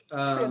around.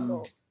 I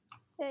know.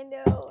 I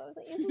was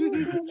like,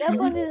 he's up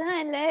on his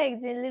hind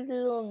legs and lift a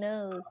little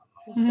nose.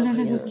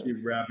 Thank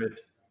you, rabbit.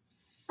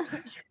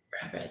 Thank you,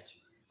 rabbit.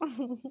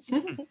 To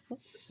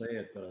say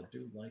it, but I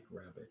do like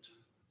rabbit.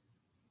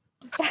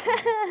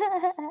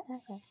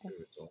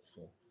 It's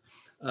awful.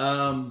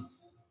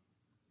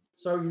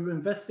 So you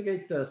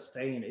investigate the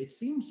stain. It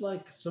seems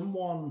like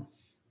someone,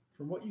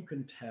 from what you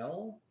can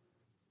tell,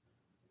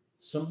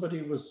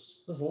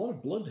 there's a lot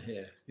of blood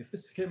here. If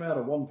this came out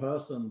of one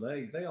person,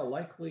 they are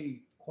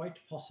likely quite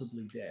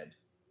possibly dead.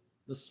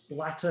 The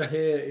splatter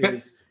here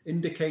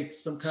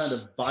indicates some kind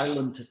of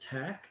violent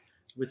attack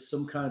with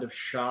some kind of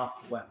sharp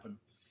weapon.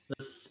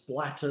 The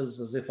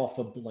splatters as if off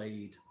a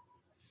blade.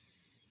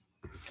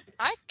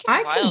 I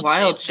can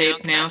wild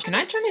shape now. Can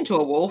I turn into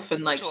a wolf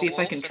and see if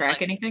I can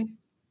track anything?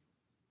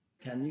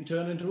 Can you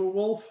turn into a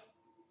wolf? I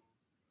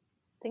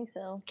think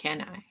so.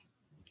 Can I?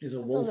 Is a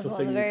wolf a thing?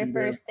 One of the very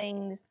first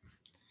things.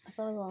 I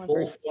thought it was one of the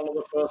first. One of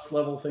the first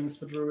level things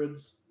for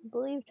druids. I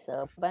believe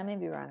so, but I may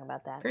be wrong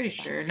about that. Pretty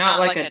sure. Not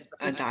like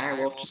a dire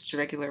wolf, just a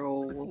regular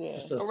old wolf. Yeah.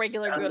 Just a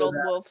regular good old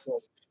wolf.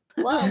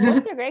 Well,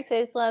 wolves are great because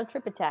they still have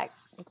trip attack,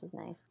 which is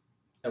nice.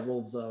 Yeah,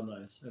 wolves are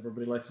nice.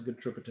 Everybody likes a good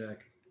trip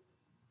attack.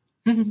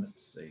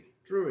 Let's see.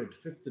 Druid,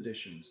 5th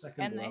edition,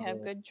 second and level. And they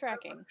have good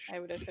tracking, I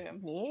would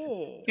assume.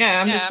 Yeah.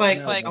 Yeah, I'm just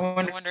I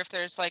wonder if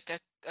there's a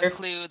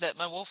clue that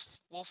my wolf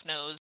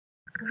knows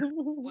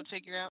would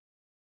figure out.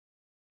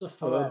 The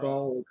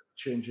furball will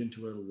change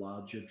into a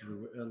larger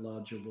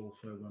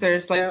wolf.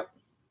 There's like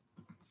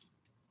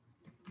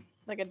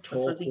a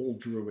turtle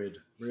druid,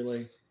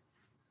 really?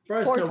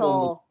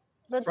 Turtle.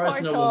 The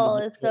turtle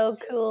is so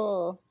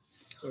cool.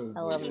 So I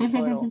love the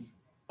turtle.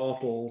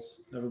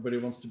 Turtles. Everybody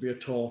wants to be a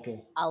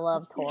turtle. I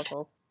love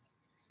turtles.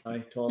 I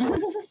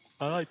turtles.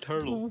 I like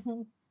turtles.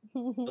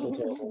 Little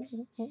turtles.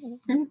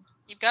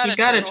 You've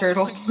got a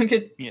turtle.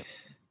 Yeah.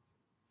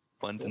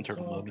 One's in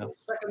turtle mode now.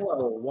 Second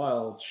level,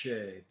 wild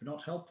shape.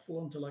 Not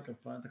helpful until I can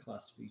find the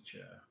class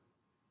feature.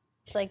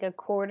 It's like a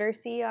quarter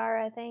CR,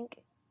 I think.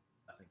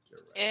 I think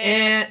you're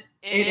right.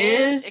 It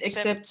is,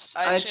 except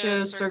I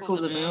chose Circle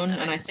the Moon,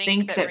 and I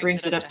think that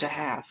brings it up to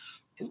half.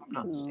 If I'm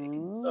not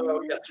mistaken.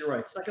 So yes, you're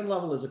right. Second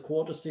level is a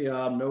quarter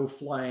CR, no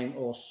flying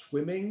or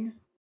swimming.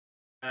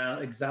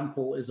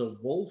 Example is a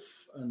wolf,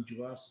 and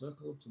you are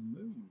Circle of the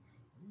Moon.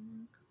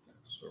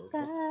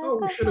 Oh,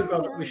 we should have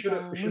done an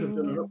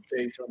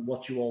update on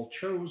what you all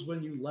chose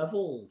when you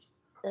leveled.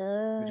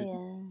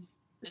 Yeah.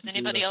 Does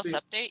anybody else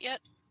update yet?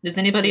 Does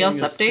anybody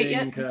else update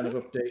yet? Kind of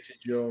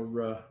updated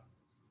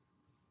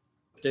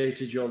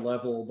your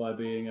level by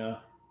being you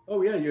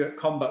get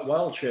combat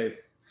wild shape.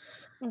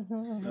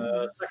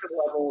 Second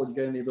level, you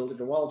gain the ability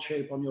to wild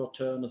shape on your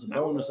turn as a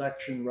bonus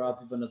action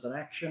rather than as an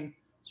action.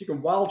 So you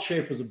can wild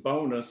shape as a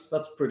bonus.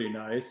 That's pretty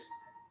nice.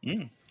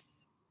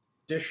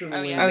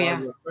 Additionally, while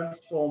you're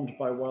transformed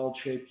by wild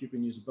shape, you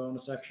can use a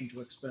bonus action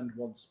to expend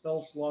 1 spell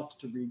slot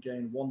to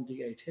regain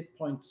 1d8 hit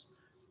points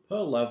per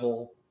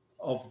level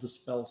of the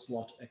spell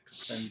slot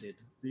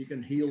expended. You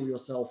can heal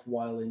yourself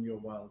while in your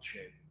wild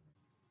shape.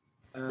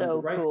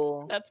 So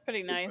cool. That's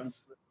pretty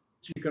nice.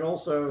 You can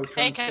also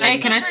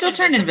can I still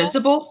turn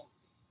invisible?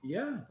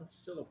 Yeah, that's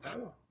still a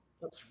power.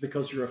 That's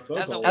because you're a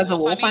furball. As a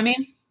wolf, I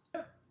mean?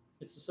 Yeah,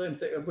 it's the same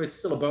thing. It's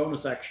still a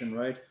bonus action,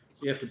 right?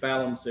 So you have to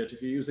balance it.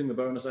 If you're using the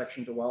bonus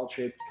action to wild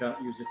shape, you can't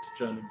use it to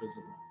turn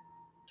invisible.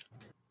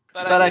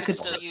 But I could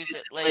still use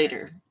it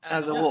later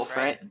as a wolf,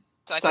 right?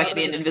 So I could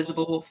be an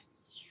invisible wolf.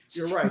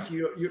 You're right.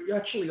 You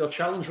actually, your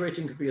challenge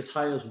rating could be as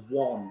high as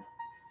 1.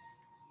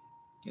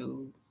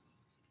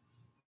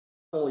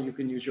 Or you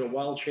can use your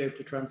wild shape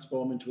to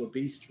transform into a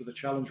beast with a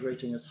challenge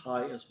rating as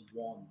high as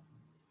 1.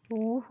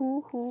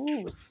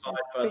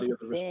 Justified by the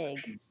other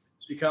restrictions.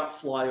 So you can't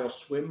fly or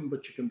swim,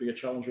 but you can be a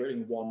challenge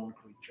rating 1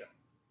 creature.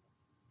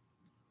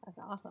 That's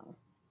awesome.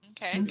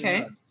 Okay. I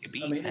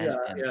mean, yeah.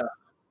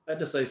 I had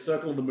to say,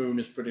 Circle of the Moon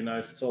is pretty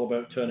nice. It's all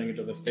about turning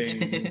into the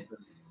things.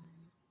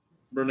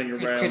 running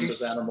around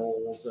as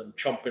animals and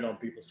chomping on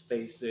people's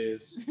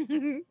faces.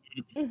 Being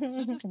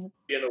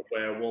a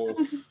werewolf.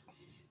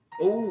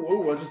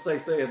 I just say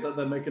that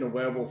they're making a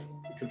werewolf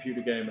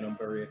computer game, and I'm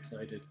very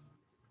excited.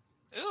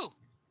 Ooh.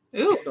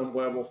 Based on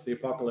Werewolf the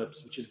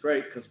Apocalypse, which is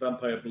great because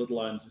Vampire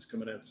Bloodlines is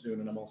coming out soon,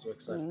 and I'm also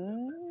excited.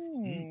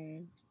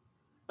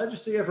 I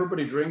just see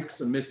everybody drinks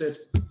and miss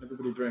it.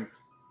 Everybody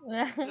drinks.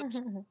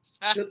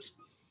 Oops.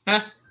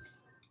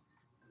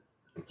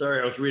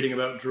 Sorry, I was reading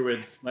about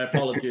druids. My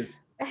apologies.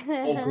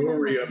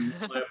 Augurium,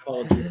 my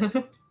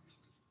apologies.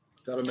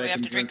 Gotta make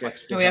him drink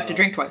extra. Do we have to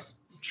drink twice?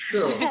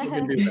 Sure, we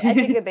can do that. I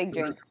take a big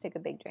drink. Take a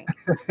big drink.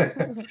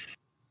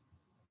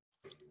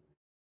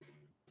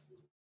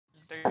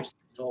 Thirsty.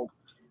 So,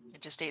 I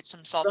just ate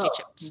some salty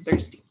chips.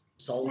 Thirsty.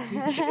 salty.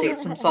 Just ate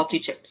some salty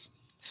chips.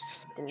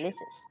 Delicious.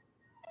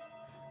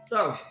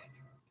 So,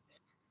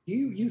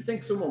 you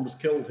think someone was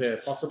killed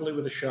here, possibly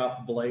with a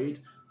sharp blade,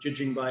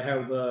 judging by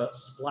how the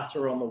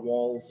splatter on the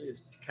walls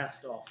is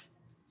cast off.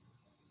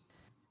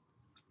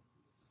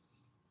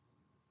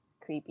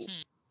 Creepy.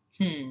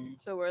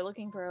 So we're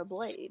looking for a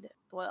blade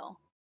as well.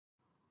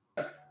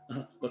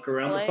 Look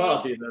around Blade. the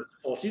party, there's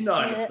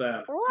 49 of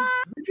them.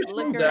 Just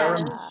Look one's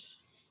around.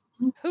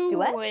 Aaron. Who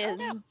what?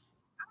 is?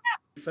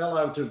 Fell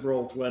out of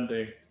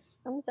Roll20.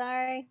 I'm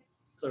sorry.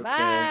 It's okay.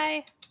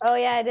 Bye. Oh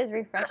yeah, it is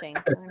refreshing.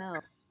 I know.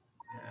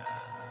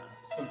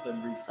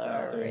 Something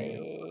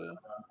restarting. Sorry.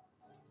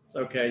 It's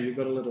okay, you've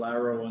got a little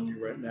arrow on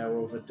you right now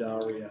over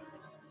Daria.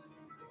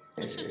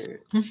 Daria.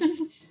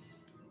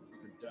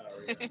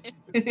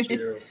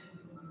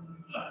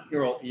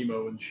 You're all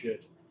emo and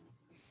shit.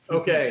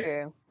 Okay.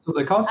 True. So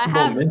the I constable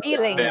have mentioned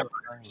feelings.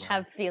 vampires.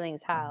 Have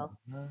feelings, Hal.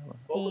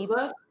 What was Deep,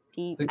 that?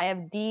 deep. I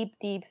have deep,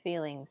 deep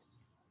feelings.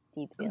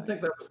 Deep I didn't feelings.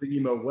 think that was the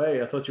emo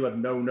way. I thought you had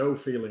no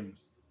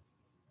feelings.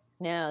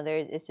 No,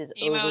 it's just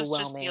Emos just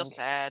overwhelming. feel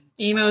sad.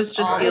 Emos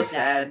just All feel the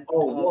sad.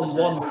 Oh,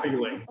 one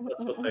feeling.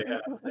 That's what they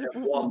have. They have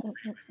one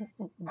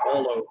feeling.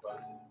 All over.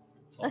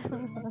 That's all they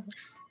have.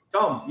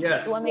 Tom,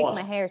 yes. The one makes what?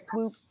 my hair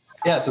swoop.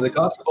 Yeah, so the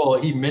constable,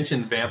 he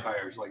mentioned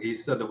vampires. Like, he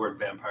said the word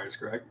vampires,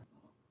 correct?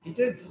 He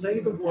did say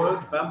the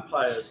word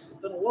vampires, but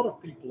then a lot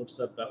of people have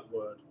said that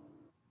word.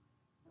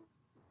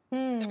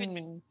 I've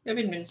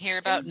been hear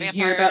about vampires.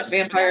 Hear about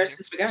vampires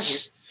since we got here.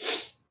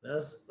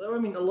 I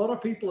mean, a lot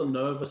of people are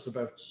nervous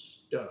about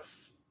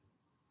stuff.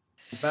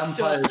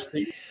 Vampires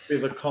seem to be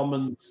the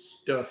common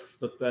stuff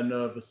that they're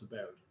nervous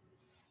about.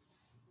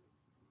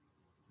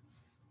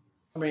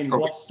 I mean,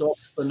 what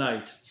stalks the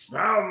night?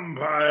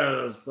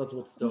 Vampires! That's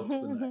what stalks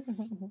the night.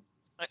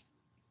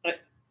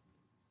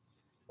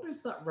 What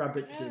is that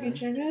rabbit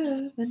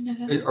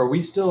doing? Are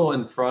we still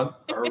in front?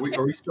 Are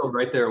we still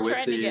right there with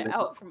Trying the? to get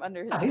out from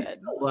under his He's bed.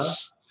 still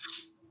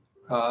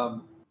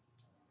there.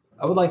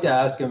 I would like to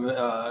ask him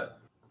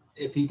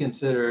if he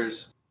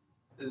considers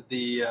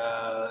the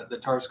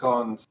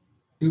Tarskons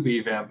to be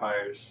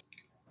vampires.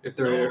 If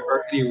there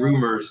are any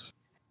rumors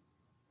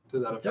to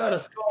that effect.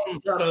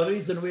 Tarskons are the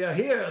reason we are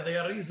here. They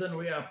are the reason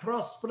we are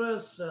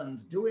prosperous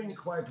and doing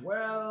quite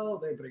well.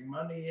 They bring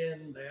money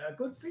in. They are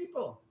good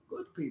people.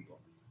 Good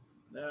people.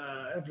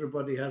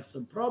 Everybody has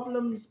some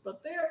problems,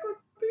 but they are good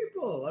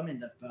people. I mean,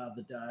 their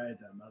father died,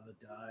 their mother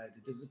died.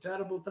 It is a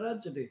terrible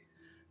tragedy.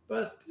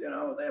 But, you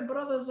know, their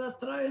brothers are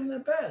trying their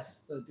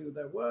best. They do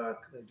their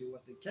work. They do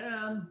what they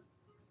can.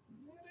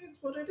 It is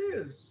what it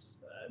is.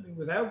 I mean,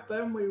 without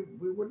them, we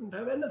wouldn't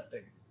have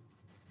anything.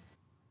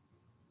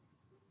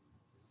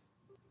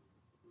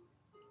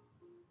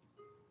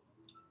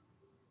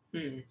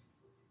 You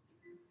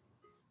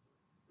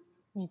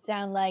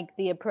sound like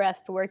the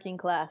oppressed working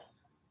class.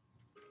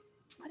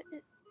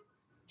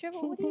 Trevor,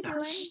 what are you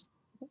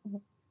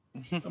doing?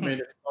 I mean,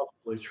 it's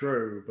possibly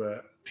true,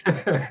 but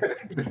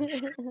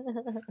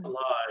a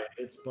lie.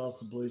 It's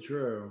possibly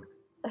true.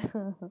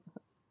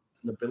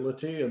 It's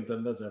nobility, and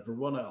then there's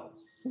everyone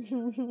else.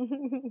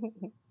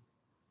 That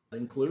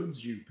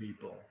includes you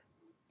people.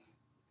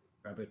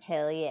 Rabbit.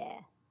 Hell yeah.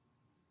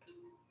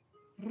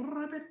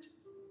 Rabbit.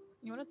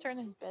 You want to turn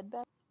his bed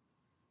back?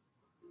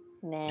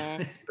 Nah.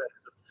 His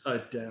bed's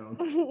upside down.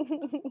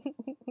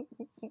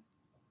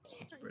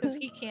 Because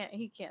he can't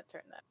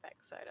turn that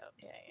back side up.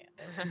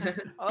 Yeah.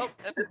 Oh,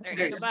 there you There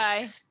go. you go.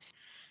 Goodbye.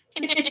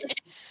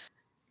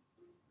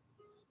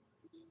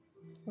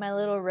 My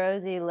little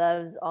Rosie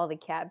loves all the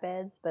cat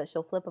beds, but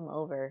she'll flip them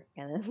over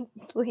and then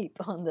sleep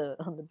on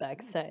the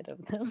back side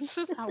of them.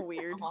 How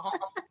weird.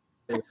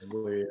 It's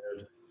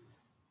weird.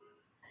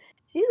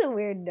 She's a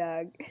weird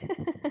dog.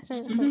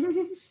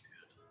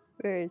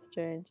 Very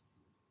strange.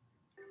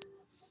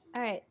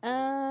 All right.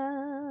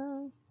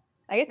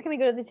 I guess can we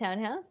go to the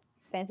townhouse?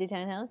 Fancy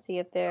townhouse. See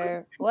if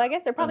they're. Well, I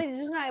guess they're probably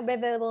just not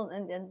available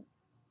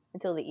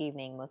until the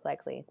evening, most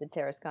likely. The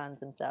Tarascons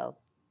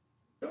themselves.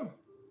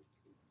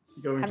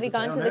 Have you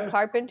gone to the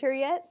carpenter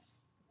yet?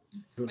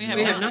 We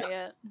have not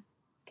yet.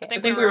 I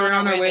think we were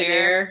on our way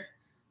there.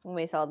 When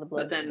we saw the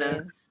blood. But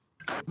then,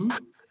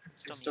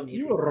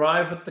 You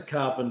arrive at the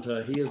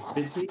carpenter. He is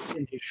busy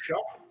in his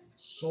shop,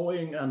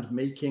 sawing and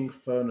making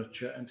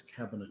furniture and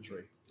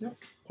cabinetry.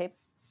 Okay.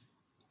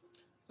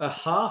 a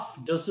half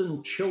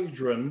dozen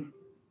children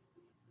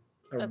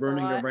are That's a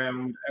running lot.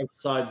 around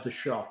outside the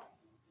shop.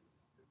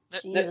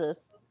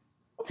 Jesus.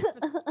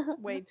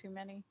 Way too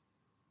many.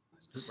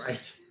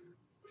 Right.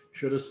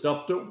 Should have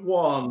stopped at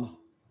one.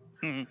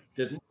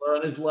 Didn't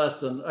learn his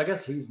lesson. I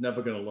guess he's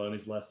never going to learn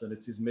his lesson.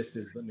 It's his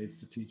missus that needs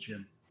to teach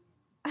him.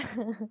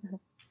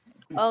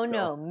 Oh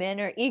no, men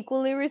are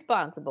equally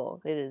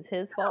responsible. It is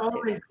his fault I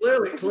too. mean,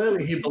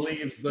 clearly he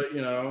believes that,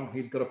 you know,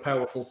 he's got a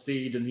powerful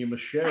seed and he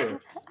must share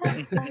it.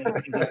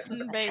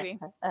 Baby.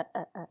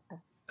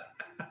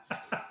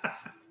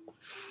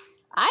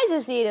 I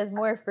just see it as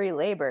more free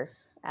labor.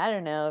 I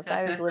don't know if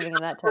I was living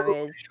in that time of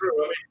age.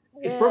 True. I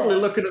mean, he's probably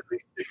looking at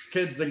these 6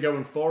 kids and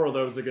going, 4 of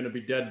those are going to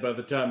be dead by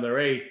the time they're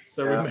 8,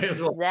 so we may as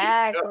well.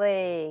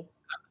 Exactly.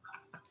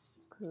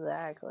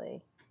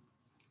 Exactly.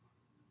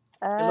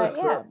 He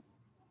looks Yeah. up.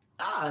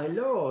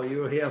 Hello,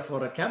 you here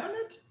for a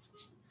cabinet?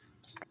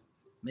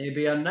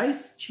 Maybe a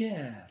nice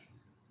chair.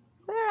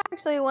 We're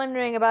actually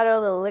wondering about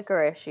all the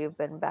licorice you've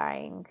been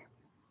buying.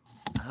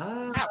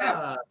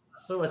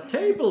 So a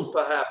table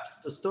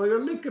perhaps to store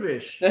your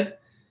licorice.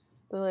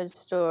 We would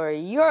store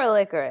your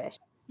licorice.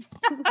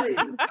 I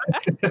buy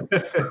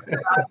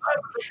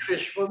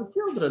licorice for the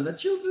children. The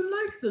children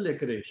like the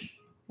licorice.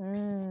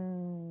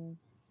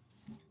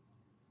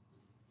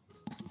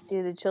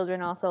 Do the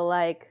children also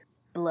like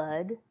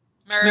blood?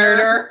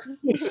 Murder.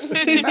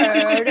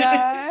 Murder.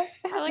 I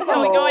like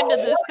how we go into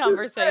this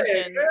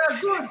conversation. They are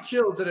good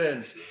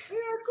children.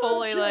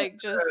 Fully like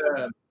just.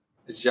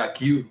 It's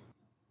Jacques.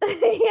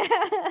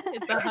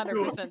 It's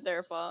 100%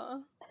 their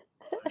fault.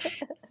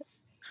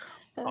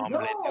 No,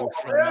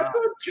 they are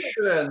good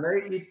children.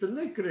 They eat the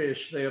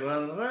licorice. They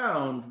run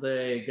around.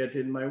 They get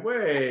in my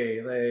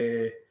way.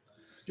 They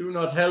do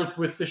not help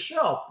with the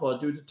shop or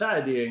do the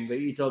tidying. They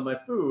eat all my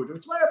food.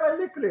 It's why I buy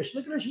licorice.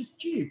 Licorice is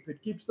cheap.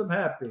 It keeps them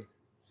happy.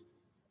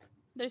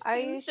 There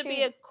seems to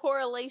be a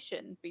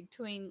correlation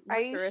between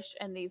licorice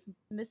and these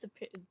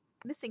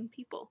missing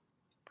people.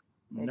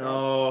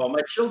 No,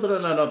 my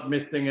children are not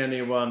missing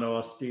anyone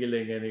or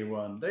stealing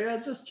anyone. They are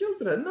just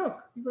children.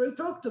 Look, you may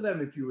talk to them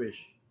if you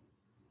wish.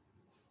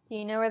 Do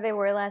you know where they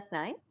were last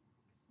night?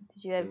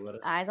 Did you have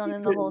eyes on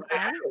them the whole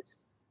time?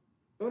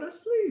 They were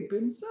asleep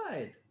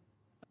inside.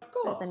 Of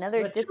course. There's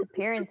another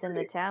disappearance in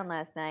the town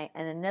last night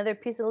and another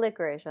piece of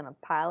licorice on a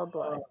pile of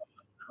blood.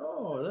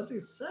 Oh, that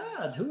is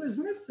sad. Who is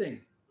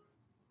missing?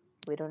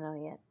 We don't know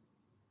yet.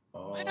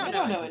 Oh, I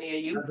don't know any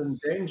of you. It's a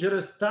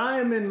dangerous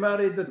time in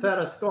Marie de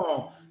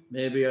Tarascon.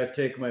 Maybe I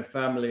take my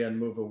family and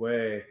move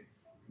away.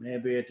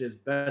 Maybe it is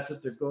better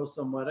to go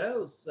somewhere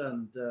else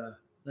and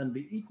then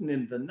be eaten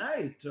in the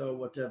night or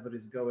whatever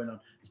is going on.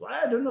 That's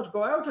why I do not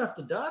go out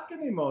after dark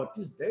anymore.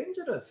 It is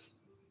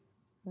dangerous.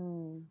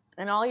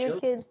 And all your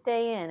kids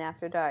stay in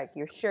after dark.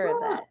 You're sure of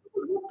that?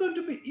 I want them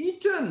to be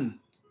eaten.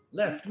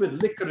 Left with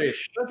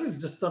licorice. That is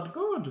just not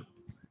good.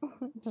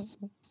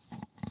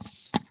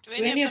 Do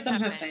any of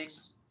them have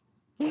fangs?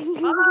 Yes,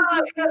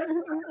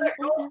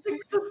 all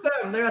 6 of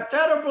them. They are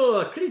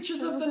terrible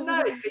creatures of the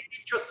night. They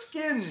eat your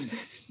skin.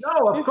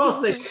 No, of course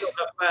they don't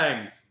have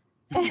fangs.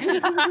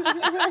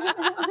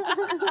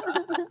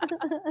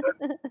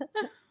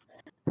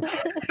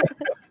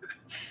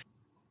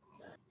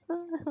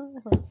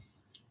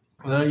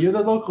 Well, you're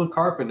the local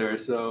carpenter,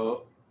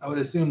 so I would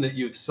assume that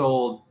you've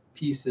sold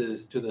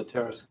pieces to the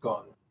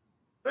Tarascon.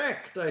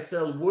 Correct. I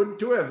sell wood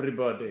to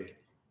everybody.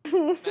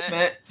 I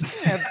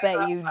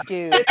bet you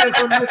do. It is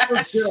a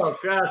little joke.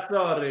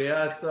 Sorry.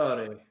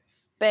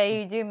 Bet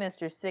you do,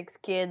 Mr. 6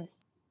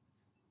 Kids.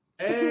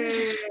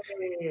 Hey,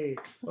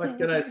 what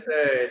can I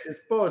say? It is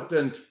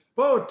potent.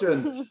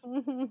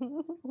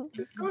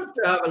 It's good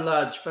to have a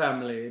large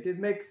family. It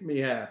makes me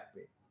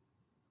happy.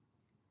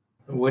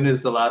 When is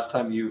the last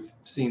time you've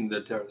seen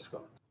the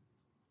Tarascon?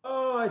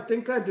 Oh, I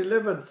think I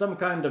delivered some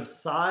kind of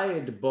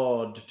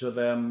sideboard to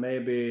them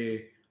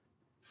maybe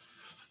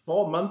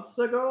 4 months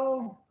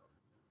ago.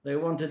 They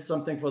wanted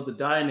something for the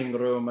dining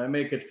room. I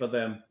make it for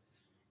them.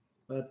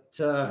 But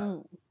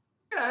yeah,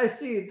 I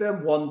see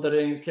them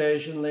wandering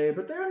occasionally,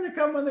 but they only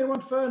come when they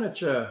want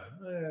furniture.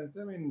 I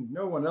mean,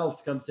 no one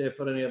else comes here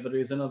for any other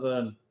reason other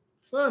than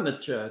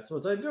furniture. It's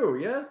what I do,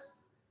 yes?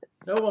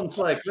 No one's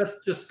like,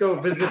 let's just go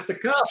visit the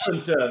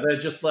carpenter. They're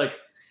just like,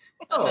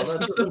 oh,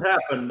 that doesn't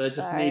happen. They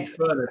just need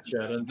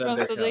furniture. And then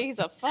they So come. he's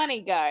a funny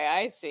guy,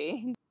 I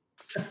see.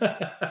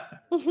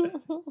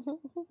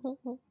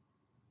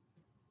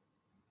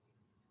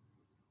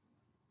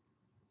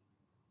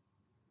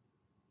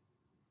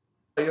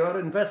 You're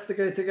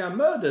investigating our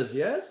murders,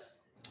 yes?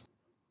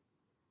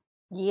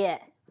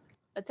 Yes.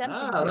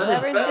 Attempted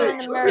Whoever's doing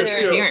the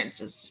murder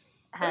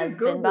has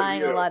been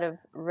buying a lot of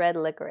red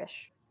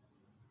licorice.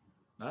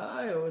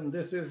 And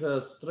this is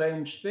a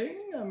strange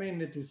thing. I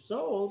mean, it is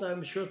sold.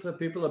 I'm sure that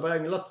people are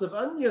buying lots of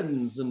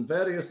onions and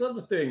various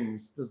other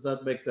things. Does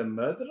that make them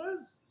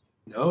murderers?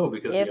 No,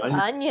 because If the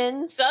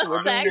onions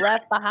were being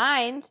left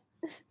behind,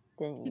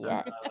 then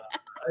yes.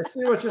 I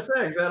see what you're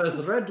saying. There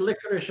is red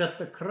licorice at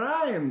the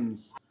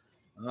crimes.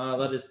 Ah,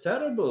 that is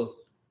terrible.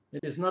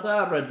 It is not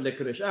our red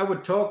licorice. I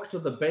would talk to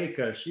the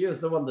baker. She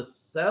is the one that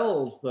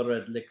sells the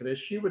red licorice.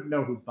 She would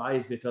know who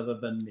buys it other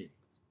than me.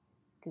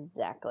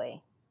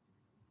 Exactly.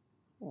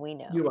 We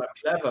know. You are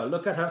clever.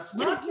 Look at how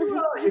smart you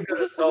are. You're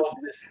going to solve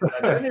this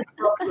without any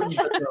problems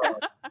at all.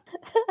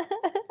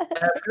 I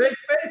have great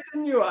faith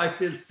in you. I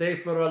feel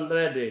safer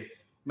already.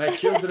 My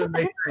children,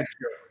 they thank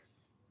you.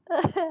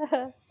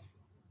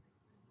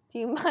 Do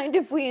you mind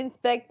if we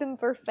inspect them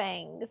for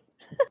fangs?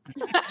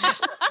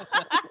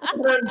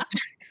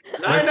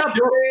 Line up,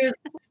 please.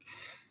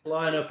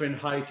 Line up in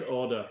height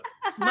order.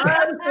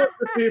 Smile for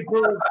the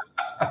people.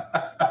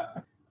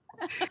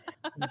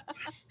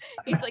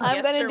 He's like, I'm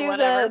yes, gonna sure, do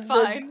whatever,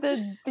 fine.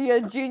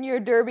 the junior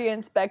derby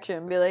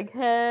inspection. Be like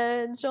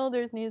head,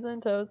 shoulders, knees,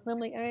 and toes. And I'm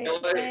like, all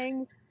right,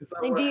 fangs.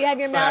 Like, do you have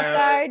your mouth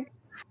guard?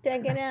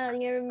 Check it out.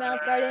 You have your mouth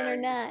guard in or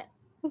not?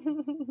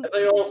 And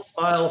they all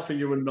smile for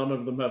you, and none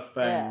of them have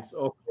fangs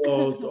or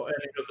claws or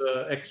any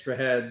other extra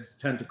heads,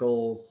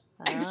 tentacles.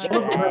 One of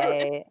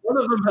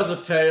them has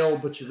a tail,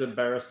 but she's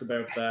embarrassed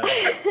about that.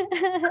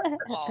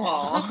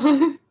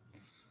 Aww.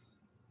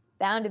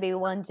 Bound to be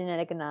one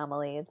genetic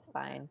anomaly. It's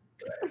fine.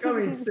 I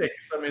mean,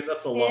 6. I mean,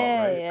 that's a lot,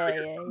 right?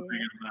 Yeah.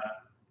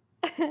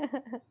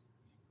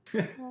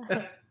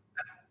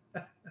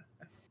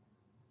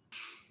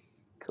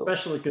 Cool.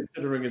 Especially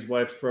considering his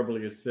wife's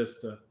probably his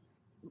sister.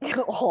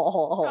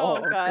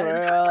 Oh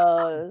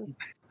God.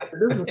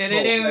 Gross.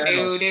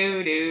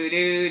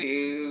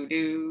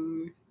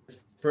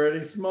 It's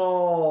pretty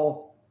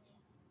small.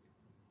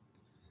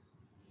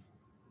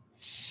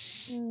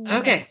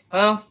 Okay,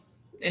 well,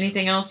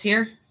 anything else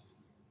here?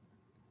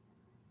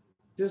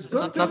 It's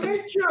good to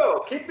meet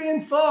you. Keep me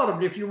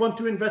informed. If you want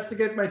to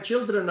investigate my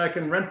children, I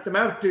can rent them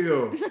out to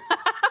you.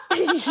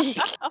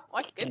 Oh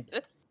my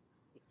goodness.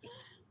 I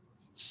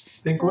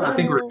think we're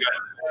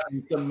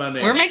good. Some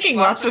money. We're making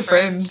lots of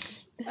friends.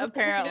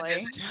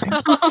 Apparently.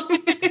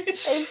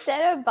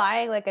 Instead of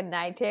buying like a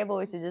night table,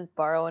 we should just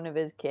borrow one of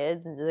his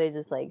kids and they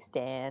just like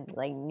stand,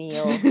 like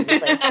kneel, and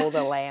just like hold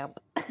a lamp.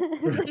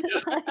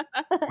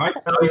 I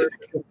tell you,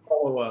 it's a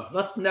follower.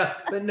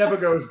 That never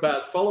goes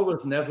bad.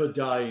 Followers never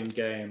die in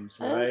games,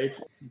 right?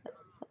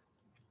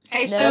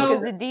 Hey, no, so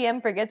because the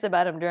DM forgets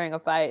about him during a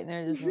fight, and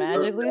they're just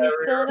magically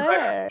still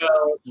there.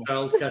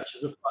 Child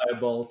catches a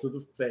fireball to the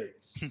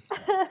face.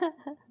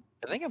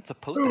 I think I'm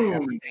supposed to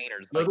have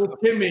retainers. Little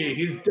Timmy,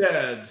 he's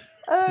dead.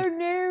 Oh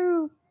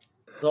no!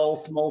 All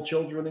small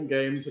children in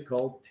games are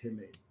called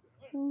Timmy.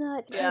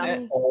 Not Yeah.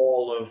 Timmy.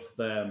 All of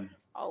them.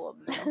 All of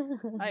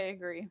them. I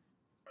agree.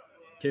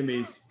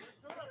 Timmy's.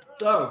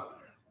 So,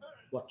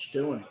 what you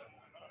doing?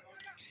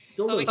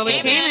 Still we doing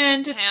came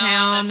into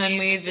town and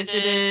we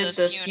visited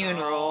the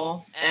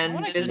funeral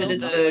and visited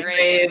the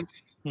grave,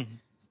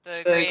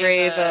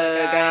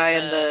 guy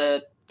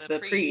and the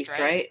priest,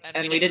 right?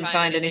 And we didn't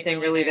find anything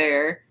really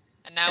there.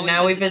 And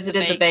now we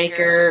visited the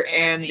baker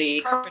and the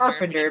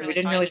carpenter, and we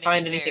didn't really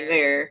find anything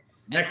there.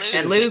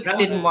 And Luke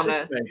didn't want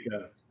to.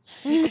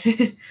 And Luke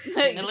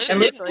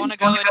didn't want to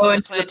go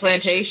into the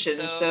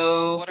plantation.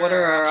 So, what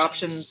are our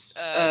options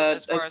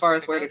as far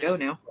as where to go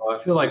now? Well, I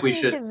feel like we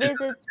should visit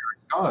visit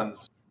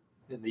Terrascons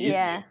in the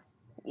evening.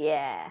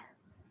 Yeah.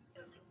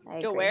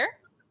 I Go agree. where?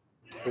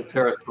 The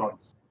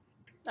Terrascons.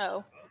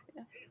 Oh.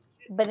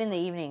 But in the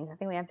evening, I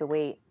think we have to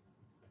wait.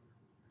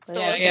 So We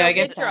gotta yeah, I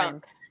get guess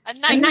drunk. A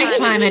A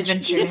nighttime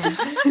adventure.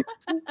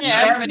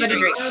 Yeah, everybody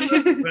agree.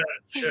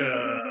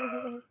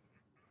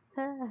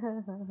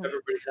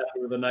 Everybody's happy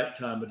with a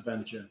nighttime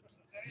adventure.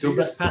 So we're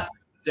just passing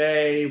the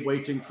day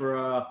waiting for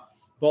our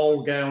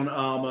ball gown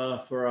armor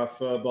for our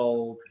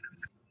furbolg,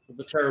 with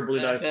the terribly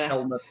nice Yeah.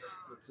 helmet.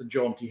 It's a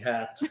jaunty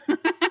hat.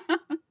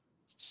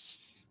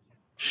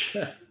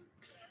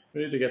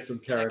 We need to get some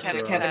character.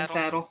 Kevin art. Kevin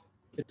Saddle.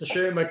 It's a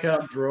shame I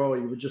can't draw.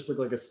 You would just look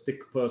like a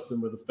stick person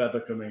with a feather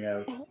coming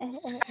out.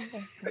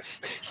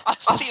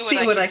 I'll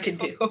See what I can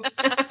do.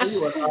 Are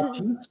you an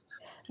artist?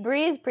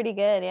 Bree's pretty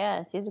good.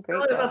 Yeah, she's a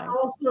great Oh, that's drawing.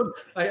 awesome.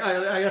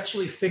 I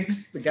actually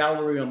fixed the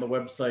gallery on the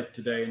website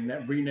today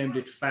and renamed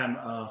it Fan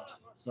Art.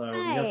 So we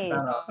have Nice. Fan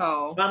Art.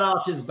 Oh. Fan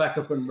Art is back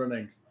up and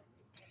running.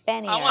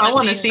 Fanny I art. I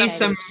want to see see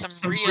some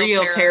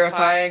real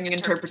terrifying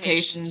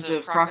interpretations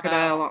of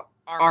crocodile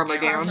armor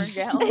gown. Armor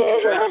gown. The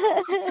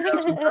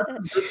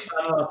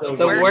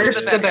worse,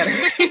 the better.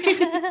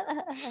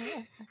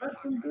 We've had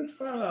some good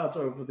fan art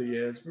over the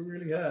years. We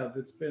really have.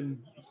 It's been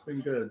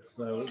good.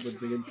 So it would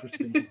be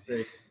interesting to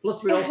see.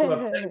 Plus, we also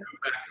have Tengu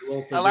back, who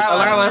also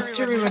Allow us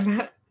to ruin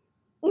that.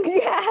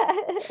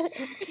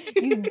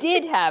 You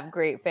did have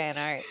great fan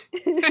art.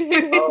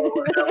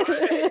 Oh,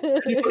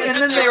 And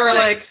then they were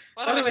like,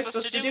 what am I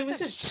supposed to do with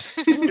this?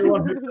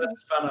 Everyone who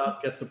sends fan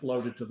art gets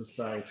uploaded to the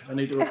site. I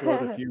need to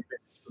upload a few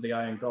bits for the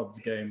Iron Gods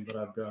game that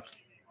I've got.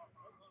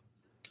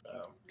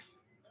 So.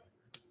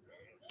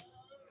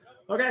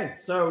 Okay,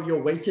 so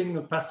you're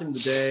waiting, passing the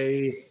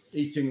day,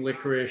 eating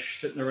licorice,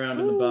 sitting around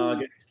in the bar,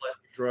 getting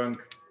slightly drunk.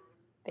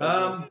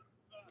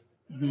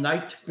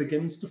 Night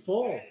begins to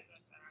fall.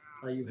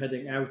 Are you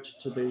heading out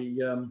to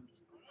the?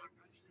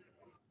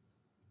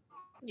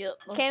 Yep.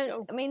 let's Can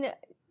go. I mean,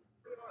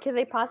 Could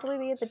they possibly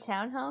be at the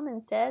townhome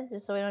instead,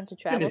 just so we don't have to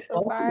travel It's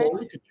so far?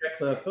 possible. You could check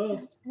there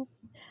first.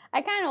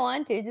 I kind of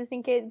want to, just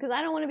in case, because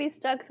I don't want to be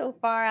stuck so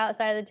far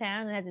outside of the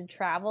town and have to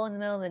travel in the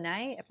middle of the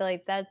night. I feel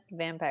like that's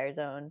vampire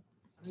zone.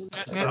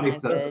 Apparently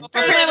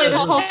the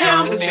whole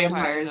town is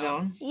vampire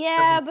zone.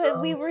 Yeah,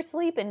 but we were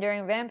sleeping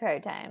during vampire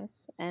times,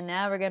 and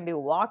now we're gonna be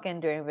walking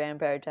during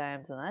vampire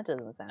times, and that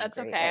doesn't sound That's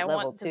great. okay. At I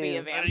level want to be a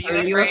 2. vampire.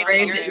 Are you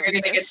afraid that you're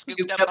gonna get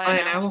scooped up by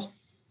an owl?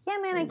 Yeah,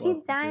 man, I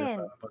keep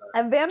dying.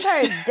 A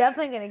vampire is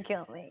definitely gonna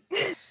kill me.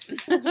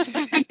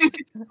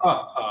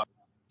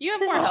 You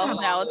have more health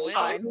now. It's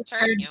fine.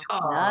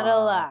 Not a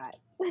lot.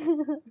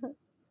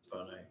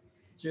 Funny.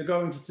 So you're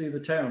going to see the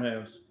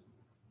townhouse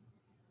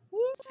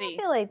I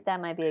feel like that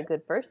might be a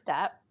good first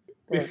step.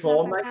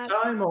 before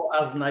nighttime or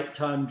as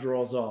nighttime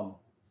draws on?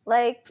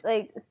 Like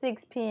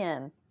 6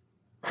 p.m.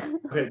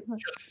 Okay,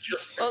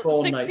 just Well,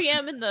 before 6 night.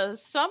 p.m. in the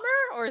summer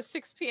or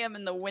 6 p.m.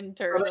 in the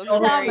winter? Well, Those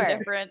are very summer.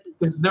 different.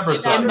 There's never In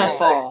summer. the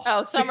fall.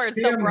 Oh, summer 6 it's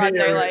still p.m. broad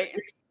here is daylight.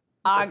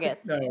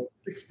 August. No,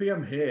 6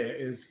 p.m. here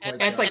is quite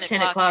It's like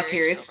 10 o'clock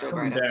here. It's still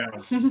coming bright down.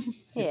 out.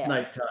 It's Yeah.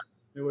 nighttime.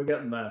 We're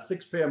getting there.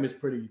 6 p.m. is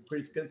pretty.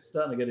 It's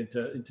starting to get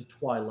into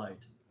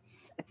twilight.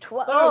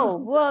 Oh,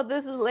 well,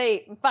 this is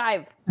late.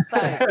 5.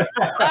 I'm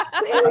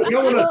going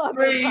So to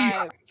 3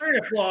 5. 3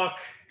 o'clock.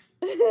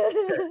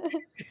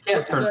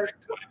 Can't turn.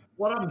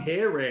 What I'm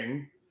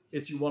hearing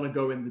is you want to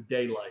go in the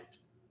daylight.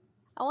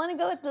 I want to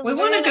go with the. We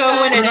want to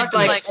go when it's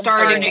like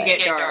starting to get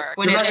dark.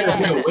 When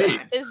it's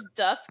wait. Is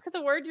dusk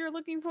the word you're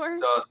looking for?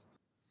 Dusk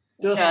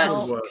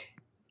Dusk. would work.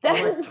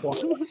 I like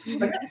twilight.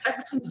 Like,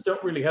 Texans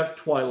don't really have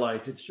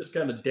twilight. It's just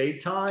kind of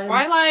daytime.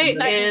 Twilight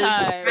and then- is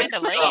Nighttime. kind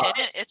of late, isn't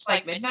it? It's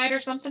like midnight or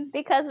something.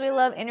 Because we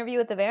love Interview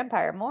with the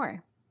Vampire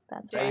more.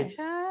 That's right.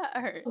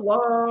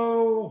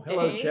 Hello.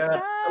 Hello, chat.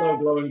 Daytime. Hello,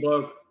 glowing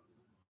bloke.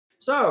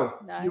 So,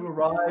 Nice. you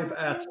arrive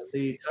at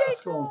the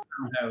Tarscorn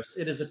Townhouse.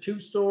 It is a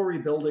 2-story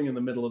building in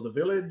the middle of the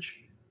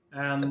village,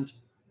 and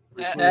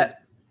it is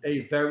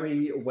a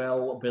very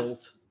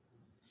well-built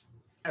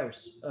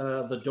house.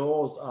 The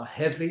doors are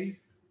heavy,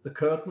 the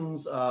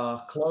curtains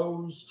are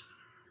closed,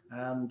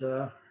 and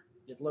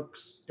it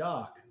looks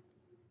dark.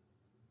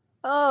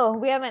 Oh,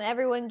 we haven't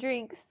everyone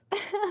drinks.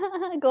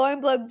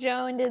 Glowing Bloke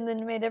joined and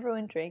then made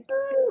everyone drink.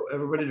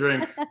 Everybody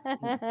drinks.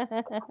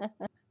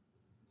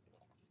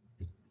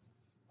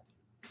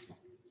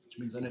 Which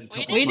means I need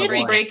to We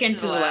didn't break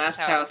into the last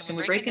house. Can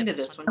we break into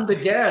this one? And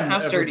again,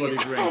 How sturdy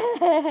everybody is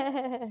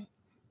it? drinks.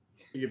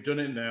 You've done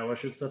it now. I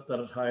should set that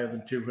at higher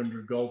than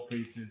 200 gold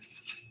pieces.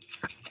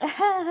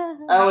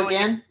 Oh,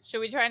 again? Should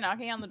we try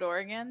knocking on the door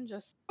again?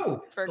 Just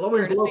Oh, for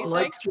Glowing Bloke courtesy's sake?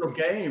 likes your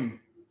game.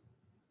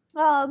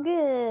 Oh,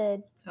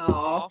 good.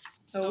 Oh,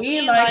 so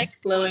we like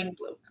glowing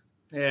bloke.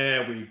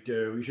 Yeah, we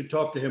do. You should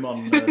talk to him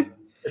on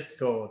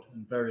Discord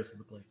and various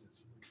other places.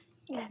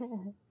 Yeah,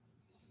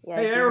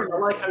 Hey, dude. Aaron, I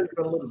like how you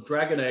got a little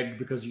dragon egg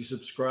because you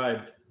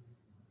subscribed.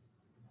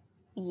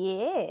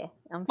 Yeah.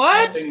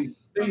 What? Thing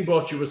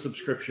bought you a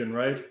subscription,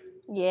 right?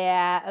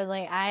 Yeah, I was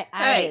like, I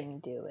Hey.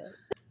 didn't do it.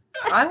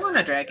 I want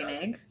a dragon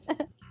egg.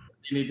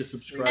 You need to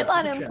subscribe.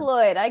 I'm to the channel.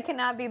 unemployed. I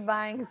cannot be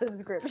buying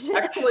subscriptions.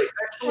 Actually,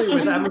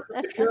 with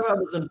Amazon, if you have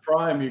Amazon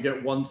Prime, you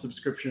get 1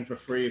 subscription for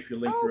free if you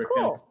link your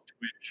account to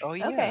Twitch. Oh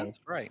yeah, Okay. that's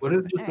right. What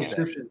does the Okay.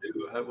 subscription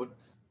do? How would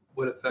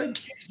what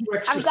effect?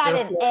 I've got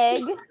an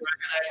egg.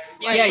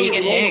 Yeah, you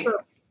get an egg.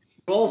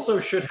 You also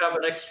should have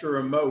an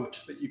extra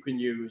emote that you can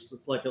use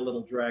that's like a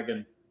little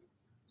dragon.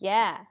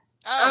 Yeah.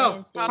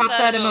 Oh, pop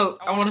that emote.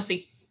 I want to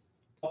see.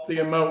 Pop the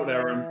emote,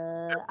 Aaron.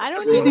 I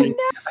don't even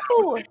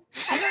know.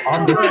 I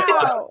don't know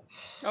how.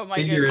 Oh my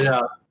Figure it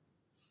goodness.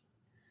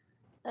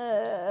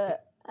 out.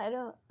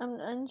 I'm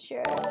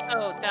unsure.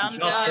 Oh, down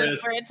Got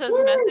this. where it says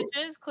Woo!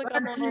 messages, click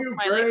on the Thank little you,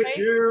 smiley great face.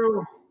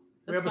 Jew.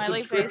 We The have a smiley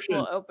face subscription.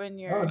 will open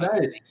your Oh,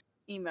 nice.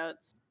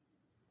 emotes.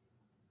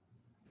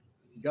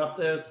 You got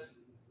this?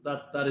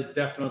 That is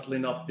definitely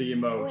not the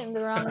emote. Went in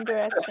the wrong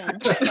direction.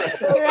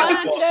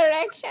 Wrong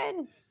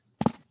direction.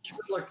 Should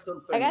like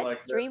something I got like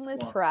stream this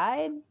with one.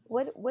 pride.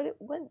 What?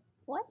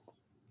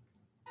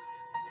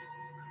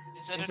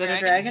 Is it a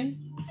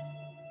dragon?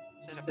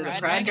 Is it a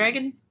pride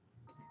dragon?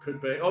 Could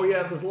be. Oh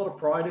yeah, there's a lot of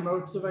pride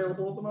emotes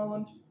available at the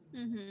moment.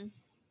 Mm-hmm.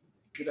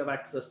 Should have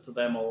access to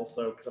them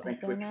also because I think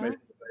I don't Twitch know. made it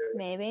available.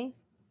 Maybe.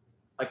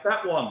 Like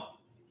that one.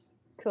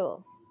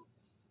 Cool.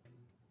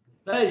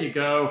 There you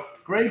go.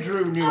 Grey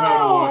Drew knew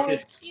how to work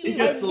it. He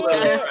gets a little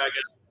did.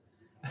 dragon.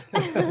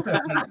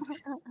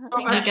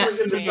 Oh,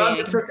 actually, in the time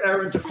it took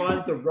Aaron to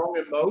find the wrong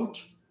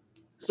emote,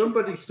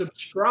 somebody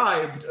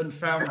subscribed and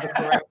found the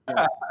correct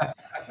one.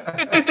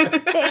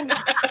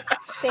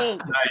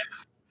 Thanks.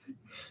 Nice.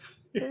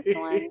 This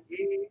one.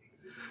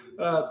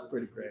 That's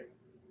pretty great.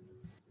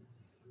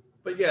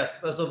 But yes,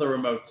 there's other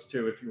emotes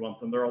too if you want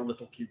them. They're all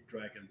little cute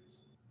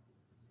dragons.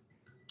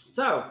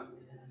 So,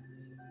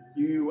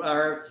 you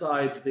are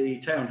outside the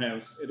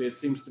townhouse. It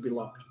seems to be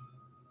locked.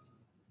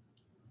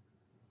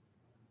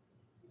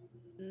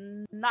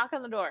 Knock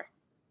on the door.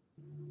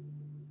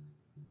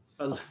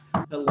 I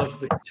love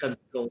the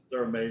tentacles.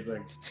 They're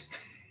amazing.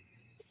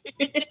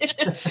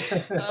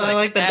 I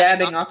like the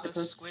batting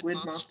octopus squid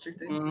monster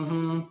thing.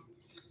 Mm-hmm.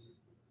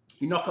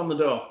 You knock on the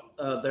door.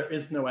 There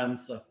is no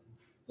answer.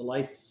 The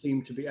lights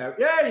seem to be out.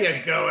 There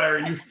you go,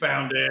 Erin. You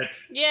found it.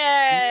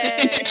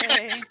 Yay!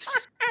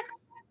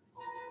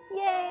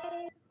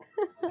 Yay!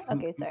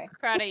 Okay, sorry.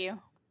 Proud of you.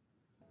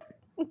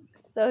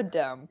 So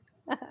dumb.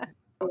 No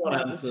one Not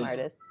the answers.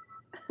 smartest.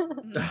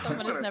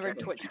 Someone has never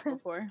twitched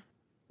before.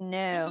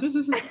 No. Oh,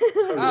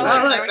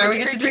 look, are we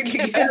getting to drink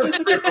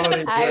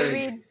again? I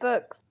read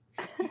books.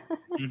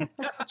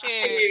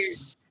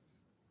 Cheers.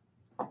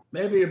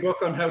 Maybe a book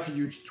on how to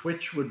use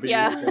Twitch would be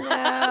Yeah. useful.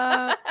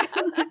 No.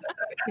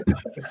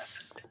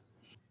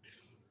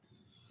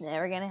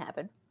 Never gonna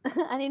happen.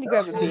 I need to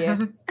grab a beer.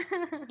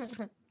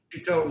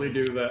 You totally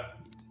do that.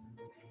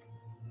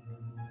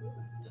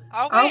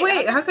 Oh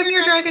wait, how come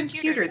your dragon's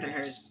cuter than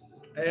hers?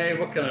 Hey,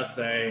 what can I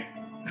say?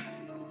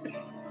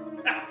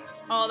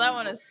 Oh, that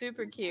one is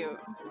super cute.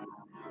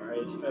 All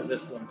right, I have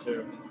this one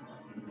too.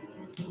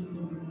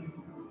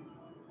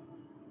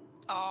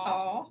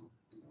 Oh.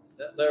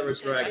 They're a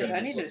dragon. I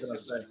What need can to- I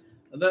say?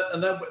 And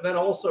then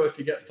also, if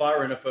you get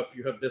far enough up,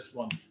 you have this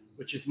one,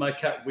 which is my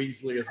cat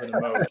Weasley as an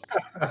emote.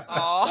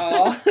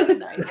 Oh.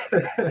 Nice.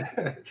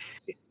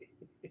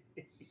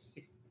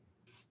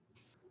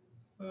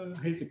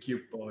 He's a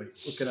cute boy.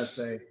 What can I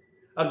say?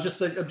 I'm just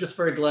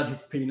very glad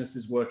his penis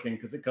is working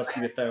because it cost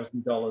me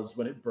 $1,000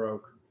 when it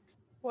broke.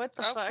 What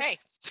the Okay.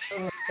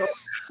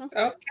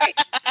 Okay.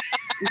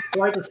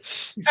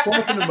 He's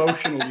quite an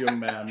emotional young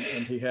man,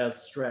 and he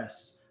has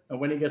stress. And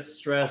when he gets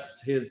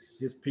stressed,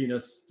 his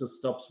penis just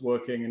stops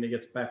working, and he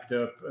gets backed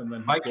up, and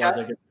then My his bladder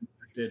cat- gets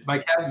infected. My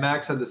cat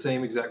Max had the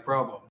same exact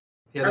problem.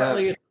 He had to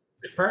have-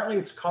 Apparently,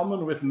 it's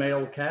common with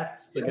male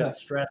cats to Yeah. get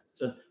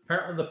stressed, and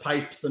apparently the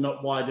pipes are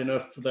not wide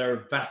enough for their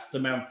vast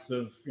amounts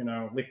of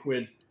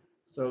liquid,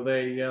 so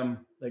they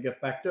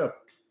get backed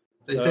up.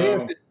 They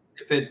say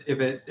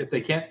if they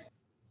can't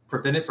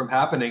prevent it from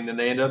happening, then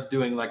they end up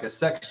doing like a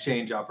sex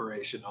change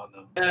operation on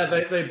them. Yeah,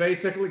 they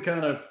basically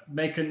kind of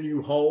make a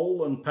new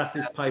hole and pass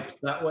his pipes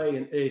that way,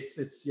 and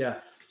it's yeah.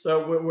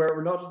 So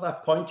we're not at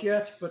that point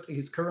yet, but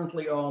he's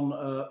currently on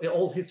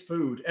all his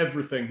food,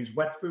 everything, his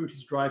wet food,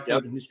 his dry food,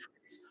 Yep. and his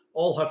treats,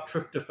 all have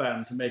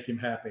tryptophan to make him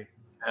happy.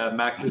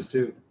 Max is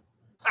too.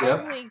 Yep.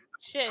 Holy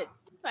shit.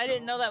 I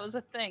didn't know that was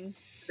a thing.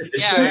 It's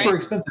Yeah, super right?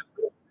 expensive.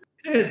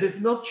 It is.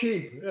 It's not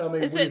cheap. I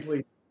mean, Is it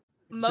Weasley.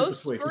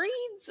 Most sweet.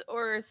 breeds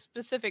or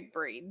specific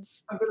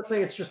breeds? I'm gonna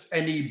say it's just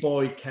any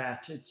boy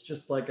cat. It's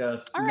just like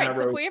a All right, so if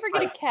narrow we ever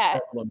get a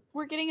cat, problem.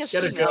 we're getting a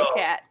Get a female girl.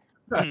 cat.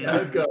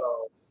 Gotta go.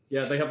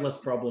 Yeah, they have less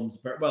problems.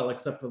 Well,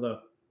 except for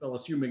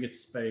assuming it's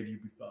spayed,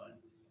 you'd be fine.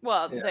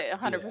 Well, Yeah, they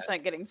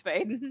 100% getting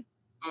spayed.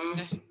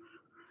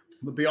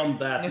 But beyond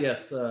that,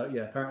 yes,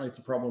 apparently it's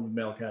a problem with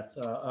male cats.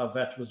 Our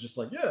vet was just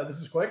like, yeah, this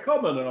is quite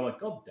common. And I'm like,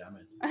 God damn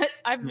it.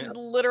 I've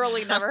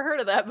literally never heard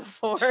of that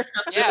before.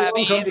 Yeah, Long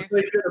me either.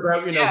 conversation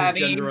about, Yeah, his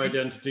gender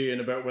identity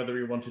and about whether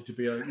he wanted to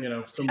be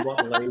a,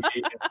 somewhat lady.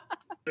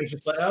 It's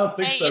just like, I don't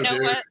think Hey, so, you know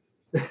dude. what?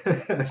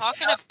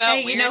 Talking about Hey,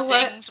 you weird know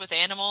what? things with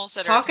animals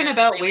that Talking are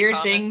about really weird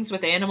common. things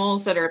with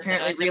animals that are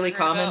apparently I'd never really heard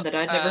common about, that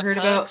I'd never heard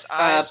Pug's about.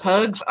 eyes will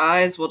Pug's just-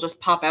 eyes will just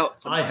pop out.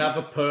 I have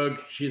a sometimes. pug.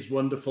 She's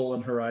wonderful,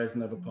 and her eyes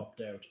never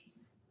popped out.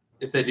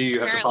 If they do, you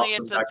have to Apparently pop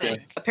them it's a back in.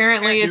 thing.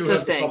 Apparently, You it's have a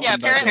to thing. pop Yeah,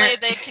 them back in.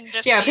 apparently they can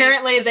just Yeah, be,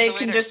 apparently because they of the way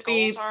can their just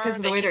be skulls are, because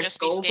of the way can their just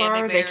be skulls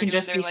standing are. They there can doing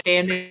just their, be like,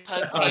 standing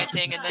pug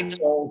panting and then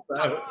just Falls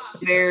out.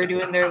 there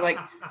doing their like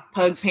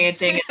pug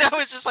panting. I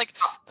was just like,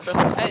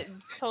 It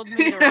told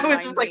me to I was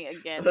remind just me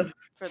again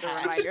for the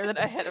reminder that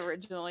I had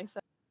originally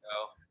said.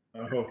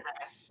 Oh.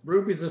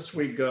 Ruby's a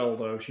sweet girl,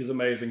 though. She's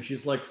amazing.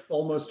 She's like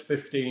almost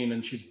 15,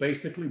 and she's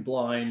basically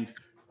blind,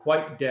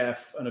 quite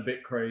deaf, and a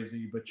bit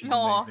crazy, but she's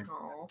Aw. amazing.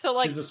 So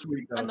like She's a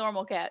sweet a girl.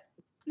 normal cat.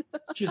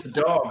 She's a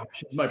dog.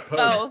 She's my pug.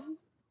 Oh,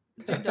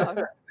 it's your dog.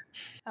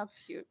 How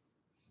cute.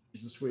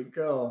 She's a sweet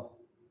girl.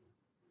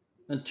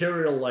 And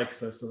Tyrael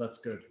likes her, so that's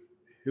good.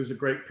 He was a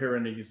Great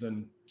Pyrenees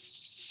and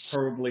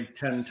probably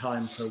 10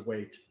 times her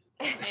weight.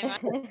 hey,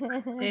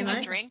 Hey, my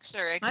my- drinks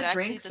are My exactly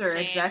drinks the are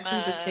same, exactly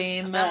the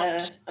same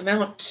amount.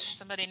 amount.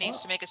 Somebody needs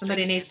to make us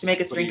Somebody drink needs to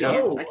make us drink No,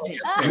 again. I can't.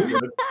 that's no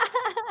good.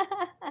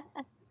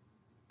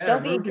 Yeah,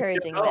 Don't be Ruby's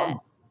encouraging getting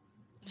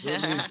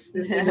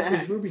that.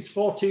 on. Ruby's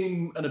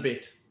 14 and a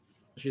bit.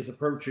 She's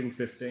approaching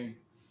 15.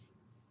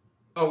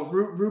 Oh,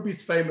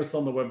 Ruby's famous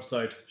on the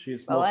website.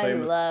 She's Oh, more I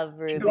famous. love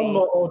She's got Ruby.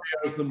 more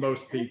audios than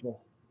most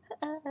people.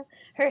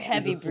 Her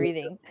heavy a fool.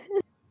 breathing.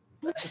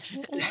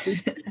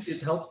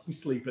 It helps me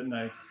sleep at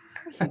night.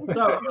 So,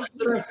 we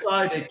stood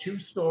outside a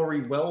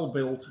 2-story,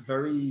 well-built,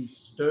 very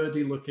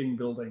sturdy-looking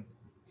building.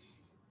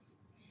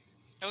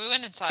 Oh, we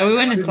went inside. Oh, we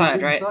went right?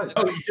 inside, right?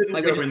 Oh, you didn't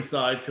Like we go just-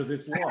 inside because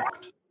it's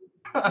locked.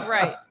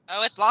 Right.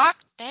 Oh, it's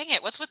locked? Dang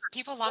it. What's with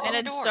people locking And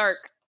the it's doors? dark.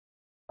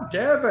 How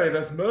dare they?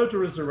 There's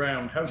murderers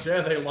around. How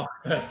dare they lock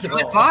that door?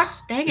 Lock?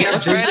 Dang it! Yeah,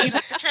 What's Try with to you?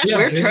 look for treasure. Yeah,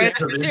 We're visit trying-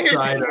 from Seriously,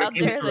 inside how or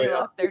dare they inside.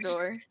 lock their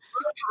doors?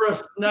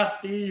 Murderous,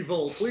 nasty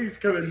evil. Please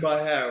come in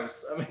my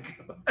house. I mean,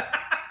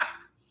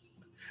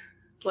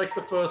 it's like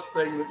the first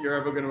thing that you're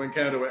ever going to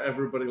encounter where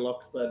everybody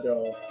locks their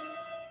door.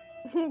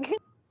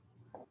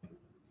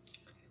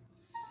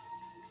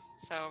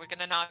 So we're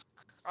gonna knock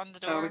on the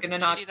door. So we're gonna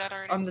Did knock we do that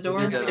already? on the door.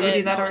 did Did that we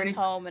do that No already? one's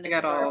home and I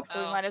it's got all. dark, so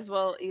we might as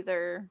well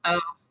either. Oh,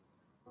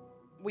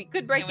 We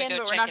could break we in, go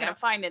but we're check not it gonna out?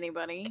 find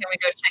anybody. can we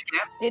go check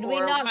it out? Did we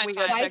Or not might we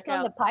go twice check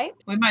on the out.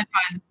 pipe? We might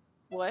find.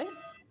 What?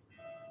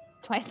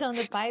 Twice on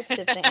the pipes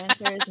if the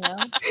answer is no.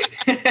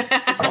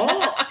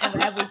 Oh,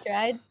 Have we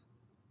tried?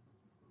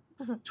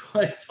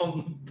 twice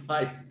on the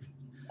pipe.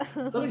 Is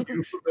that a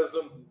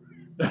euphemism?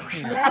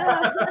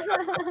 Yeah.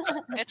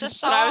 It's a That's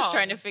song. what I was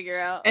trying to figure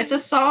out. It's a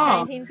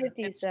song. 1950s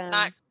It's song.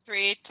 not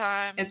 3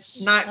 times.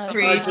 It's not Okay,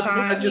 3 I just- I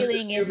times. just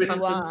Feeling if assume you it's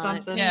want.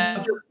 something. Yeah.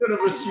 I'm just going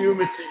to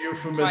assume it's a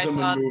euphemism Twice and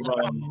move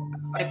on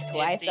on.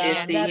 Twice the on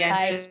If the the pipe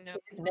answer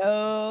is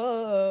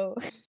no.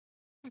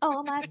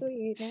 Oh, my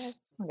sweetness.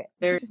 Okay.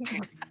 there.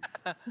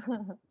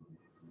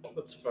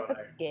 That's funny.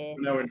 Okay.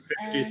 You know, in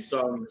 50s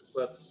songs,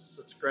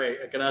 that's great.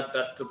 I can add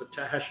that to the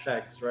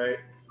hashtags, right?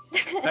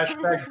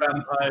 Hashtag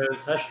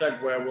vampires,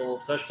 hashtag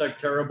werewolves, hashtag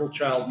terrible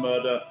child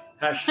murder,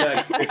 hashtag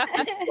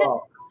 50s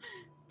rock.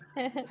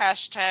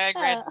 Hashtag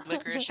red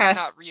licorice, Hash-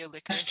 not real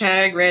licorice.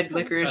 Hashtag red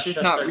licorice is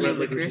not Hashtag real red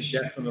licorice is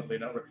licorice. definitely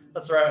not real.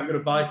 That's right. I'm going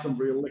to buy some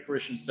real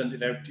licorice and send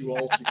it out to you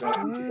all so you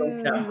can eat it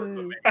on camera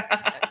for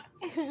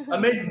me. I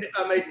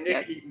made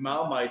Nick eat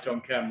Marmite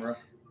on camera.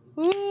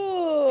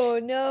 Ooh,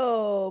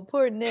 no.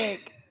 Poor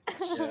Nick.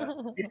 Yeah.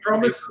 He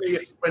promised me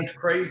if he went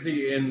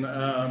crazy in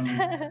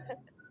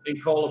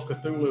Call of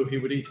Cthulhu, he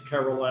would eat a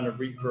Carolina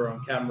Reaper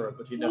on camera,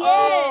 but he never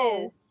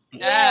Yes.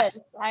 Yes.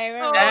 I Oh,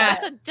 remember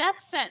that's a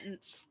death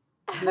sentence.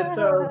 did.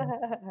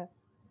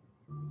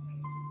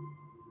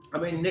 I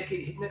mean,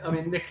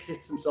 Nick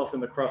hits himself in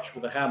the crotch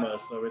with a hammer,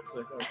 so it's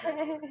like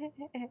okay.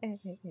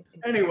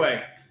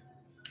 Anyway,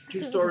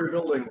 2-story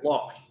building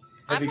locked.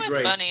 I'm Heavy with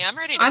grade. Bunny. I'm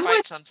ready to I'm fight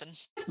with- something.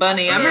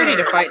 Bunny, I'm ready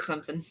to fight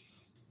something.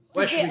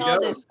 Where should Forget we all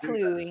go? this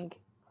cluing.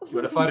 You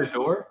want to find a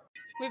door?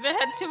 We've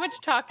had too much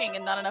talking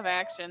and not enough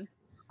action.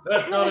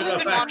 That's not We've enough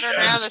been wandering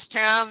action. around this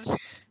town.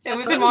 Yeah,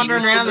 we've Nothing been but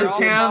wandering people, around they're this all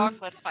town.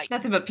 talk, let's fight.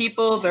 Nothing but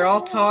people. They're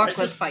all talk. I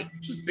Let's fight.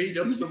 Just beat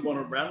up someone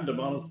at random,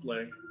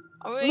 honestly.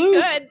 Oh, we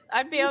could.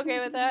 I'd be okay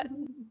with that.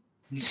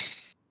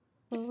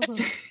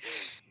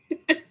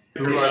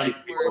 You're right,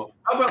 people.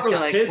 How about I feel with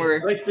like kids? we're-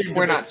 They seem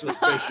we're a bit not-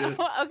 suspicious.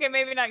 Okay,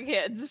 maybe not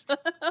kids.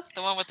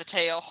 The one with the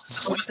tail.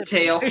 With the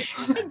tail.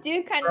 I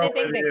do kind of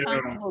think that yeah.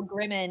 Constable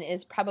Grimmin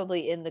is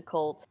probably in the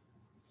cult.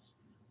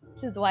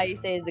 Which is why you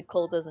say the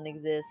cult doesn't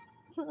exist.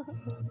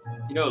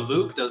 You know,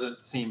 Luke doesn't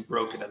seem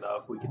broken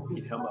enough. We can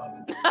beat him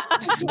up.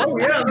 Oh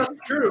yeah, that's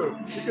true.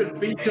 You could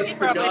beat up the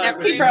probably guy. never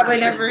with He probably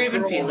the never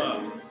even controller.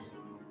 feel it.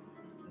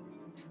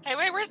 Hey,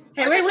 wait, where?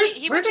 Hey, where wait,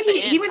 did where went did to the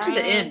he? He inn. went to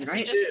the inn, Is he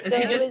right? just- Is he So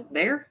it just was-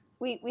 there?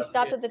 We That's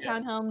stopped it, at the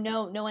yes. townhome.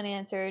 No one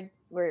answered.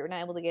 We're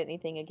not able to get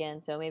anything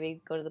again. So maybe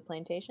go to the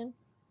plantation.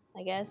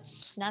 I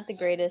guess not the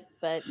greatest,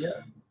 but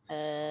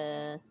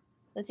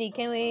let's see.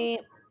 Can we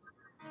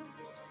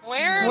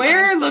Where?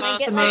 Where looks looks the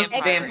get the most most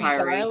like extra vampire?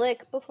 vampire-y?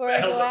 garlic before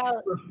I go Well, that's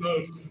out? the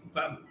most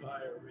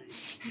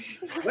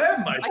vampire-y. Where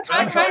might I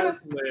kind vampires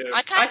live?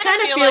 I kind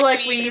kinda of feel like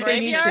we we need either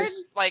need to graveyard,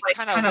 like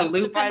kind of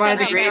loop by by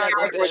the the graveyard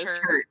graveyard or or the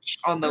church. church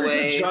on the There's a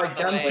way.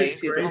 gigantic on the way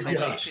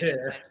graveyard to the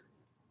here. place.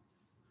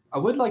 I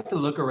would like to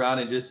look around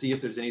and just see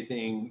if there's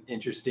anything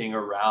interesting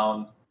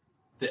around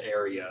the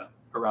area,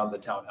 around the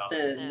townhouse.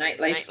 The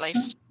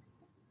nightlife.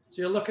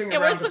 So you're looking Yeah,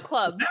 around. where's the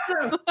club?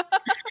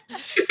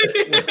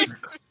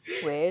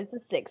 Where's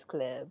the Six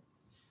Club?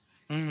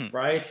 Mhm.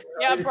 Right?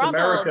 Yeah, It's brothel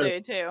will America.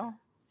 do too.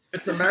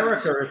 It's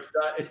America.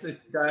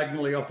 It's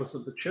diagonally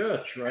opposite the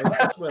church, right?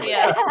 That's where the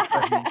Yeah.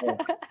 church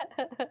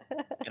is.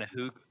 And a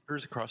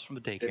Hooters across from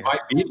the It daycare. might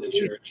be the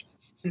church.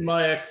 In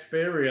my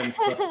experience,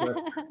 that's where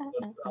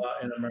that's,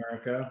 in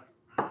America.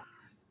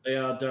 They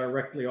are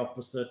directly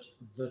opposite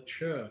the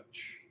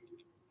church.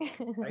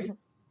 Right?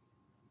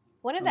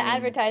 One of the Um,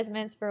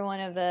 advertisements for one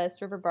of the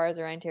stripper bars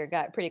around here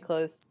got pretty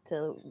close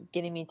to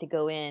getting me to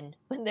go in.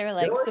 When they were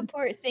like, Really?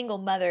 support single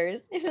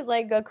mothers. It was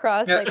like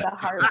across like the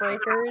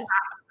Heartbreakers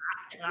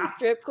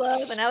strip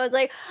club. And I was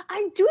like,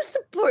 I do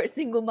support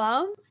single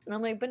moms. And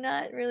I'm like, but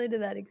not really to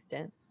that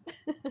extent.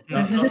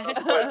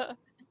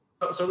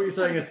 No, so what you're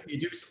saying is you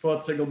do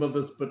support single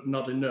mothers, but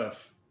not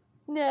enough.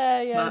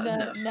 No, yeah,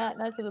 Not enough.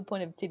 not to the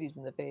point of titties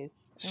in the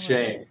face. Oh my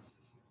Shame.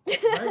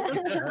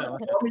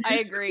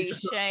 I agree.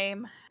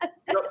 Shame.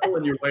 You're not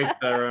pulling your weight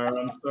there, Aaron.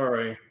 I'm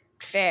sorry.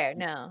 Fair,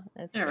 no.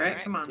 That's All fair.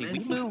 right, come on, See, man. we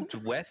moved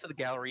west of the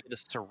gallery,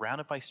 just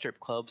surrounded by strip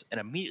clubs, and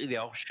immediately they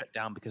all shut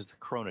down because of the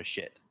Corona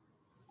shit.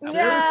 No.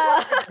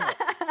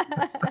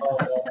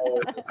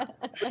 Oh,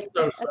 I'm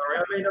so sorry.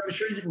 I mean, I'm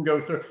sure you can go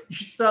through. You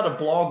should start a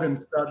blog and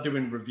start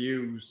doing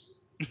reviews.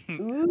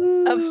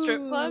 Of strip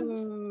clubs?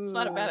 It's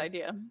not a bad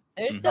idea.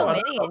 There's so Mhm.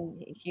 many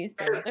in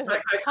Houston. There's a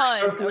I-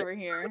 ton okay. over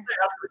here.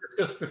 As we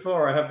discussed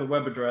before, I have the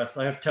web address.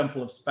 I have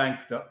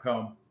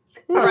templeofspank.com.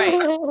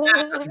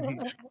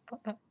 Right.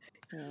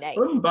 Nice.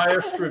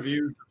 Unbiased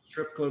reviews of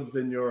strip clubs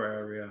in your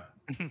area.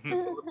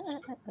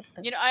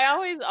 You know,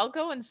 I'll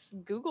go and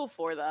Google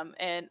for them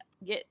and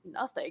get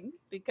nothing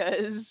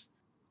because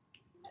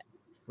you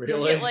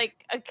Really? get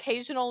like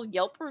occasional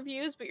Yelp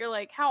reviews, but you're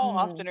like, how Hmm.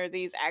 often are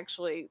these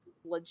actually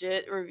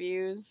legit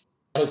reviews?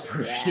 I'll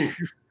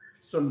preview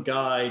some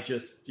guy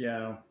just,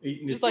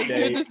 eating his Just like, steak.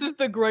 dude, this is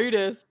the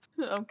greatest.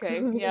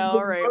 Okay, yeah,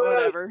 all right,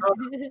 whatever.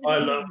 I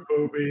love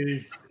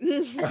boobies.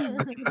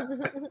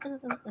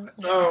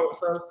 So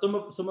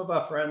some of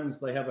our friends,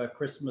 they have a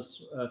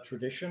Christmas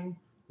tradition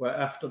where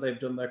after they've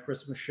done their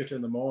Christmas shit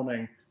in the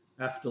morning,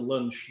 after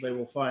lunch, they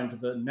will find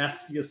the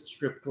nastiest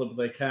strip club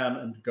they can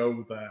and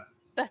go there.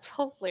 That's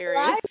I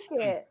hilarious.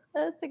 like it.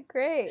 That's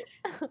great.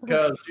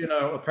 Because,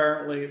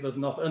 apparently there's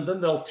nothing, and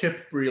then they'll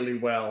tip really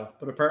well,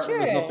 but apparently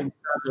there's Sure. nothing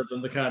sadder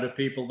than the kind of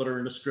people that are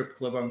in a strip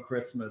club on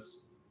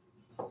Christmas.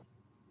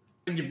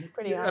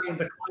 Pretty awesome.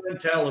 The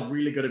clientele have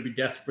really got to be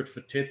desperate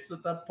for tits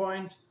at that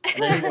point,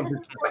 and anyone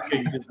who's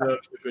fucking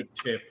deserves a good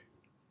tip.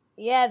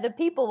 Yeah, the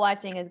people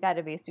watching has got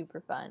to be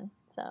super fun.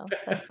 So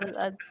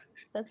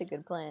that's a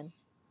good plan.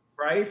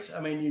 Right? I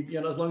mean,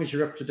 as long as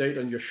you're up to date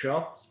on your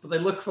shots, but they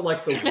look for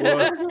like the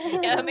worst.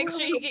 Yeah, make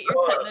sure you get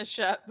your tetanus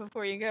shot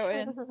before you go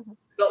in.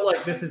 It's not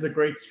like this is a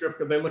great strip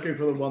club. They're looking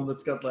for the one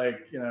that's got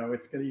like, you're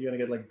gonna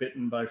get like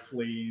bitten by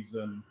fleas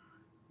and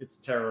it's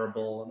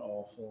terrible and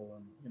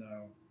awful and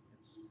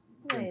it's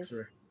drinks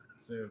are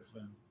expensive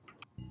and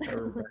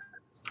terrible.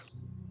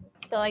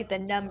 So like the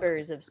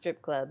numbers of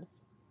strip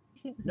clubs.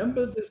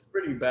 Numbers is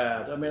pretty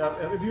bad. I mean,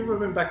 have you ever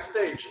been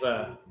backstage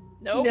there?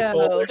 Nope,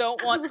 No. don't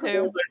want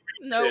to.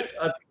 Nope.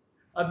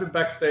 I've been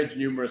backstage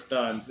numerous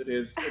times. It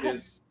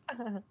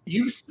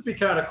used to be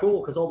kind of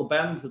cool because all the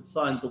bands had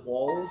signed the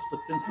walls,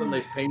 but since then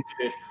they've painted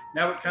it.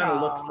 Now it kind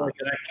of looks like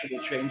an actual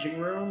changing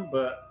room,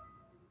 but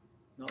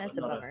That's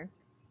a bummer.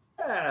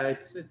 Yeah,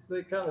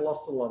 they kind of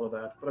lost a lot of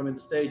that. But I mean, the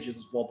stage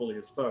is wobbly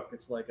as fuck.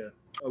 It's like an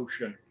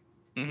ocean.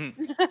 We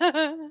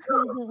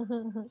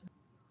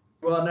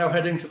are now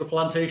heading to the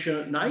plantation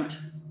at night.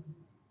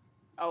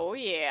 Oh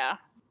yeah.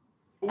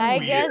 I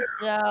guess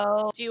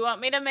so. Do you want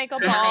me to make a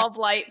ball of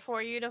light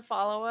for you to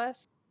follow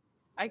us?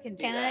 I can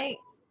do that.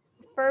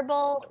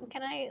 Furball,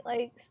 can I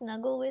like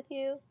snuggle with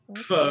you?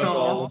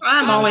 Furball.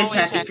 I'm always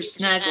happy for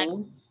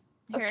snuggle.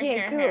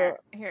 Okay, cool.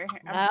 Here.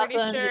 I'm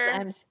pretty sure.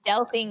 I'm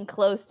stealthing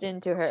close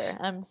into her.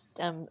 I'm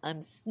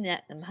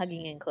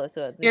hugging in close to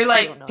her. You're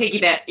like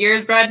piggyback.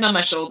 You're riding on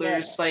my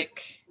shoulders,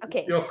 like.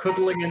 Okay. You're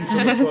cuddling into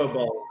the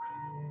furball.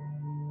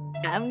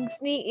 So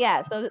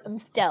I'm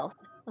stealth.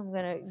 I'm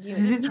gonna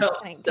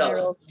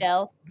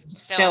stealth.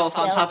 Stealth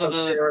on top of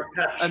a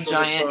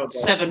giant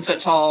 7 foot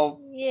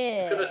tall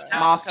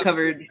moss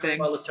covered thing.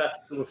 Well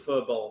attached to a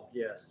furball,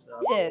 yes.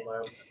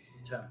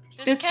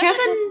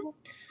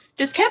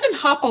 Does Kevin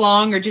hop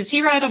along or does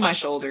he ride on my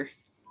shoulder?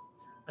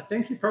 I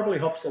think he probably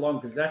hops along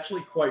because he's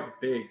actually quite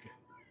big.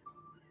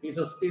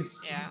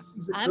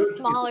 I'm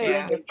smaller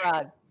than your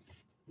frog.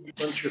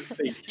 Bunch of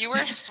feet. You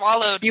were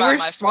swallowed by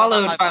my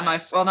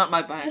well, not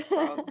my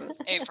frog, but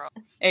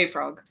a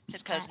frog.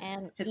 His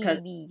cousin. His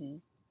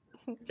cousin.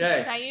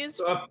 Okay.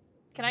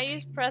 Can I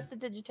use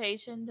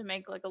prestidigitation to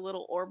make like a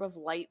little orb of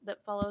light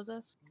that follows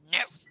us?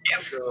 No.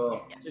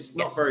 Sure. It's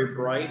not very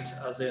bright,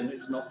 as in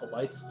it's not the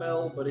light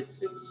spell, but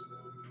it's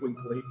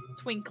twinkly.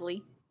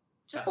 Twinkly.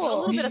 Just a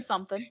little bit of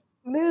something.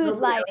 Mood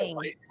lighting.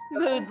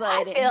 Mood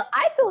lighting.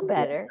 I feel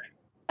better.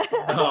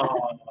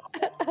 Oh,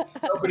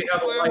 nobody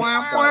have a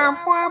light spell.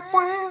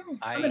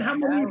 I mean, how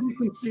many of you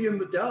can see in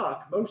the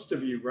dark? Most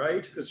of you,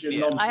 right? Because you're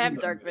not. I have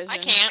dark vision. I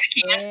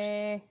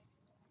can't.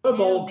 The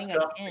bulbs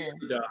can't see in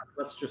the dark.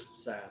 That's just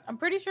sad. I'm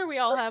pretty sure we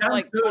all have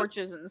like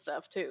torches and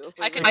stuff too.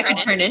 I can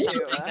turn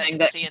into something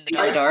that see in the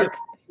dark.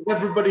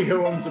 Everybody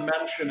who owns a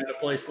mansion in a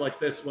place like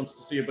this wants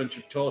to see a bunch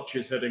of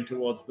torches heading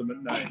towards them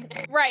at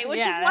night. Right, which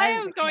is why I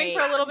was going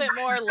for a little bit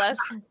more less,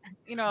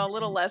 a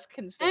little less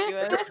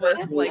conspicuous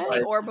with like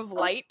the orb of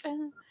light.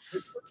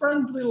 It's a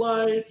friendly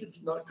light.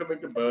 It's not coming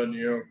to burn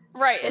you.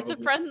 Right, it's a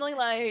friendly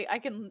light. I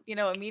can,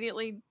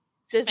 immediately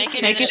make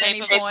it in the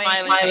shape of a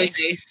smiley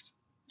face.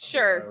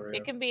 Sure,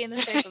 it can be in the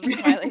shape of a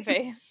smiley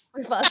face.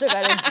 We've also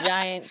got a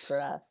giant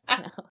cross.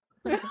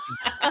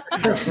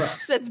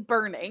 That's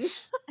burning.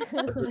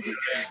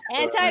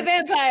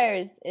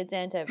 Anti-vampires. It's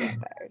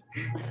anti-vampires.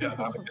 Yeah,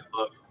 that's a good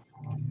look.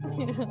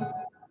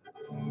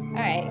 All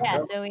right,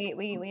 yeah. So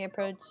we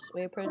approach.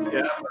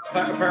 Yeah,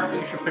 apparently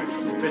you should pick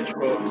up some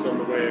pitchforks on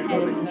the way.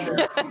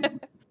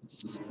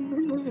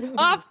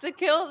 Off to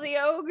kill the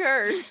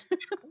ogre.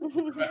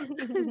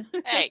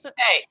 Hey.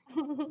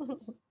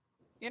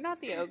 You're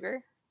not the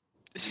ogre.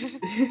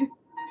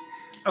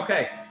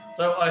 Okay,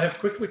 so I have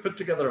quickly put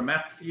together a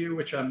map for you,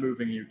 which I'm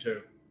moving you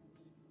to.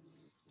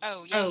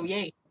 Oh, yay. Oh,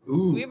 yay.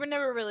 Ooh. We were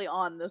never really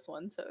on this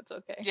one, so it's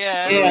okay.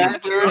 Yeah.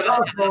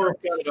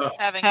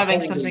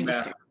 Having something to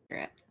stare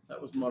at.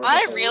 That was more.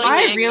 I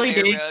really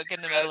did. Rogue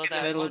in the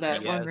middle of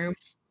that one room.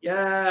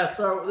 Yeah,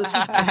 so this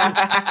is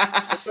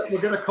we're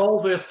going to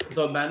call this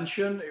the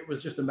mansion. It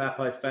was just a map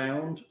I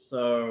found,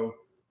 so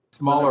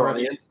smaller on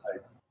the inside.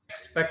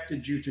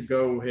 Expected you to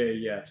go here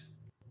yet?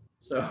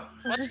 So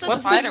what's the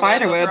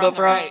spider web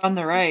over on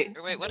the right?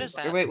 Or wait, what is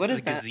that?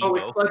 Oh,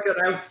 it's like an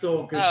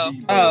outdoor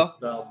gazebo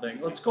style thing.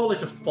 Let's call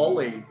it a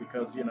folly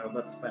because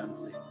that's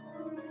fancy.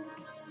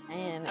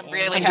 I'm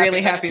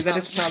really happy that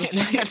it's not a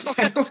giant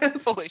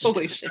spiderweb.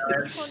 Holy shit.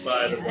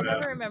 I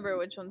never remember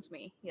which one's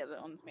me. Yeah,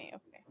 that one's me.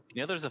 Okay.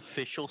 You know, there's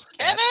official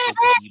stats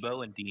for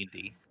Debo and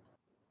D&D.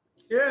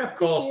 Yeah, of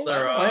course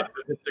there are.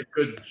 It's a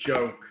good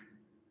joke.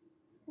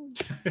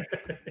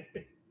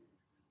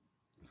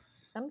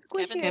 I'm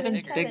squishy.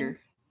 Kevin's bigger.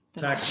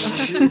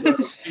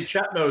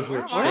 Chat knows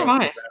which.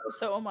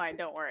 So am I.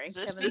 Don't worry.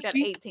 Kevin's got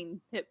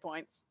 18 hit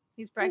points.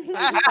 He's practically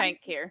a tank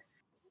here.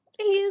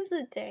 He is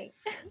a tank.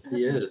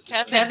 He is.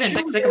 Kevin,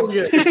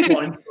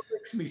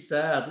 makes me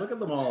sad. Look at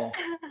them all.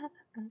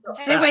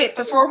 Hey, wait!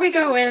 Before we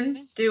go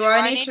in, do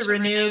I need to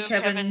renew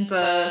Kevin's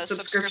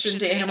subscription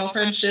to Animal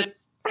Friendship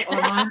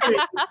online?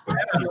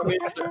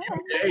 It's a new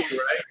day,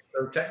 right?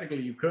 So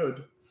technically, you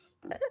could.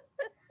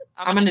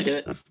 I'm gonna do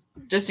it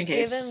just in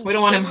case. We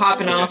don't want him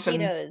hopping off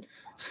and. Yeah,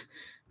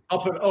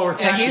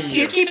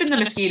 he's keeping the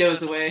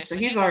mosquitoes away, so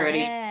he's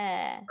already.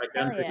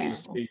 Gigantic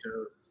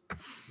mosquitoes.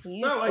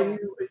 So,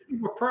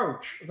 you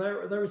approach.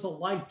 There is a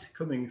light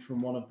coming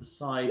from one of the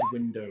side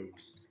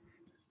windows.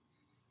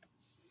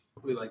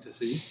 We like to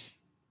see.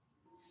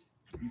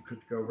 You could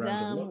go around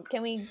and look.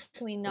 Can we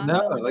knock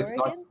on the door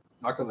again?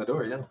 Knock on the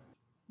door, yeah.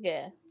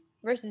 Yeah.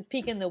 Versus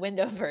peek in the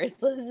window first.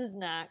 Let's just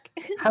knock.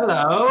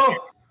 Hello.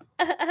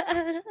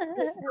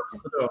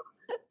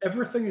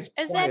 Everything is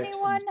quiet. Is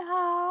anyone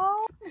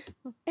home?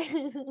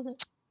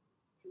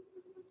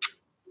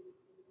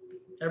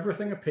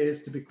 Everything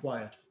appears to be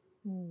quiet.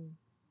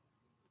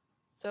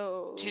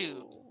 So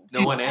 2.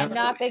 No one answers.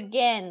 Knock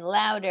again,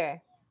 louder.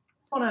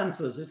 No one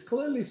answers. It's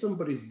clearly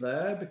somebody's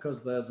there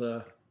because there's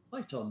a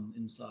light on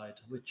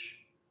inside, which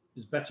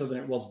is better than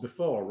it was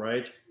before,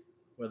 right?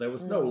 Where there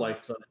was no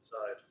lights on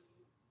inside.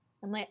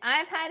 I'm like,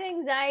 I've had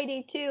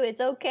anxiety too.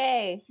 It's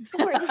okay.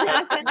 We're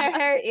not gonna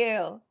hurt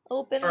you.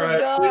 Open the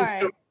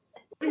door.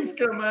 Please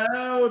come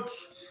out.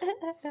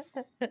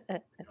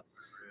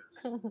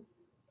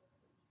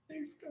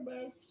 Please come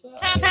outside.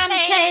 Come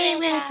play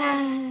with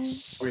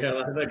us. Oh, yeah,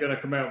 they're going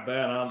to come out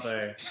then, aren't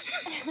they?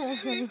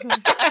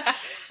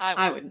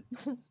 I wouldn't.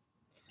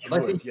 I'd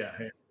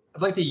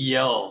like to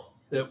yell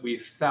that we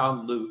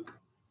found Luke.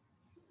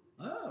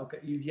 Oh, okay.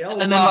 You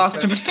yelled and then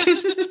lost him.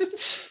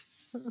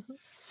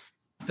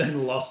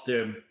 Then lost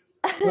him.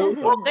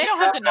 Well, they don't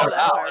have to know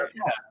that part.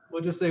 Yeah.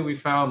 We'll just say we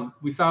found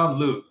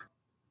Luke.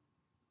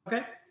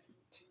 Okay.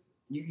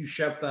 You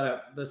shout that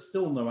out. There's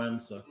still no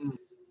answer.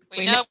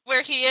 We know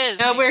where he is.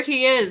 Know where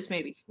he is,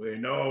 maybe. We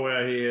know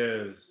where he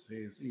is.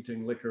 He's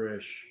eating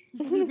licorice.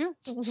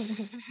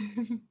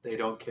 They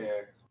don't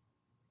care.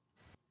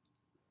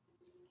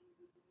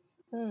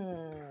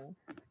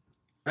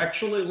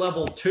 Actually,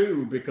 level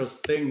 2 because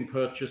Thing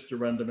purchased a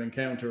random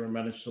encounter and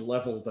managed to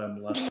level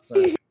them last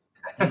session.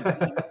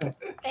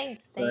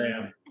 Thanks,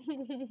 Thing.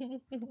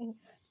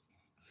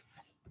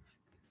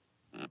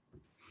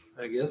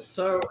 I guess.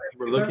 So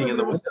we're looking in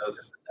the windows.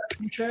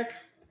 Perception check.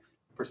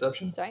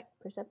 Perception? Sorry,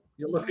 perception.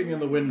 You're looking in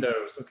the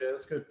windows. Okay,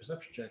 that's good.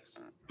 Perception checks.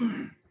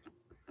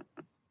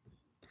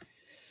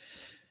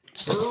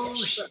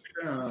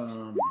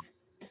 Perception.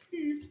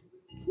 Please.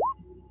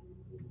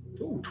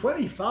 Oh,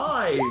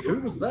 25. Who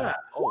was that?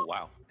 Oh,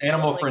 wow.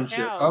 Animal Holy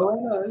friendship. cow. Oh,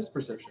 no, that is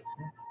perception.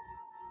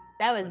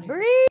 That was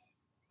Bree.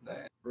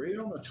 Bree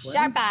on the 25.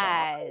 Sharp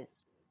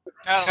eyes.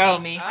 Oh,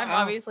 me. I'm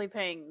obviously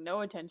paying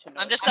no attention.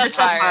 I'm just on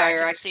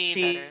fire. I can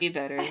see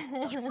better.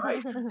 That's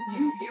right.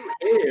 You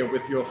hear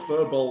with your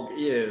furbolg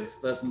ears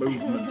there's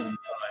movement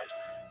inside.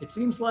 It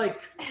seems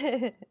like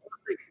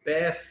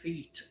bare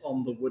feet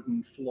on the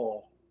wooden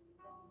floor.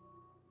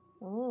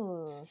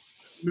 Ooh.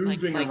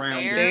 Moving like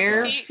around.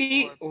 Bare inside.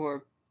 feet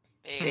or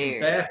bear?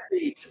 Bare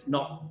feet,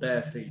 not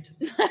bare feet.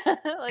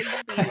 Like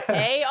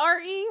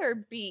B-A-R-E or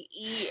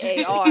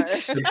B-E-A-R?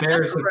 The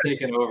bears have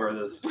taken over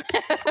this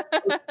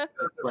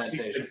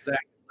plantation. Exactly.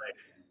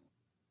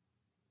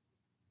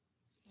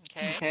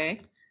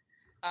 Okay.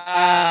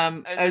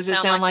 Does it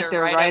sound like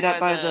they're right up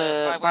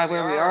by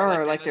where we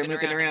are, or like they're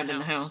moving around in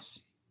the house?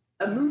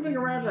 They're moving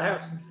around the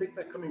house, and you think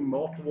they're coming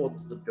more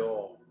towards the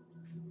door.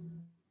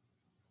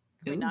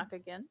 Can we knock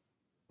again?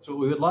 That's what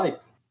we would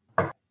like.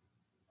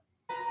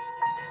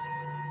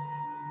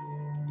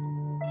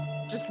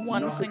 Just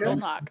one single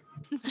knock.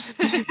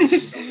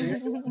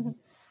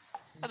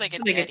 They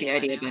get the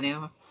idea by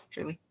now,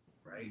 surely.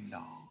 Right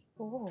now.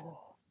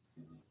 All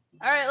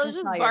right, let's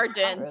just barge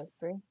in.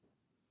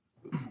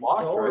 It's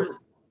locked, right?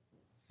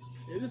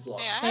 It is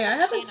locked. Hey, I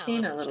haven't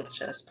seen a little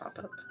chest pop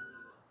up.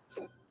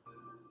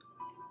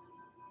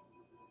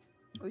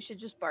 We should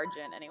just barge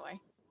in anyway.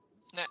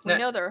 No. We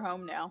know they're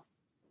home now.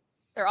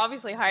 They're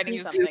obviously hiding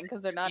something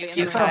because they're not You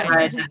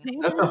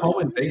answering. That's a home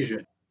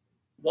invasion.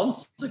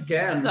 Once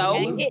again, So?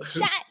 Luke, Get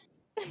shot.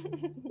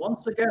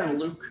 once again,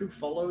 Luke, who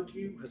followed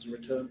you, has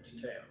returned to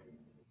town.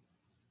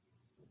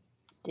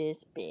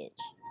 This bitch.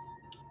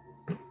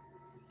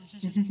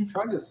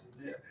 Trying to.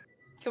 Yeah.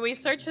 Can we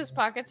search his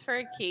pockets for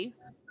a key?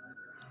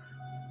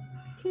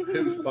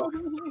 Whose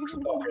pockets? Whose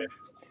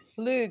pockets?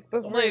 Luke,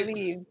 before he Luke's.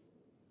 leaves.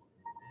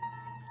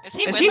 Is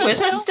he Is he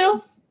with us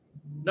still?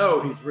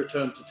 No, he's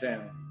returned to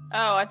town.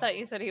 Oh, I thought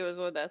you said he was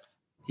with us.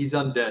 He's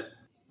undead.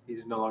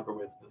 He's no longer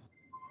with us.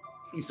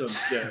 He's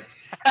undead.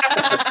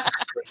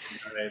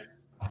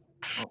 Nice.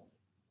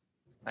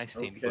 I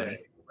stand Okay, buddy.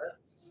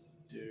 let's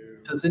do.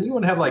 Does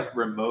anyone have like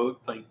remote?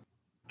 Like,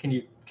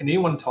 can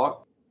anyone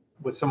talk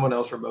with someone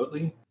else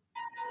remotely?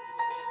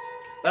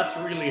 That's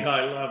really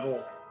high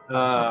level.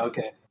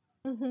 Okay.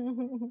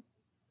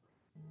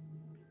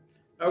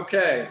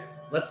 Okay,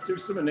 let's do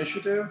some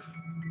initiative.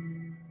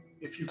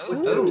 If you click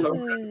the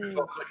token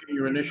before clicking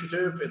your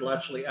initiative, it'll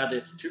actually add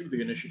it to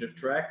the initiative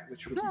track,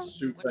 which would be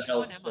super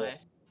helpful.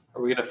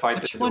 Are we gonna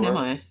fight Which the one door? am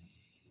I?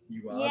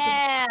 You are.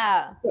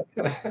 Yeah.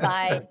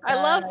 Fight I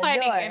love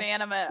fighting door.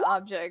 inanimate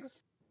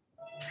objects.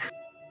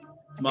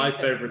 It's my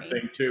think that's favorite me.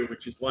 thing too,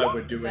 which is why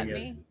we're Is doing that it.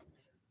 me?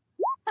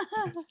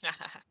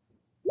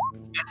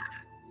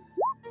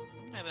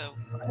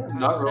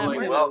 Not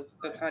rolling well.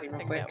 Go potty I real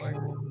think quick. that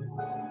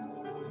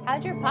worked.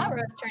 How'd your pot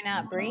roast turn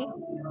out, Bree?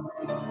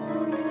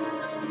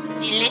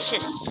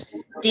 Delicious.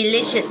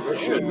 Delicious.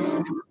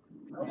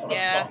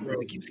 Yeah.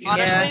 Honestly,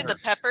 Honestly, the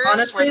peppers were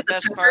Honestly, the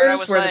best part. I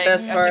was like,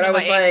 as soon as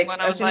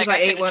I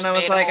ate one, I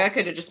was like, I I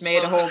could have just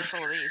made a whole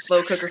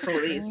slow cooker full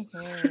of these.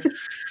 Alright,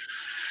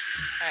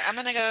 I'm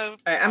gonna go.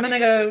 Alright, I'm gonna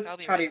go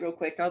potty real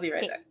quick. I'll be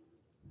right back.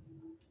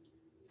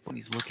 when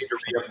he's looking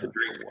Up the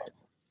drink.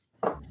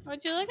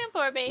 What you looking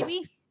for,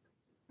 baby?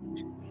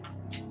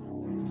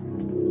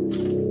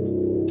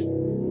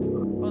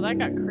 Well, that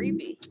got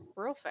creepy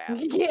real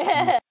fast.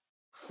 Yeah.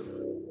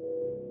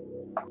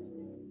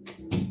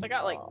 They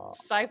got like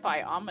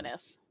sci-fi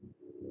ominous.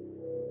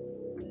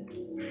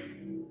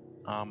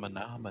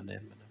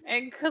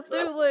 And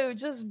Cthulhu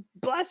just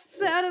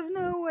busts out of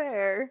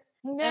nowhere.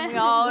 And we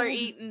all are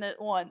eating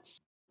at once.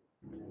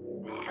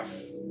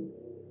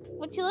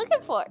 What you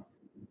looking for?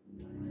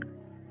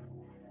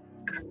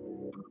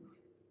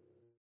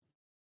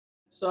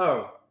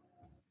 So,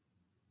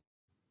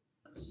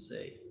 let's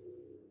see.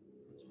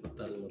 Let's put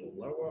that a little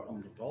lower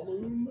on the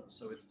volume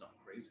so it's not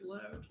crazy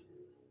loud.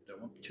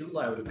 Don't want too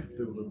loud a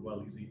Cthulhu while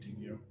he's eating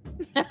you.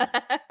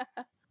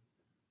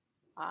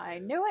 I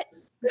knew it.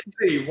 Let's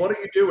see, what are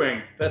you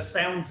doing? There's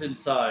sounds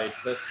inside.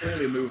 There's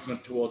clearly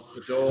movement towards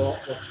the door.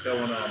 What's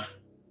going on?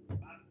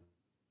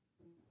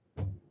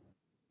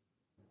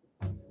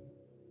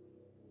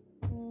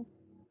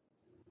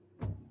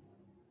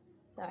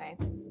 Sorry.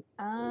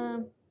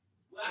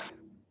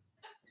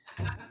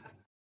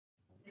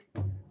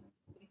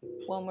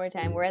 One more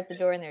time. We're at the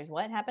door and there's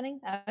what happening?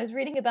 I was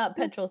reading about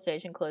petrol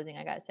station closing.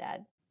 I got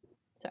sad.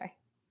 Sorry.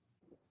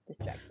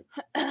 Distracted.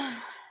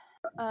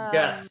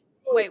 Yes.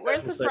 Wait,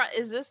 where's the Petrol front?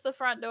 Is this the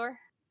front door?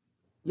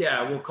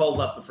 Yeah, we'll call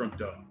that the front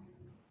door.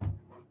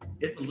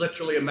 It was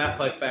literally a map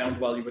I found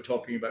while you were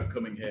talking about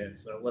coming here,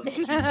 so let's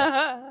assume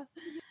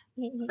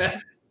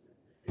that.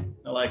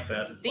 I like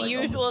that. It's The like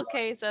usual almost-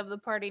 case of the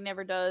party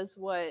never does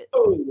what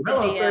Oh, the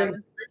hello, DM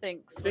Thing.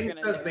 thinks we're Thing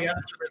gonna says do. the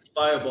answer is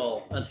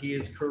Fireball, and he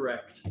is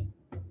correct.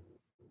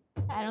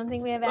 I don't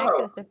think we have So-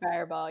 access to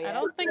Fireball yet. I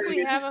don't think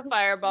we have a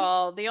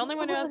fireball. The only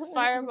one who has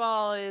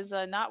fireball is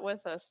not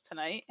with us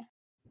tonight.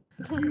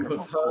 You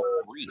have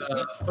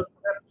heard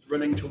footsteps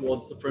running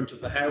towards the front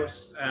of the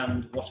house,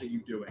 and what are you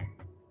doing?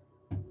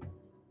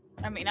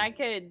 I mean, I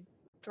could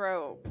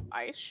throw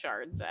ice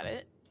shards at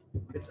it.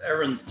 It's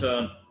Erin's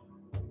turn.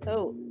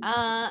 Oh,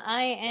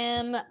 I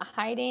am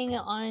hiding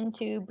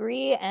onto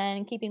Bree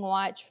and keeping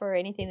watch for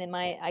anything that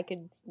I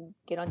could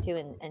get onto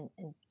and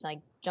like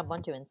jump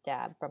onto and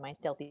stab from my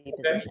stealthy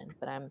position.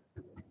 But I'm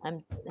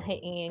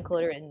hanging in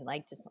Clutter and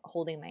like just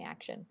holding my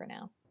action for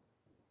now.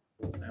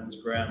 Sounds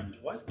grand.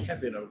 Why is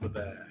Kevin over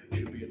there? He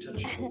should be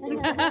attached to the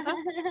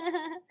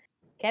floor.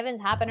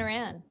 Kevin's hopping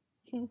around.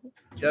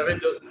 Kevin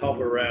doesn't hop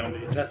around.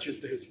 He attaches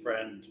to his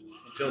friend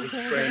until he's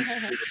trained to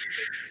do the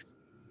things.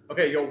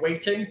 Okay, you're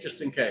waiting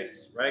just in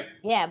case, right?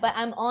 Yeah, but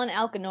I'm on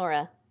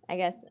Alcanora. I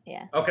guess,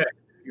 yeah. Okay,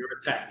 you're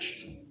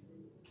attached,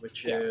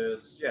 which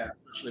is,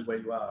 actually where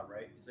you are,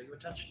 right? So you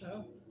attached to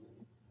her?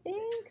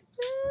 Think so.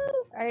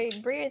 All right,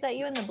 Bree, is that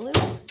you in the blue?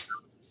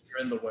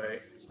 You're in the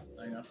way.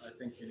 Hang on, I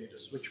think you need to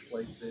switch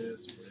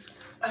places.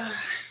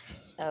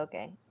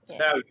 Okay. Yeah.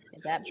 Now,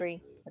 Is that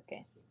Bree?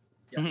 Okay.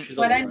 yeah, she's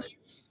on the right.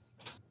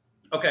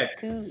 Okay,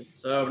 Cool.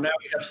 so now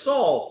we have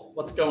Saul.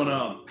 What's going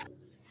on?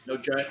 No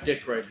giant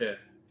dick right here.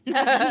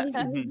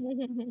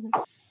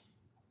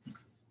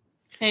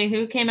 Hey,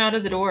 who came out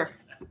of the door?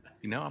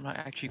 You know, I'm not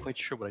actually quite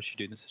sure what I should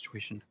do in this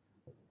situation.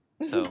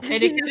 So Hey,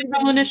 did you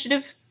roll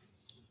initiative?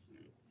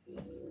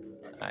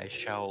 I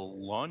shall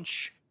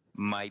launch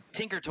my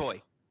Tinker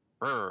Toy.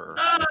 Brr.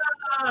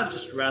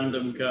 Just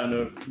random kind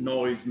of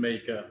noise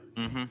maker.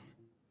 Mm-hmm.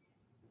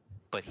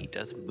 But he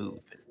does move.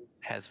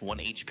 Has 1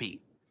 HP.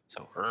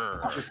 So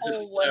Just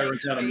sits there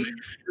and kind of,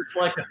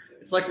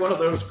 it's like one of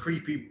those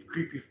creepy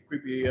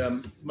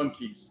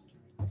monkeys.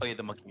 Oh yeah,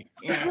 the monkey.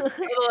 The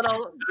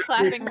little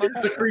clapping monkey.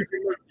 It's a creepy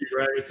monkey,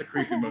 right? It's a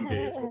creepy monkey.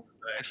 It's what I'm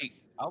saying. Actually,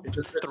 I'll It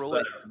just sits throw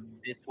there. it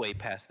this way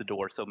past the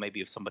door. So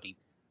maybe if somebody,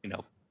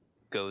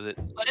 goes it.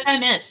 What did I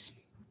miss?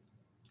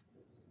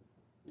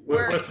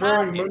 We're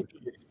throwing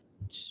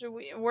monkeys.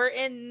 We're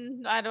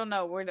in. I don't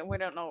know. We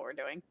don't know what we're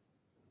doing.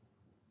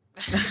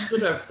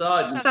 Stood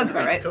outside and Sounds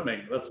about right.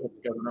 coming. That's what's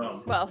going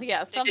on. Well,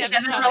 yeah, something Kevin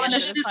is roll coming.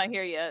 initiative? It's not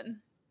here yet.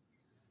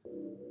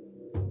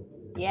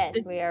 Yes,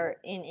 we are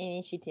in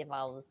initiative.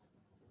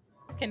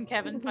 Can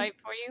Kevin fight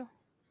for you?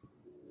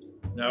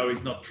 No,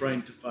 he's not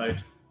trained to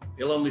fight.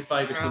 He'll only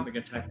fight if Oh. something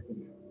attacks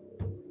him.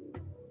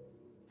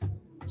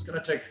 It's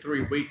going to take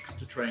 3 weeks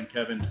to train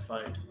Kevin to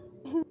fight.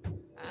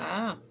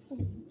 Ah,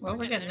 well,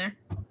 we're getting there.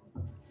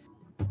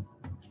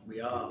 We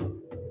are.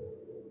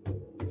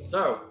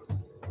 So,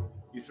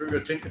 you threw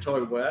your Tinker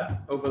Toy where?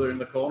 Over there in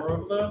the corner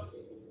over there?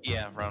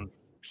 Yeah, around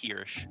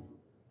here-ish.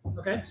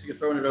 Okay, so you're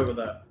throwing it over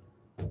there.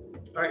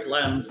 All right,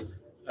 lands.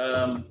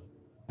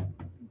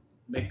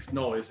 Makes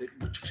noise.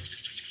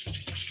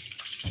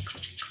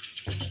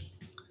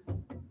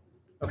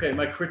 Okay,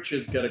 my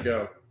creatures gotta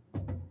go.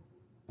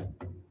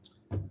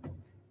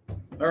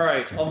 All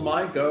right, on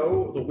my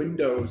go, the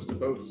windows to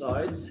both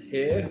sides,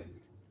 here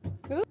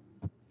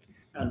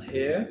and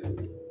here,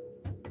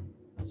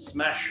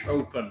 smash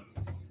open,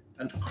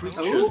 and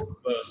creatures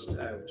burst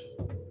out.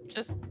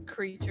 Just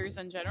creatures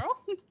in general?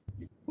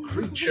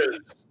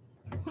 Creatures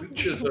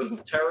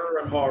of terror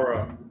and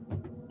horror.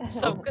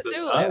 So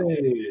Cthulhu.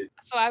 Hey.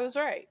 So I was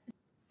right.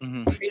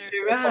 Mm-hmm.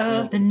 Creature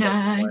of the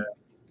night.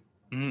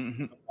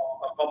 Mm-hmm.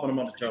 I'm popping them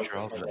on the toe.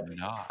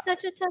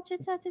 Touch it, touch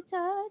it, touch it,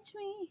 touch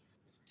me.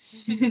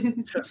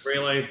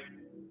 Really?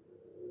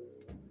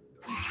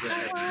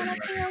 I wanna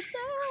feel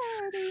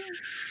dirty.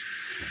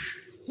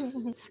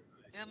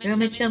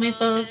 Tell me,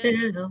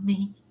 fulfill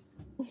me.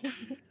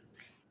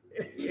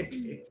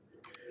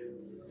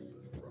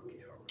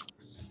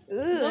 Ooh,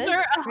 Those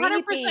that's are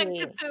 100%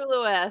 creepy.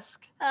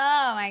 Cthulhu-esque.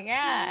 Oh my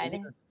god.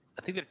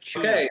 I think they're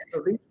chewing. Okay,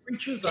 so these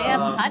creatures They have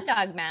are. hot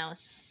dog mouth.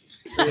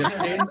 They're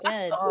thin.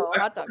 Good. Oh,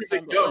 hot dogs They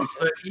sound don't. delicious.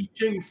 They're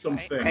eating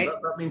something. Right.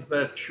 That means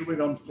they're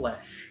chewing on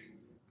flesh.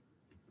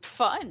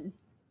 Fun.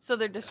 So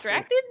they're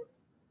distracted?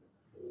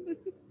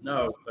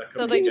 No, they're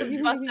So they just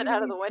completely- busted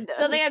out of the window.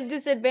 So they have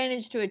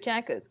disadvantage to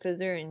attack us because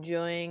they're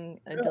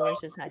enjoying a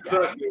delicious hot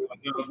dog.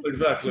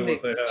 Exactly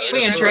what they have.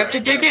 We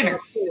interrupted their dinner.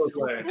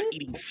 They're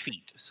eating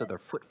feet, so they're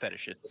foot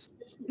fetishes.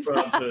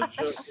 Oh,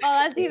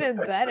 that's even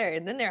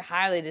better. Then they're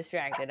highly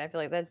distracted. I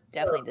feel like that's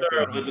definitely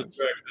disadvantage.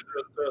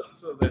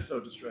 They're so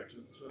distracted.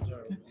 It's so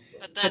terrible.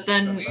 But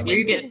then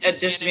we get a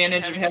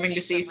disadvantage of having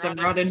to see some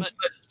rotten foot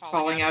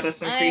falling out of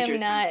some I creatures. am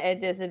not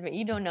at disadvantage.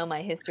 You don't know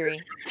my history.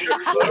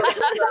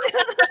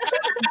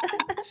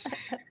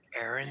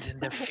 Aaron's in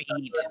the feet.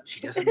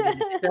 She doesn't.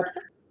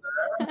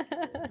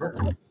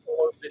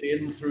 Follows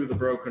it in through the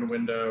broken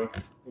window.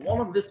 The one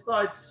on this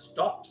side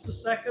stops a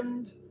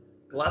second,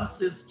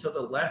 glances to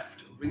the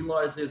left,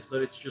 realizes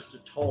that it's just a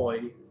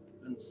toy,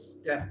 and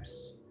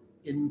steps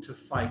into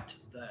fight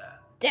there.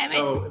 Damn it.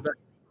 So they're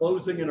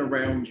closing in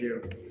around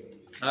you.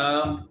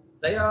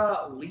 They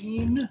are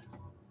lean,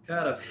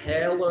 kind of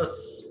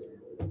hairless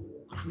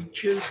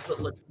creatures that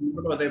look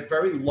humanoid. They have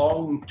very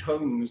long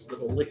tongues that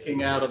are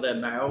licking out of their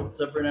mouths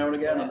every now and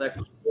again, and their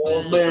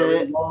claws are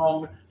very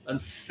long and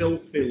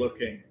filthy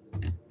looking.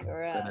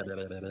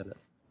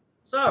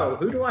 So,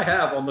 who do I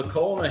have on the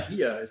corner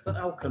here? Is that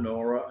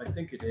Alcanora? I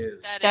think it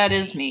is. That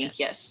is me,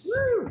 yes.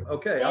 Woo!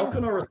 Okay,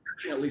 Alcanora's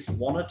catching at least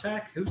one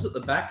attack. Who's at the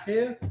back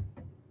here?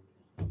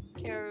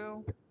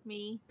 Karu,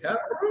 me.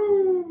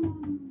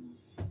 Karu!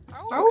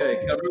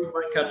 Okay, Karu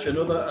might catch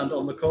another, and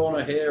on the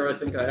corner here, I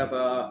think I have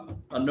a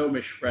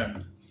gnomish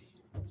friend.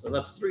 So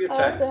that's 3 I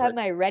attacks. also have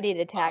my ready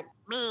to attack.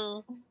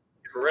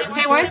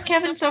 Hey, why is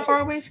Kevin so far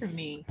away from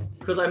me?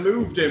 Because I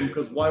moved him,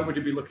 because why would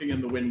he be looking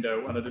in the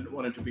window, and I didn't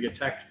want him to be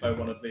attacked by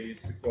one of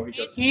these before he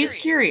does. He's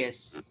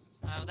curious.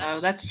 Oh,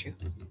 that's true.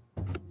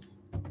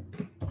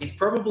 He's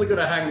probably going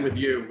to hang with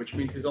you, which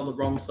means he's on the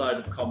wrong side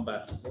of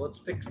combat. So let's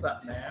fix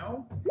that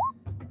now.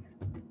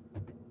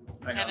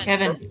 Hang on.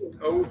 Kevin.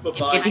 Over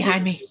by Get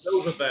behind me. He's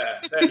over there.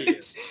 There he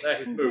is. There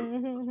he's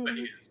moved. There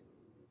he is.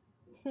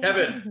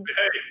 Kevin,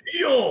 behave.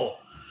 Heal!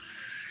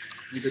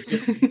 He's a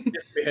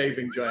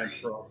misbehaving giant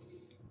frog.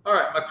 All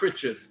right, my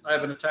creatures. I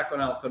have an attack on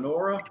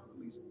Alcanora. Let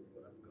me see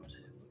what I've got here.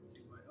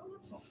 Oh,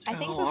 that's not I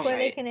think Oh, before they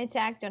alright. can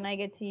attack, don't I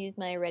get to use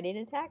my ready to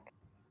attack?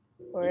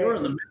 Or, You're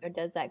in the or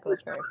does that go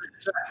first?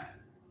 attack.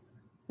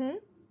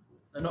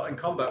 They're not in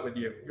combat with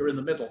you. You're in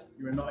the middle.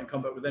 You're not in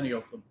combat with any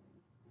of them.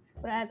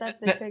 But I thought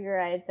the trigger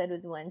I had said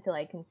was one until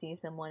I can see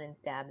someone and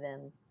stab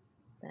them.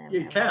 Then I'm-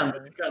 You I'm can,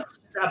 but ready. you can't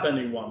stab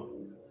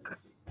anyone.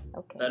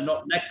 Okay. They're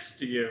not next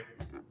to you.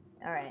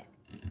 All right.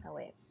 Oh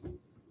wait.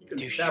 You can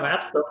stab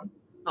at them.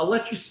 I'll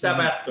let you stab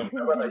at them.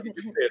 How about you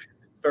do this?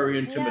 It's very No,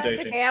 it's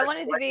intimidating. okay. I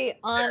wanted to be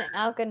on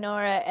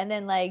Alcanora and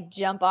then like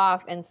jump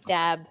off and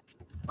stab.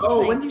 Oh,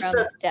 like, when you from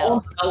said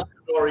stealth. on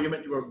Alcanora, you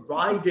meant you were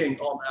riding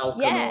on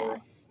Alcanora. Yeah.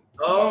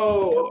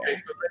 Oh, Yeah. okay.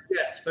 So then,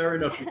 yes, fair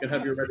enough. You can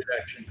have your ready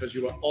action because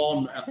you were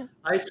on.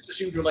 I just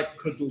assumed you were like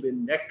cuddled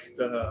in next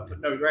to her,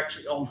 but no, you're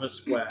actually on her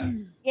square.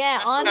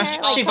 Yeah, on She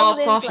her. Like, vaults cuddled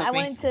in, off so of I me.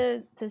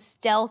 wanted to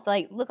stealth,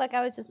 like look like I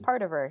was just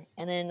part of her,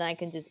 and then I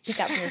can just peek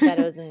out from the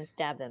shadows and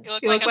stab them. You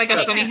look like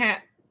a funny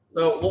hat.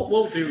 So what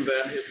we'll do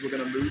then is we're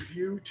going to move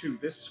you to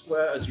this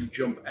square as you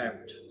jump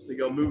out. So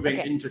you're moving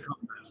Okay. into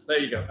combat. There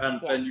you go. And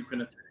then you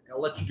can attack.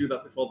 I'll let you do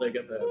that before they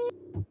get theirs.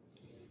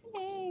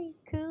 Hey,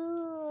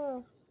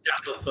 cool.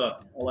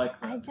 Stabitha. I like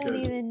that. I don't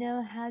even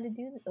know how to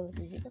do this. Oh,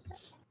 did you get that?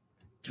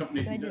 Don't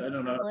need, Do I just I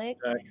don't know. click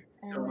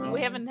and then-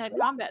 We haven't had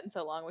combat in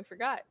so long. We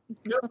forgot.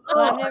 Well,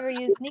 I've never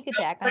used sneak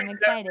attack. I'm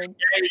excited.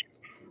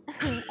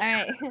 All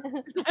right.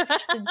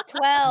 The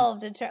 12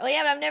 to turn. Well,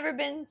 yeah, but I've never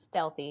been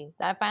stealthy.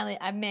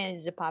 I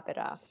managed to pop it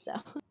off. So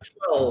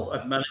 12.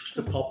 I've managed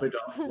to pop it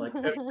off like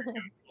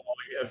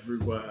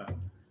everywhere.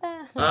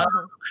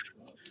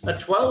 A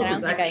 12 I is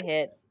don't think actually I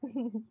hit.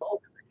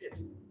 12 is a hit.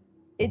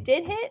 It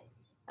did hit?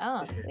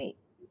 Oh, sweet.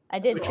 I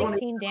did Which one is-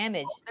 16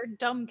 damage. They're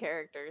dumb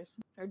characters.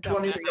 They're dumb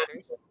 20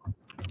 creatures.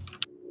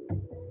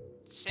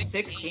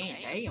 16.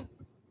 Damn.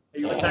 Are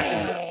you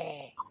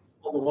attacking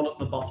the one at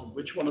the bottom?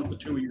 Which one of the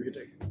two are you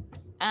hitting?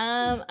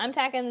 I'm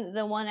attacking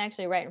the one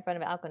actually right in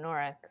front of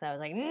Alcanora because I was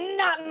like,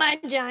 not my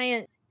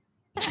giant.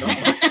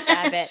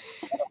 Stab it.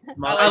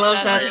 I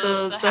love that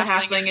the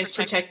halfling is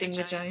protecting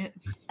the giant.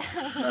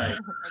 Right.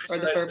 Or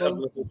the Nice to have furball.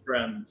 little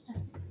friends.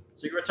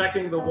 So you're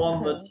attacking the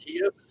one that's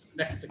here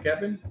next to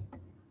Kevin?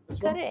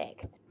 This one?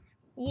 Correct.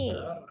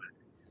 Yes.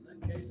 In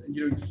that case, and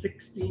you're doing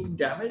 16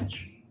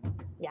 damage?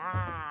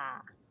 Yeah.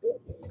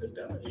 That's good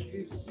damage.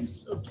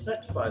 He's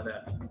upset by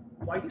that.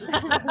 Quite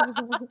upset.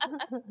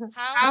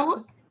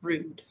 How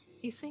rude.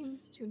 He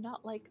seems to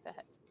not like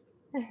that.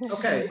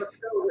 Okay, let's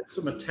go with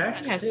some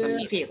attacks Has here.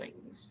 some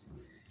feelings.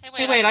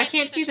 Hey, wait, I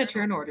can't see the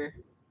turn order.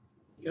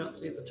 You can't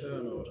see the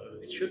turn order.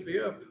 It should be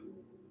up.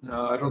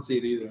 No, I don't see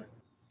it either.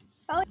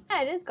 Oh,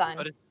 yeah, it is gone.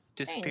 But it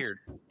disappeared.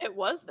 It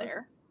was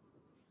there.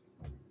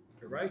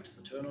 You're right,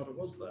 the turn order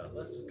was there.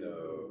 Let's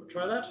go.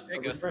 Try that. There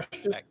you I go.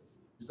 refreshed it. Back.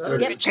 Is that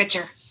Yep. it?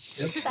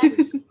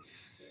 Treacher.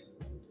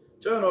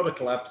 Turn order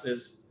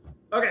collapses.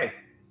 Okay.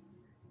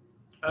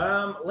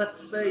 Let's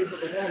say that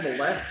the one on the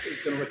left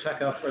is going to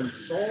attack our friend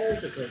Saul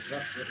because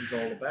that's what he's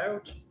all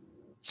about.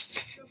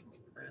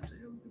 And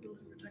he'll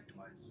attack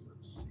twice.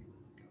 Let's see.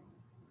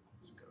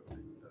 Let's go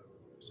with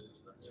those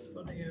because that's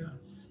funnier.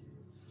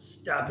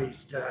 Stabby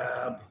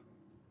stab.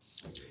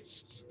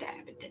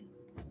 Stab it.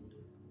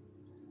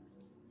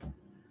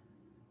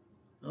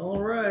 All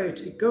right.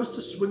 It goes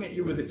to swing at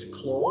you with its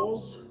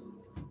claws,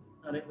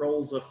 and it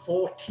rolls a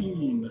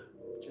 14,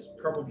 which is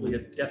probably a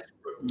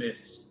desperate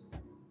miss.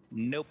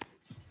 Nope.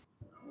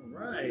 All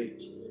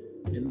right.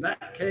 In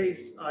that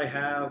case, I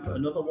have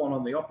another one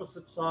on the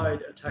opposite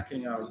side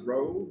attacking our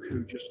rogue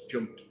who just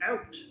jumped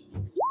out.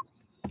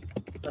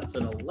 That's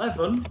an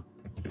 11,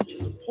 which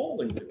is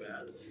appallingly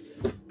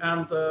bad.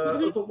 And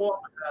the other one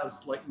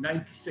has like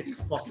 96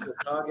 possible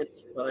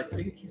targets, but I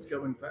think he's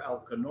going for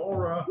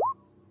Alcanora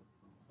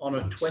on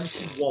a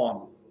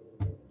 21.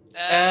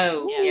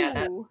 Oh,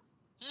 yeah.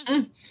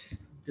 That,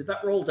 Did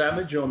that roll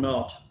damage or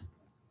not?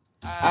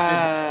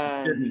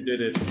 Didn't,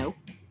 did it? Nope.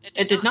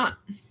 It did not.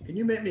 Can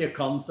you make me a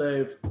con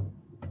save?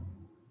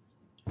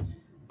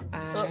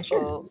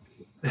 Sure.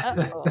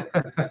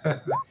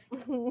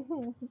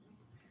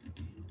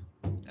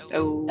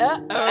 Oh,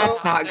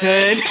 that's not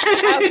good.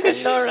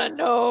 Alcanora,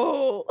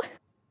 no.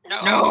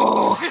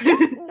 No.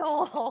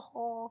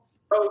 No.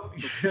 Oh,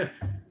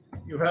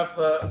 you have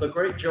the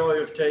great joy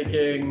of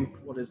taking,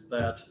 what is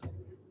that?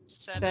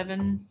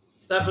 7.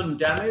 7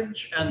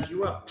 damage, and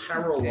you are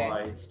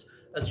paralyzed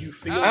as you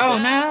feel Oh,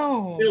 the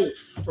no.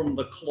 filth from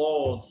the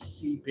claws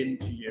seep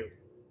into you.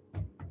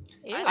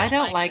 I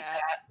don't like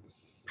that.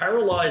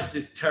 Paralyzed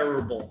is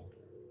terrible.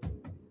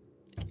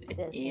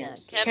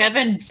 Yes.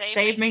 Kevin,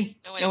 save me.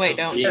 No, wait,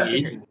 don't.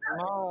 Kevin.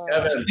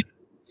 Kevin.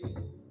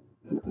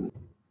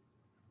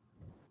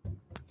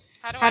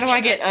 How do I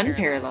get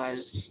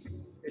unparalyzed?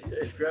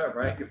 Yeah,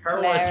 right. You're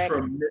paralyzed for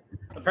a minute.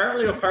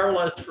 Apparently, you're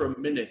paralyzed for a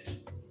minute.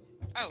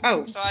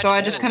 Oh, so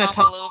I just kind of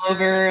topple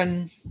over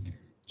and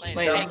lay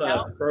Stand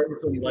down. there,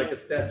 frozen like a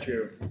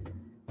statue.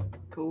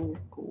 Cool.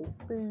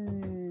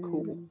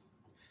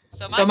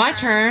 So my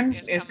turn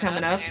is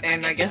coming up,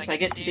 and I guess I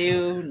get to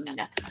do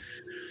nothing.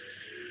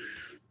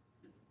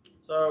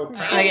 So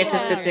I get to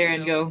sit there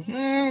and go.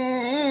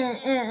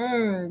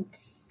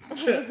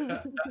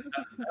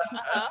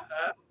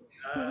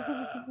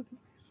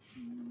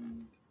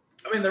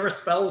 I mean, there are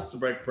spells to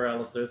break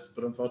paralysis,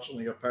 but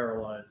unfortunately, you're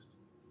paralyzed,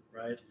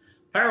 right?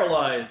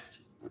 Paralyzed.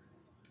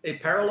 A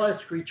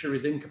paralyzed creature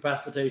is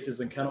incapacitated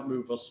and cannot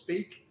move or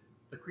speak.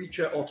 The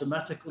creature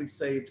automatically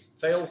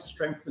fails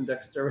strength and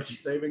dexterity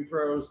saving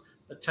throws.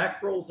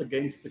 Attack rolls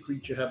against the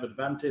creature have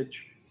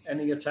advantage.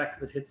 Any attack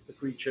that hits the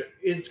creature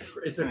is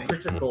a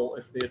critical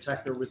if the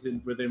attacker was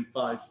within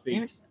 5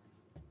 feet.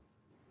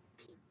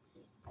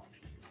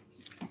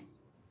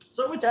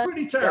 So it's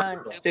pretty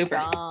terrible. Super.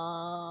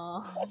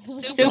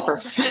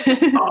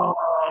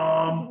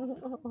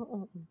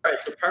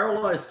 Alright, so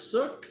paralyzed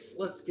sucks.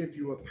 Let's give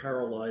you a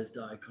paralyzed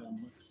icon.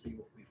 Let's see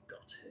what we've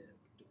got here.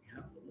 What do we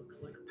have that looks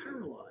like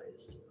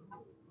paralyzed?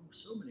 Oh,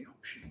 so many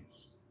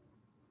options.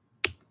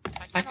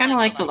 I kind of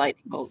like the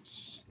lightning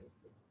bolts.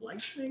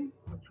 Lightning?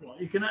 Which one?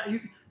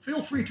 You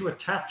feel free to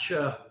attach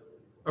a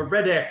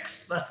red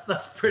X.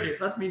 That's pretty.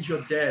 That means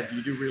you're dead.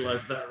 You do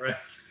realize that, right?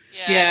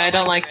 Yeah, I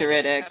don't like the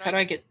red X. How do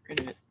I get rid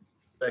of it?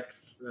 Red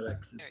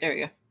X is. There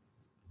you go.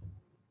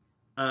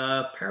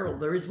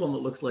 There is one that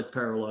looks like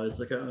paralyzed.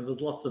 Like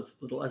there's lots of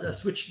little. I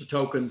switched the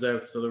tokens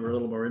out so they were a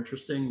little more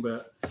interesting,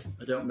 but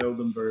I don't know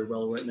them very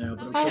well right now.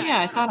 But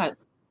I thought it.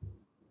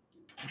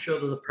 I'm sure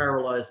there's a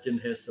paralyzed in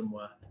here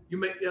somewhere.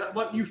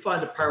 What you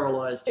find a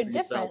paralyzed for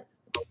yourself.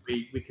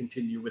 We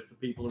continue with the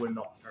people who are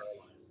not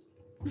paralyzed.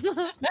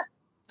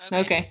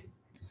 Okay.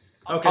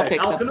 Okay,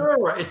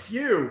 Alcanora, it's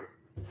you.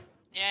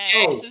 Yay.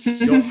 Oh,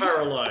 you're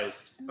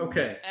paralyzed.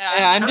 Okay.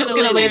 Yeah, I'm just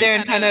gonna lay there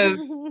and kind of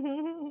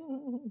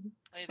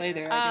lay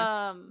there.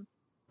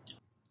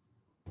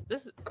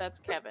 That's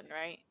Kevin,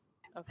 right?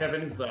 Okay.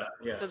 Kevin is that,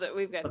 yes. So that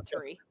we've got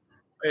 3.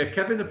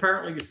 Kevin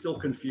apparently is still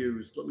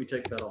confused. Let me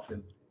take that off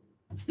him.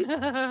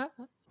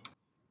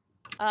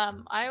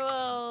 I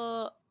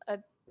will.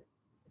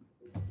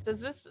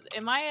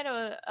 Am I at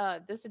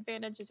a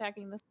disadvantage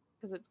attacking this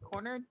because it's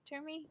cornered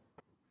to me?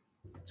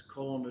 It's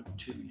cornered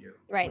to you.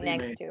 Right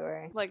next to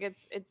her. Like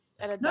it's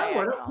at a No, I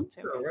diagonal don't think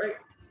to so, me. right?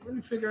 Let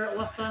me figure out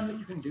last time that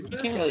you can do that. You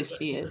can't really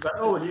see it.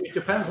 It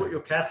depends what you're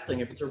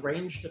casting. If it's a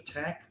ranged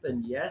attack,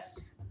 then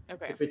yes.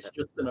 Okay. If it's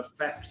just an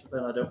effect,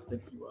 then I don't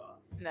think you are.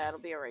 No, it'll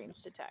be a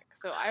ranged attack.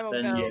 So I will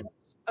Then go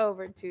yes.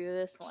 over to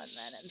this one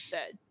then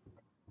instead.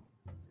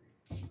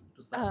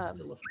 Does that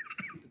still affect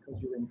you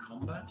because you're in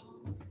combat?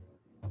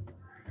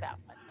 That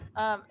one.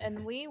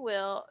 And we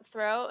will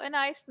throw an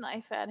ice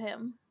knife at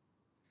him.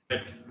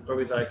 Throw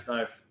his ice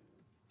knife.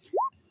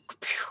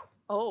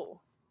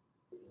 Oh.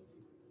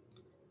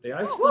 The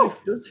ice knife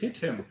does hit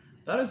him.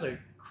 That is a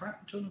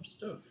crap ton of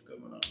stuff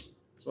going on.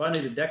 So I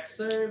need a dex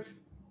save.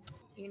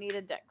 You need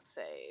a dex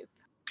save.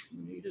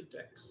 You need a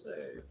dex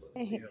save.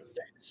 Let's see how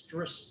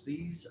dexterous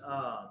these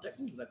are. They're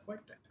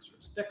quite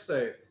dexterous. Dex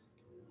save.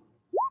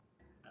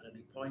 At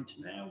any point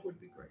now would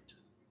be great.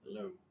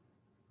 Hello.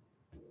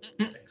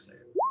 Dex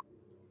save.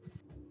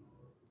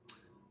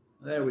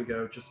 There we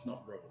go. Just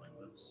not rolling.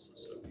 That's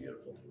so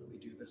beautiful. Let me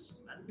do this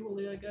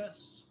manually, I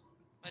guess.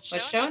 It's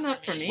showing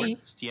up for me.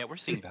 Yeah, we're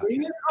seeing that.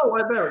 Oh,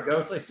 there it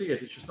goes. I see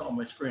it. It's just not on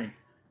my screen.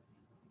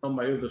 On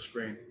my other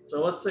screen.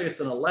 So let's say it's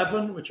an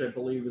 11, which I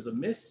believe is a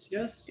miss.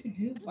 Yes.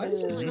 13.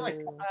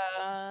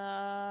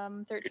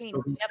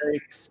 So he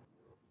takes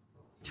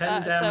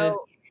 10 damage.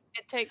 So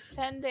it takes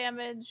 10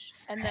 damage,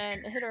 and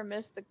then hit or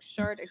miss, the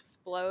shard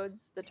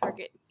explodes. The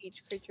target,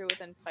 each creature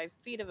within 5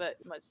 feet of it,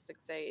 must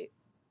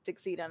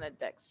succeed on a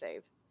dex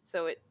save.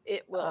 So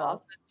it will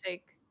also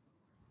take.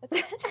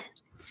 That's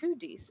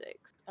 2d6.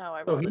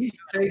 Oh, so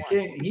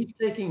he's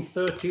taking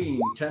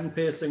 13, 10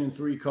 piercing and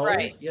 3 cold.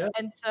 Right. Yeah.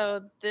 And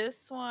so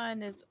this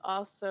one is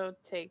also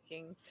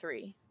taking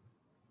 3.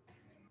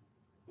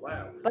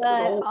 Wow. But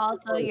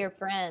also your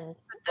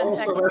friends. But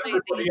then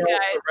technically these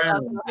guys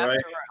also have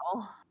to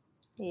roll.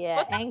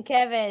 Yeah, and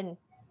Kevin.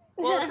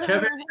 Well,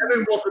 Kevin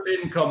wasn't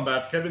in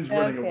combat. Kevin's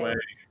running away.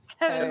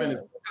 Kevin is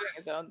is doing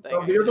his own thing.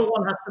 So the other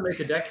one has to make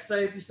a dex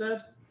save, you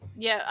said?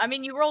 Yeah, I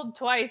mean, you rolled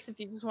twice if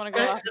you just want to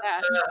go off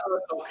that.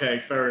 Okay,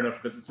 fair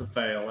enough, because it's a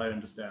fail. I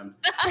understand.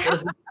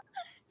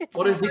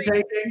 What is he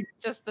taking?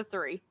 Just the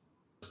 3.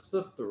 Just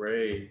the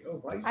 3. Oh,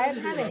 why I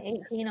have an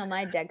 18 on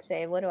my deck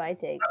save. What do I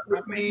take?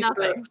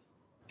 Nothing.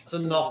 It's a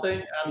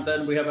nothing, and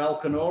then we have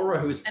Alcanora,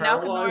 who's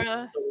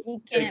paralyzed. He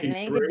can't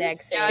make a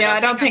deck save. Yeah, I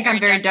don't think I'm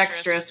very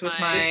dexterous with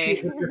my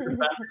Well,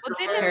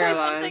 didn't it say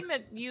something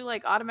that you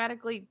like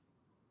automatically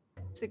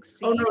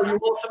succeed? Oh no, you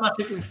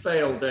automatically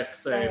fail dex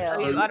saves. Oh,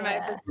 So you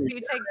automatically. So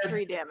you take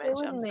 3 damage.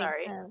 I'm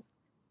sorry.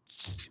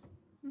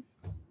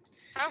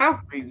 How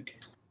rude.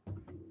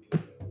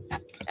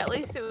 At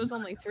least it was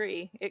only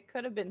 3. It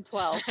could have been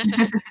 12.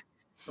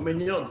 I mean,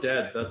 you're not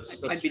dead. That's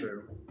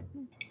true.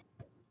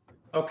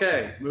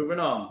 Okay, moving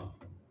on.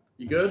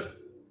 You good?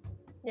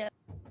 Yeah.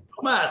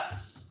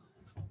 Thomas.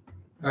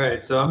 All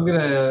right, so I'm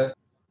gonna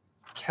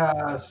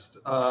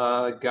cast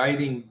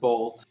Guiding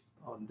Bolt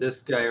on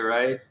this guy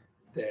right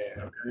there.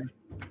 Okay.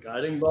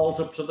 Guiding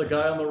Bolt up to the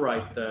guy on the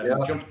right there. Yeah.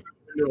 Jump through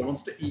the window.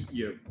 Wants to eat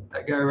you.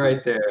 That guy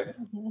right there.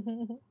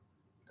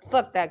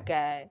 Fuck that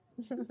guy.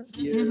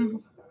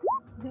 You.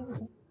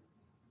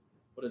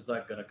 What is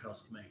that going to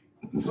cost me?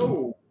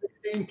 Oh,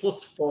 15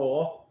 plus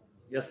 4.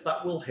 Yes,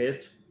 that will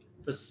hit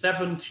for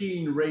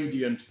 17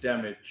 radiant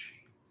damage.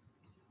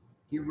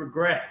 He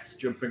regrets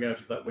jumping out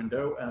of that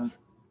window and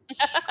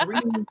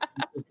screams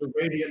as the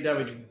radiant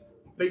damage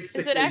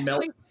basically Is it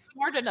actually melts.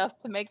 smart enough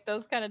to make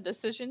those kind of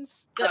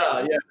decisions?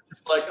 Yeah,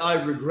 it's like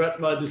I regret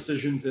my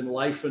decisions in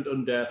life and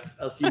undeath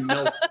as he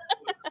melts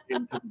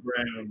into the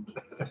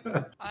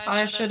ground.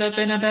 I should have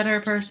been a better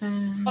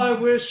person. I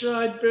wish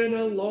I'd been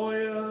a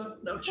lawyer.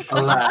 No,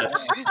 Alas.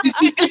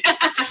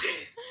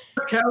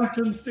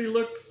 Accountancy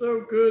looks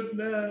so good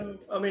now.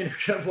 I mean,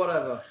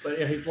 whatever. But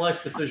yeah, his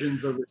life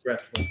decisions are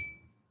regretful.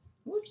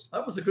 Whoops,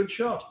 that was a good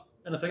shot.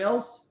 Anything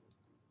else?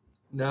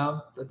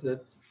 No, that's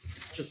it.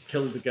 Just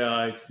killed a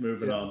guy. Just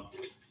moving on.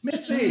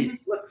 Missy,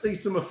 let's see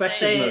some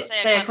effectiveness.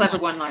 Say a clever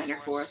one-liner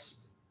for us.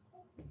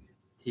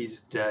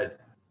 He's dead.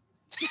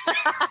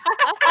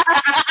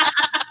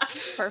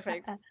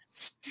 Perfect.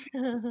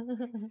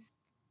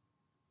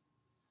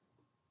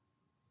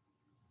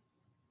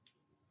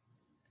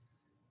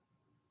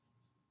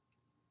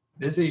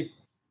 Is he?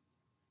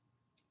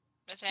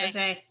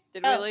 Say.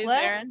 Did we lose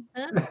what? Aaron?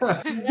 Huh?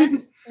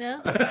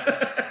 No. Is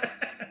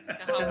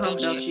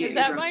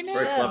that my name?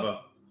 Very clever.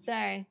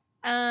 Sorry.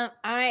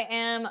 I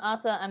am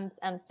also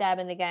I'm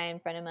stabbing the guy in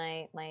front of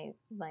my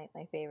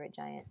favorite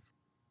giant.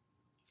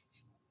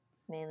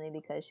 Mainly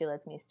because she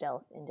lets me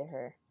stealth into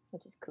her,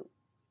 which is cool.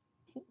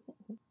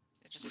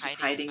 Just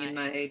hiding in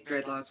my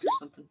dreadlocks or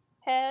something.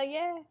 Hell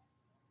yeah.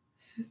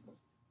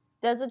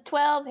 Does a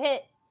 12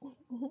 hit?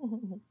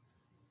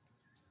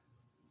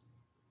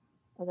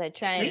 As I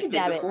try and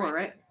stab it.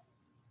 Right?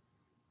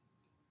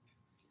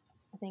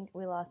 I think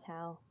we lost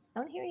Hal. I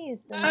don't hear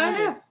his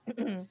noises.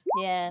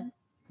 Yeah.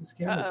 This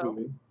camera's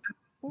moving.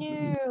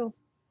 No.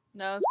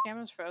 No, his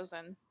camera's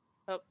frozen.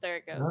 Oh, there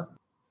it goes.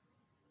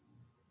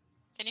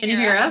 Can you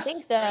hear us? I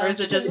think so. Or is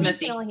it just we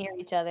Missy? can all hear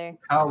each other.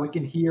 How we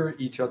can hear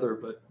each other,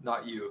 but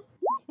not you.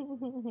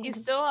 He's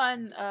still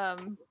on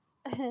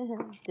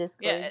Discord.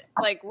 yeah,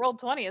 like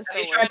Roll20 is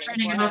still you tried working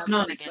turning for him off him,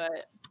 and on again?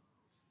 but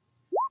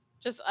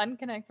just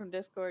unconnect from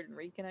Discord and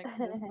reconnect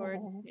to Discord.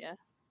 Yeah.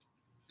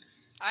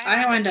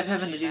 I wind up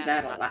having to do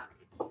that a lot.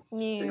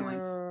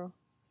 No.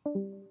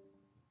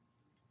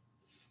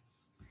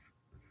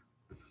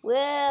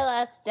 Well,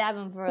 I stab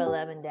him for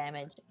 11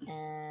 damage,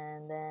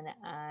 and then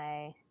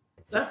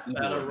That's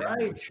better,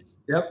 right?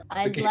 Yep.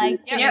 I'd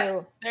like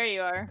to There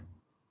you are.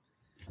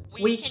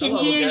 We can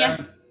hear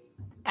you.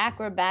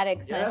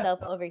 acrobatics Yeah.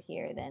 myself over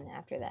here. Then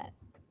after that,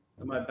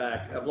 Am I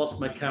back? I've lost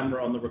my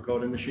camera on the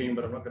recording machine,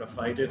 but I'm not going to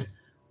fight it.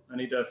 I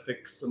need to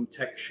fix some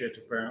tech shit,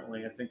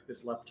 apparently. I think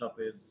this laptop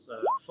is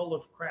full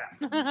of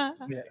crap.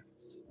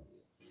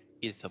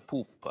 It's a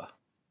poopa.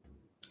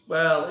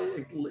 Well,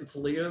 it's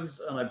Leah's,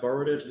 and I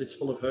borrowed it, and it's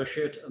full of her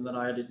shit, and then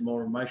I added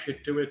more of my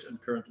shit to it,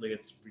 and currently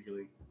it's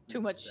really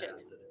Too much sad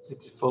shit. that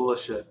It's full of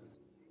shit.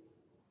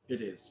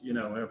 It is. You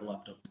know, whatever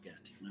laptops get,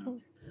 you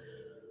know.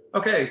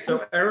 Okay,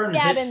 so Aaron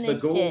stabbing hits the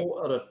this goal shit.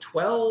 at a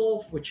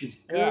 12, which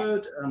is Yeah.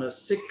 good, and a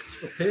 6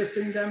 for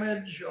piercing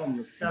damage on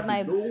the stabbing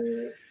My-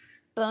 goal.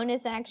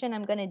 bonus action,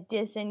 I'm gonna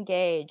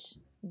disengage,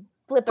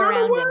 flip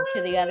around him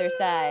to the other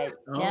side.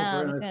 Oh, no, very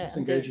I'm nice. just gonna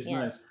Disengage is yeah.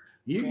 nice.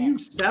 You Yeah. you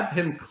stab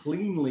him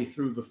cleanly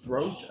through the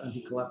throat, and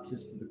he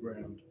collapses to the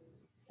ground.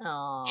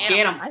 Aw.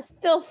 Get him. I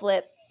still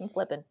flip. I'm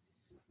flipping.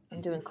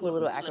 I'm doing cool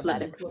little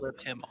acrobatics.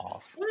 Flipped him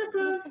off.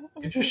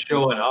 You're just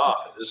showing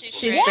off at this point.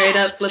 She's straight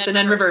up flipping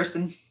and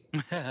reversing.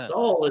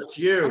 Saul, it's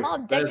you. I'm all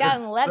decked There's out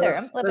in leather. there's-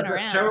 I'm flipping there's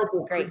around. A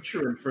terrible Great.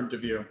 creature in front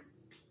of you.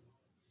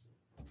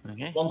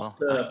 Okay. Wants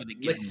well, I'm to gonna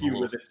give lick him a you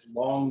little- with its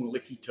long,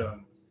 licky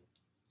tongue.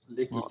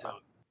 Licky Well,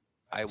 tongue.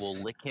 I will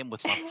lick him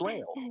with my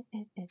flail. You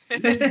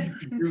should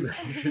do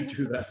that. You should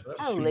do that. That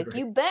I'll would be lick great.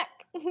 you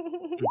back.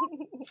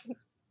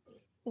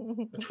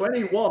 A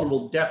 21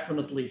 will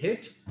definitely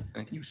hit.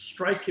 Okay. You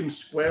strike him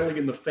squarely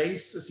in the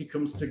face as he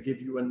comes to give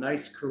you a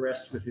nice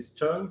caress with his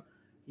tongue.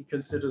 He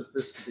considers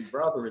this to be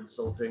rather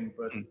insulting,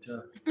 but he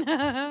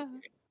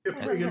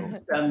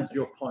understands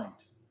your point.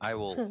 I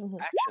will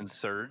action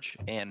surge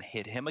and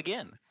hit him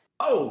again.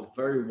 Oh,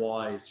 very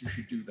wise. You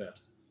should do that.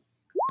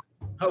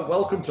 Oh,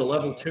 welcome to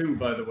level 2,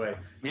 by the way.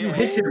 You Yeah.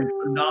 hit him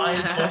for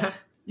 9 points.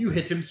 You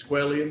hit him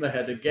squarely in the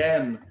head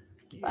again.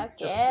 He Fuck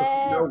just yeah.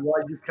 doesn't know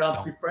why you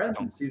can't be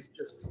friends. He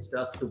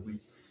starts to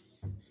weep.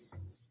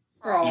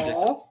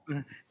 Aww.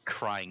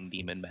 Crying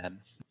demon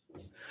man.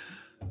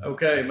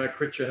 Okay, my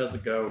creature has a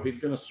go. He's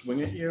going to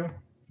swing at you.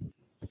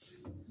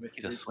 With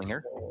He's a his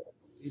swinging? claw.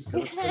 He's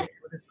going to swing at you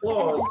with his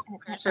claws.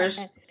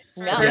 First,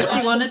 No. first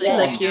he wanted to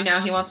lick you, now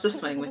he wants to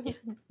swing with you.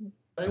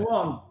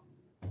 21.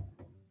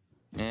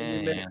 Can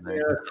you make And me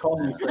a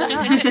con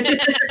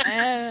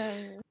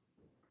save?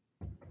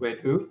 Wait,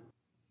 who?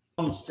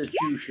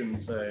 Constitution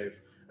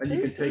save. And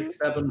you can take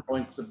 7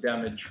 points of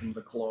damage from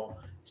the claw.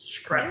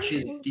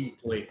 Scratches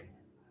deeply.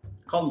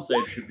 Con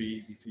save should be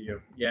easy for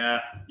you. Yeah,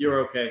 you're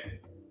okay.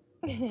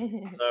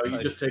 So you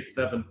just take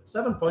 7.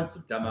 7 points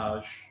of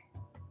damage.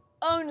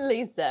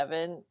 Only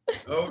 7.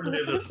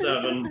 Only the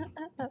 7.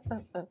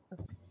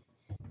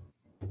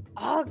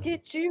 I'll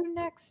get you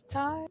next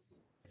time.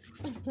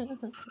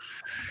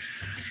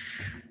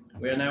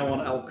 We are now on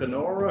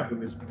Alcanora,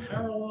 who is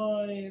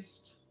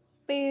paralyzed.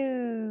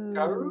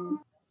 Boo.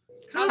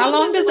 How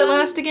long does it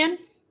last again?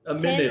 A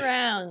 10 minute.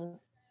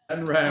 rounds.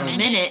 10 rounds. A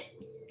minute.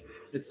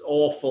 It's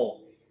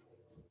awful.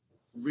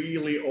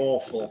 Really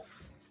awful.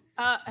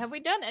 Have we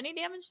done any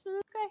damage to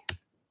this guy?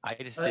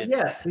 I just did.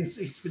 Yes,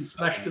 he's been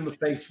smashed in the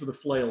face with a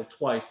flail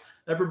twice.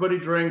 Everybody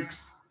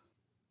drinks.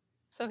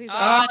 So he's Oh,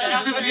 I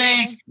don't have a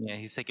drink. Yeah,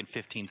 he's taken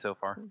 15 so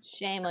far.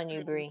 Shame on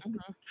you, Bree. I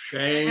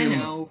Shame.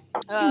 know.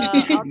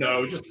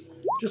 No,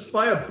 just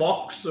buy a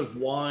box of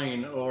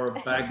wine or a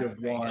bag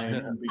of wine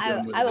and be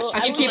done with it. I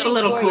should keep a drink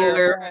little for you.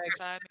 cooler.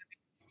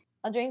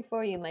 I'll drink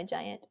for you, my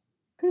giant.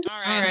 All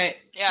right.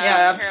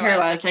 Yeah, I'm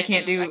paralyzed. I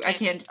can't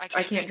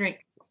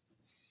drink.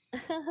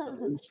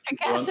 I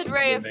casted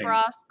Ray of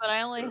Frost, but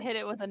I only hit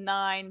it with a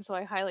 9, so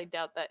I highly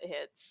doubt that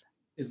hits.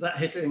 Is that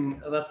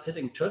hitting? That's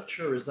hitting touch,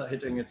 or is that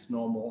hitting its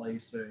normal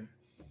AC?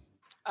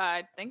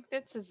 I think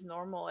that's his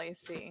normal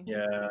AC.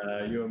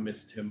 Yeah, you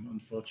missed him.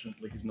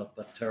 Unfortunately, he's not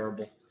that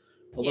terrible.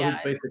 Although he's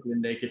basically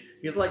naked.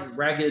 He's like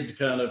ragged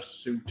kind of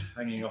suit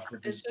hanging off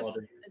of his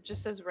body. It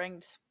just says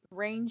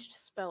ranged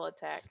spell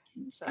attack.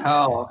 So.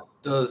 How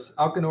does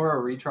Alcanora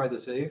retry the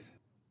save?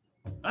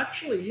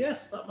 Actually,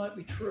 yes, that might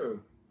be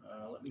true.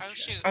 Let me check.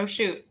 Shoot. Oh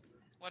shoot.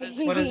 What is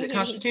What is it?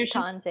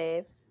 Constitution? Con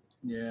save.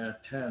 Yeah,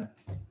 10.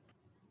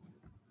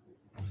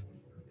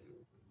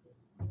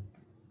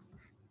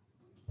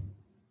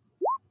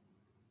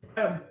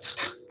 No.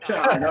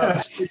 Oh,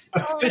 no.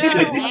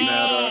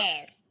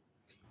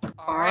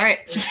 All right.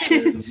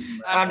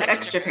 I'm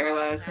extra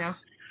paralyzed now.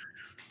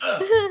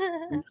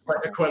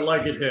 I quite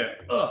like it here.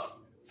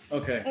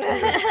 Okay.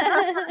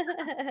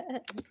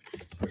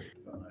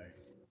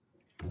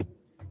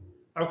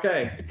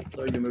 Okay,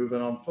 so you're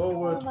moving on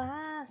forward.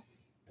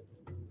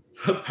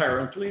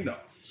 Apparently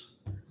not.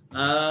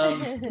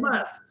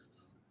 Mass.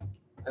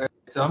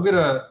 So I'm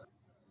gonna.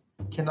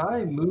 Can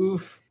I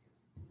move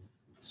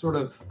sort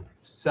of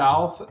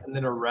south and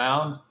then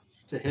around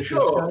to hit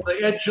Sure. this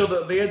guy?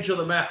 The edge of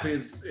the map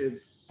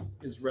is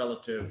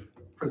relative.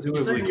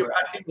 Presumably, You're saying you're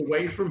backing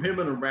away from him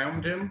and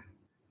around him.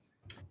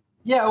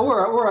 Yeah,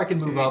 or I can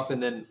move up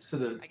and then to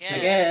the. I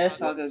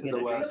guess I'll go to get the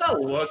it. west.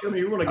 That'll work. I mean,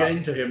 you want to get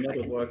into him,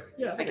 that'll work.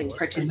 Yeah, I can that'll work.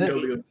 purchase You can it.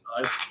 go the other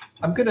side.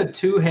 I'm gonna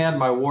two-hand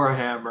my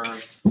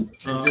warhammer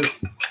and just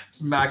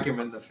smack him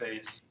in the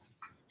face.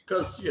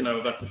 Because,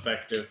 that's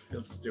effective.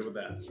 Let's deal with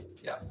that.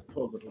 Yeah.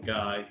 Poor little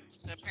guy.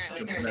 So apparently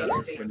Just they're jump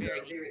out very, the very,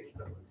 window. very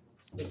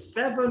The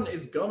 7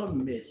 is gonna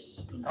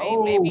miss.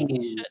 Maybe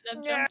he shouldn't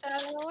have jumped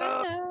out of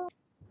the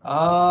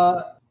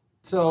window.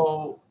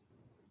 So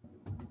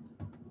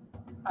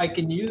I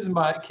can use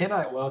my. Can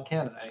I? Well,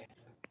 can I?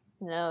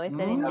 No, it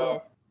said he No.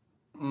 missed.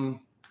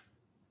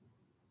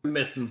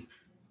 Missing.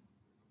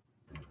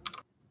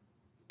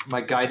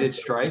 My guided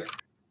strike.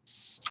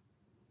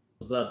 What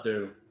does that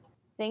do?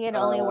 I think it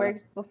only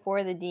works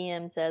before the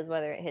DM says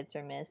whether it hits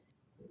or miss.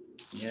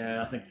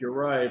 Yeah, I think you're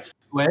right.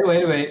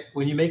 Wait.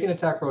 When you make an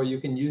attack roll, you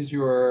can use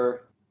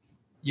your.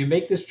 You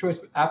make this choice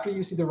after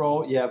you see the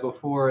roll. Yeah,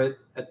 before it.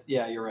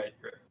 Yeah, you're right.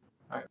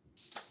 All right.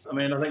 I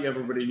mean, I think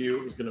everybody knew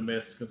it was going to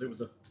miss because it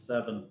was a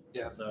 7.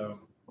 Yeah. So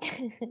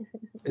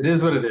It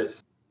is what it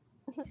is.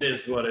 it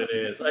is what it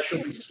is. I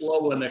should be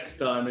slower next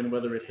time in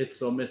whether it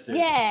hits or misses.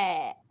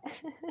 Yeah.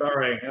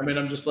 Sorry. I mean,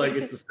 I'm just like,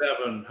 it's a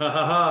 7. Ha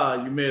ha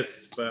ha, you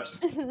missed. But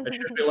I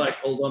should be like,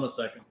 hold on a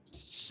second.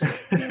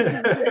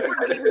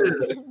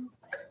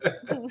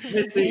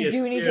 Missy, Did you it's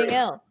do anything you.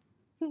 else?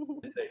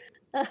 Missy.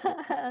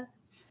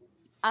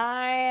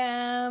 I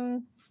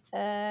am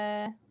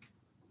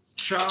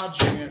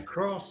Charging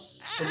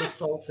across, some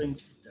assaulting,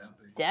 stabbing.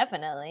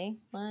 definitely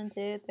 1,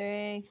 2,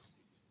 3.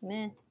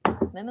 Meh.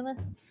 Meh.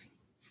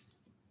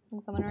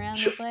 I'm coming around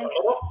this way.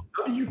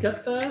 How did you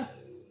get there?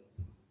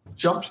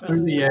 Jumped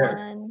through the air.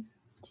 1,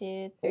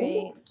 2,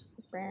 3.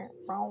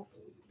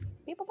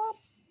 Beep, bop, bop.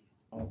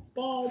 Oh,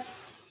 Bob.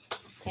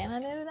 Can I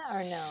move that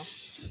or no?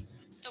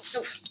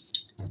 Nope.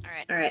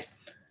 All right.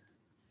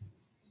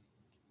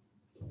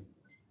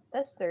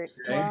 That's 30.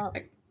 Okay. Well,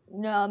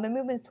 no, my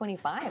movement's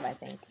 25, I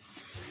think.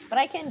 But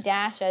I can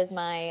dash as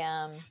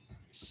my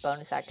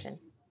bonus action.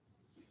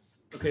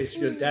 Okay, so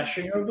you're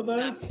dashing over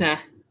there? Nah.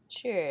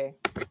 Sure.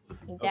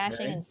 I'm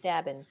dashing Okay. and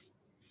stabbing.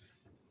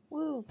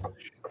 Woo.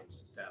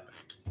 Stabbing.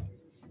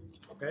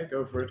 Okay,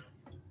 go for it.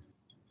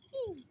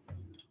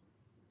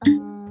 Uh,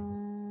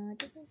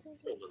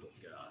 Little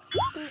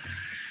guy.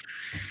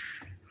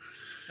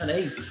 An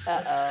 8. Uh-oh.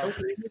 That's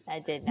totally- I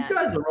did You not.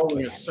 guys are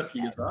rolling as damage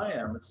sucky that. as I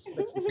am. It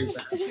makes me so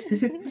bad.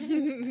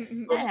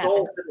 That I've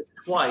solved it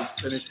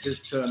twice, and it's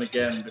his turn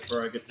again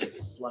before I get to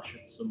slash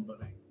at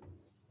somebody.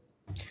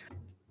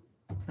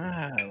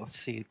 Let's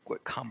see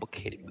what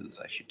complicated moves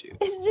I should do.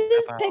 Is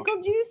this About-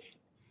 pickle juice?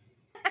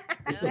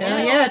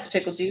 Yeah, it's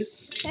pickle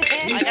juice.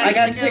 I I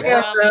got sick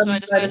of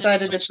so I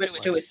decided to switch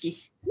to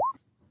whiskey.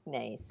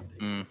 Nice.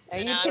 Mm. Are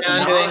you Now pickle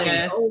I'm doing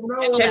juice? Oh,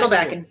 no.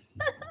 Picklebacking.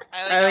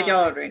 I like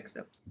y'all. y'all drink,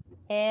 so.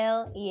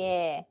 Hell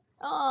yeah.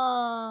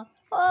 Oh.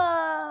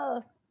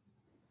 Whoa.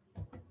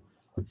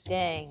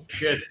 Dang.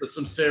 Shit, there's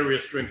some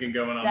serious drinking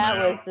going on That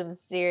now. was some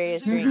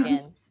serious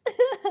drinking.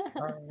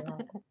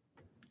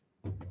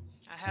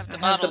 I have I the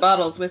have bottle. the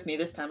bottles with me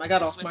this time. I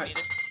got all with smart. me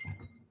this-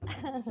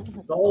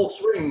 Soul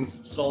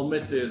swings, Soul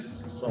misses,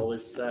 Soul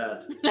is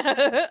sad.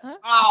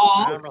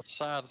 Aw. I'm not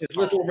sad. His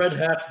little red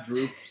hat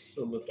droops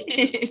a little.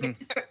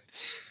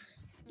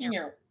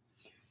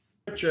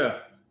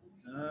 Picture.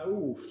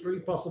 3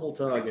 possible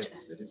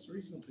targets. It is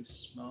reasonably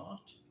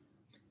smart.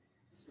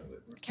 So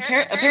it works.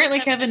 Apparently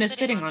Kevin is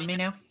sitting on me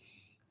now.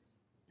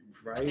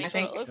 Right? I think- That's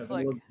what it looks Kevin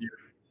like. loves you.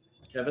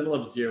 Kevin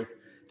loves you.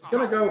 He's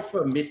going to go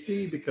for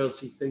Missy because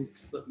he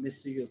thinks that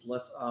Missy is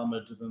less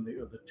armored than the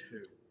other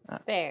 2.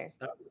 Fair.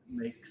 That would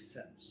make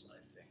sense, I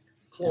think.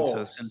 And so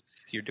Claws. since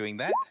you're doing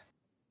that,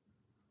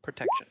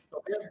 protection.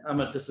 Okay, I'm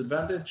at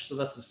disadvantage, so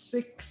that's a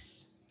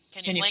 6.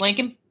 Can you flank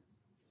him?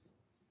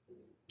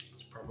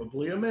 It's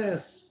probably a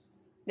miss.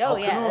 Oh,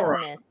 yeah, that's a Alcanora.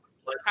 miss.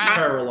 Slightly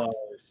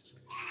paralyzed.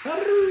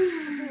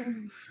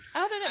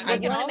 How did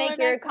it? You want to make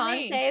your con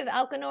save,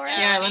 Alcanora?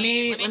 Yeah, let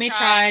me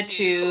try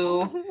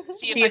to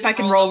see if I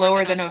can roll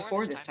lower than a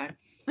 4 this time.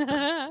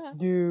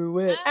 Do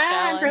it.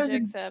 Challenge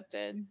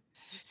accepted.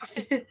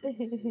 Give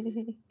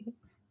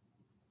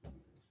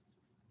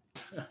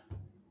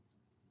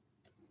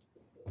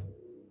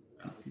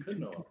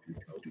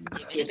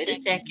it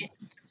a second.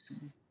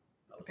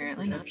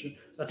 Apparently not.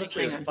 That's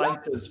actually a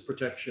fighter's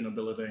protection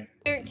ability.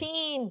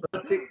 13.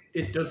 But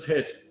it does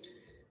hit.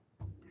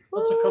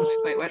 That's a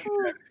constitution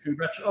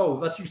check. Oh,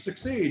 that you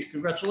succeed.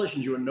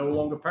 Congratulations, you are no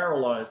longer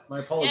paralyzed. My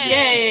apologies.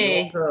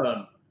 Yay! Your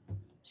turn.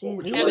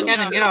 Kevin,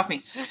 get off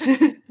me.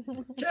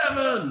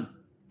 Kevin!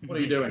 What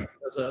are you doing?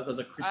 There's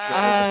a creature.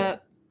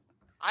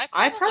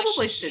 I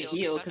probably should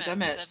heal because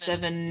I'm at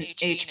 7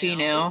 HP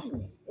now.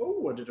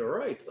 Oh, I did all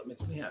right. That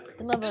makes me happy.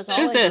 Some of us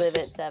always live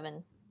at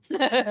 7.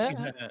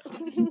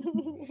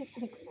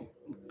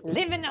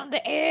 Living on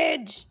the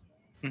edge.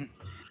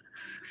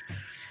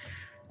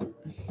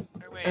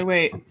 Oh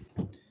wait.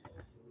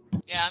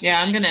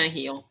 Yeah, I'm gonna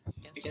heal.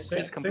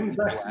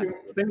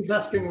 Things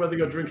asking whether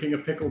you're drinking a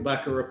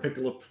pickleback or a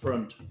pickle up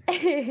front.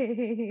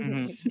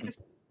 The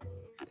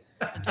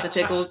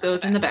pickle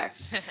goes in the back.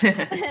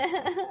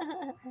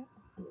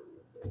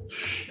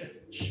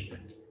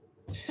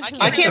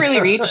 I can't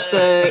really reach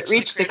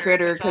the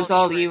critter because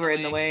all you are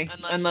in the way.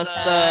 Unless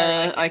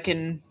I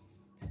can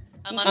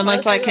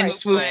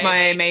swoop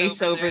my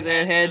mace over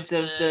the heads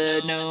of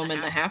the gnome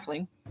and the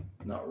halfling.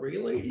 Not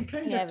really. You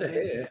can get to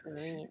here.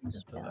 You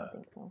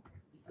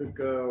could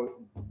go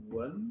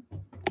 1.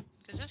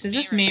 Is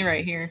this me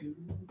right here?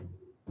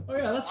 Oh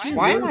yeah, that's you.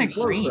 Why am I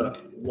closer. green?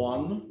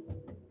 1.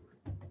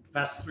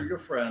 Pass through your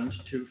friend.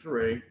 2,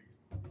 3.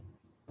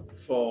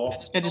 4. I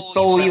just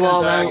bowl you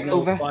all out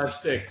over. 5,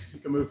 6. You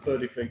can move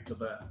 30 feet to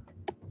there.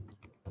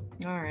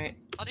 All right.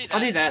 I'll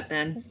do that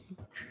then.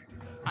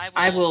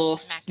 I will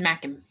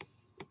smack him.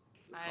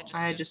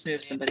 I just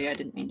moved somebody. I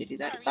didn't mean to do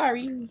that.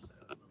 Sorry.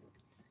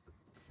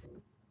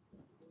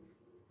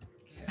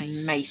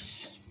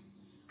 Nice.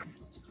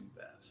 Let's do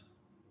that.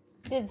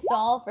 Did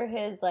Saul, for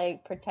his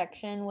like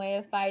protection way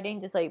of fighting,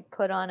 just like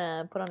put on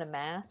a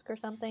mask or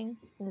something?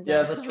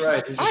 Yeah, that's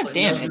right. He's just like,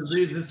 no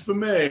diseases for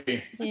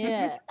me.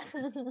 Yeah.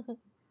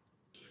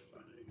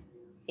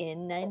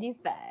 In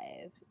 95.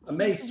 A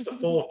mace for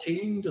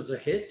 14 does a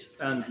hit,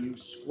 and you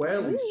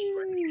squarely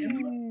strike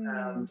him,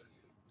 and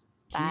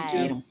he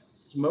is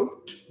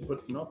smoked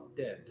but not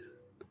dead.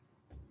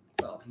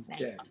 Well, he's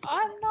dead.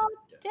 I'm not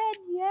dead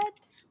yet.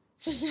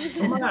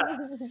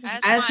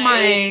 As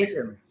my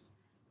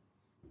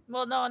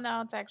Well, no,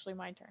 now it's actually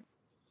my turn.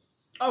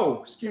 Oh,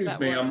 excuse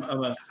me. I'm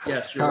a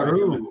yes. You're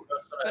Karu. right.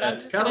 But I'm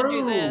just gonna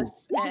do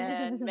this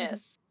and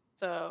miss.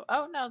 So,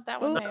 oh no, that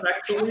one. That's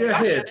actually a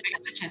hit.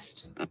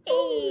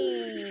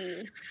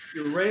 Hey.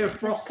 Your ray of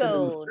frost in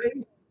Cold. the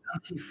face,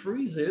 and he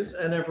freezes,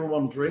 and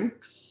everyone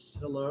drinks.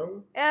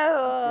 Hello.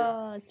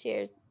 Oh,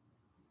 cheers.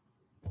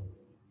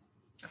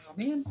 Oh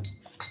man.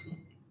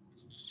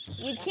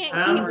 You can't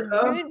And, keep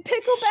rude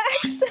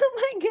picklebacks. Oh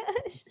my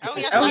gosh. Oh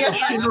yes, Oh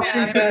yes, I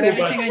I've got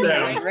everything I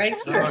need right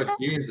here. Oh,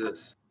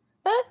 Jesus.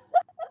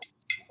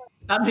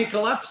 And he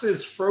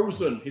collapses,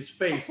 frozen. His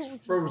face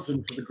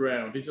frozen to the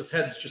ground. His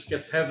head just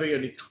gets heavy,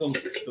 and he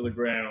clunks to the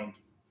ground.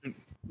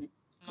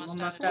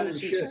 Holy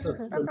shit!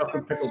 That's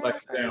knocking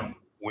picklebacks down.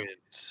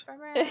 Wins.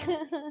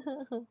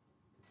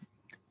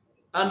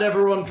 And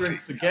everyone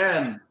drinks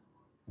again.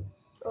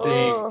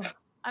 Oh.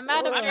 I'm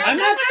out of. I'm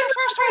not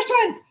the first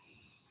one.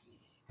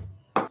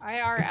 I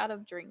are out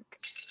of drink.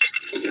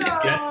 Get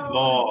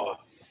more.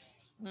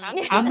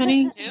 How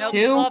many? Nope,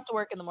 2? I'll have to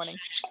work in the morning.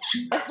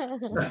 I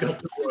got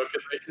to work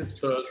at it this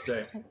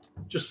Thursday.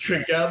 Just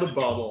drink out of the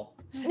bottle.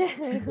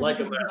 Like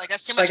a man. Like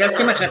that's too I much. guess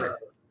too much effort.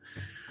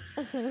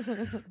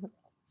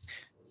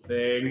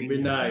 Thing be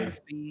nice.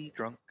 Be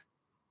drunk.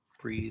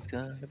 Bree's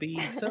gonna be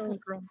so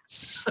drunk.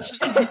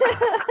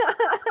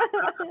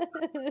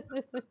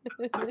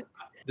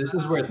 This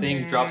is where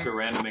Thing drops a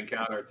random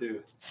encounter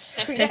too.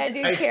 We gotta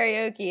do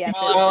karaoke after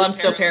Well, I'm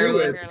still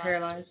Paralyzed.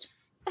 paralyzed.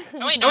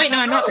 Oh wait, No,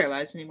 I'm not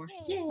paralyzed anymore.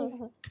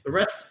 The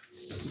rest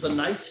of the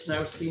night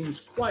now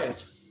seems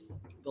quiet.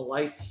 The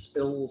light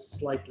spills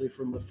slightly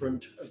from the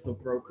front of the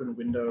broken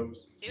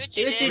windows. See what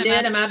See you what you did?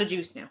 did? I'm out of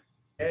juice now.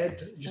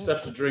 Ed, you just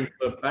have to drink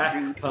the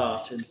back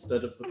part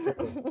instead of the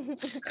pickle.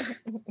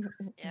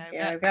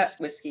 Yeah, I've got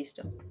whiskey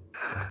still.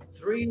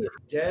 3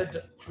 dead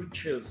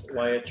creatures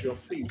lie at your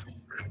feet.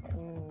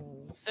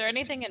 Is there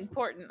anything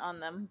important on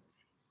them?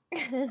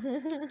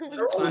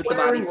 They're all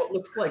wearing what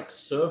looks like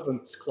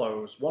servants'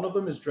 clothes. One of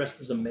them is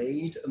dressed as a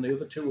maid, and the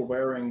other 2 are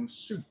wearing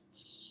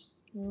suits.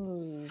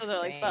 So they're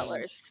like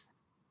butlers.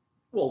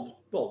 Well,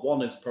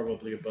 one is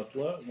probably a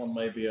butler. One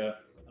may be a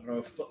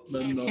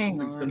footman or Hang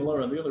something on. similar,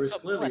 and the other is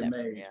clearly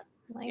whatever, a maid. yeah.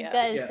 My Yeah.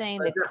 gut is Yes, saying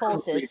they're the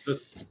definitely cultist. the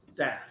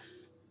staff.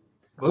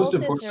 Most Cultist or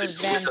importantly,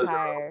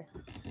 vampire.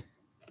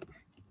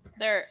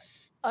 They're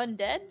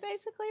undead,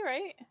 basically,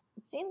 right?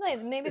 It seems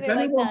like maybe If they're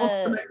like anyone wants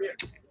to the make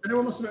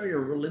me a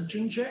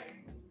religion check,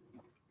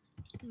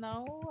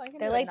 No, I can.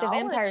 they're do a like the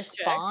knowledge vampire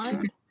check.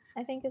 spawn.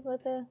 I think is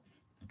what the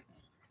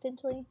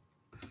potentially.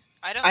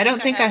 I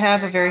don't think I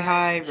have a very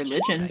high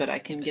religion, but I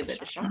can give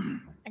it a shot.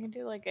 I can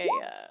do like a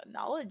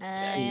knowledge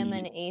I check. am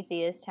an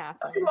atheist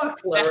halfling. I'm a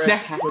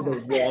cleric with a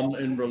 1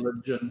 in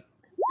religion.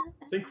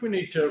 I think we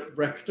need to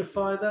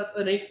rectify that.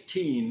 An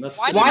 18. That's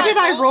Why did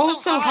I roll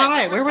so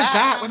high? Where was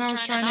that when I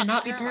was trying to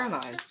not be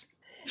paralyzed?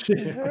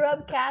 You grew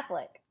up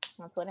Catholic.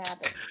 That's what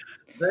happened.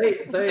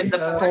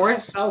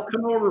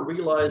 Alcanora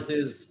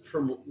realizes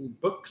from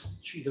books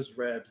she has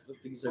read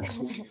that these are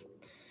ghouls.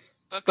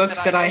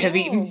 Books that I have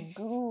eaten.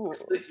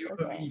 Books that you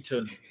have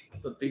eaten,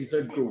 that these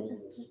are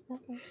ghouls.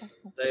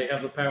 They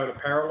have the power to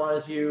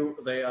paralyze you.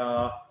 They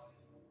are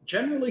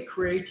generally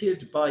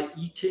created by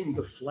eating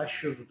the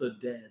flesh of the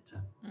dead.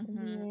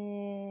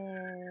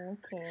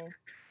 Okay.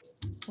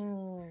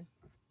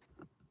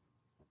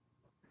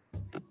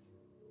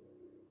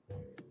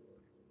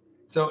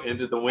 So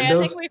into the Hey, I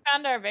windows. think we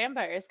found our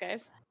vampires,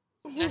 guys.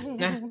 They're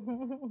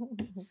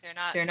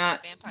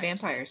not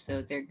vampires,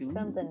 though. They're ghouls.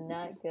 Something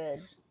not good.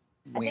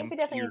 I think we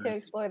definitely need to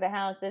explore the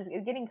house, but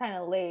it's getting kind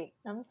of late.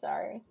 I'm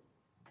sorry.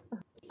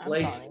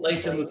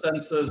 Late in the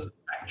sense as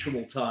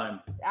actual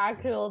time.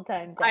 Actual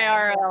time.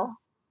 IRL.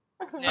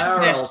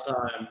 IRL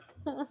time.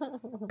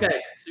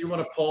 Okay, so you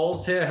want to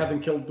pause here, having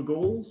killed the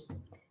ghouls,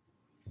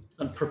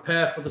 and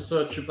prepare for the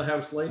search of the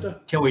house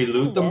later? Can we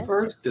loot them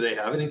first? Do they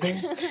have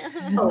anything?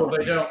 No,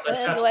 they don't.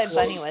 That's what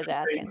Bunny was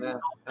asking.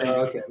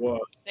 Okay.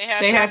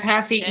 They have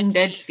half-eaten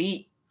dead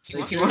feet.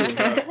 If you want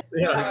that.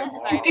 Yeah.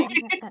 I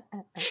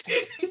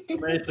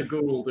mean, it's a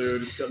ghoul,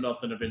 dude. It's got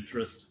nothing of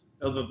interest.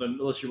 Other than,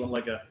 unless you want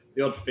like the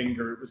odd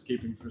finger it was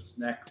keeping for a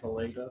snack for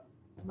later.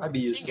 I'd be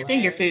useful.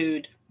 Finger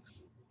food.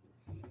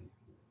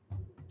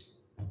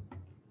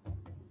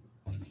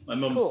 My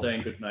mum's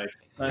saying goodnight.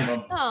 Hi,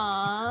 Mum.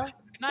 Aww.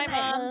 Good night,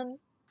 Mom.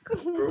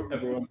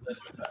 Everyone says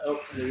goodnight. Oh,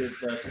 there is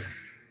that.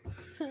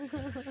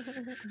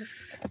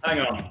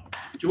 Hang on.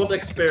 Do you want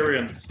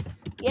experience?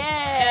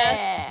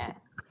 Yeah.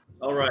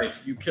 All right.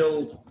 You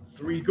killed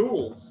 3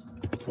 ghouls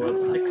worth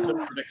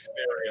 600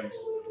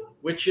 experience,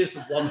 which is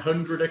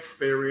 100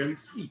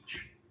 experience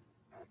each.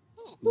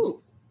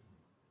 Ooh.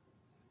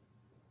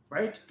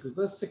 Right? Because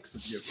there's 6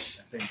 of you,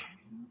 I think.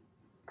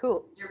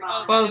 Cool.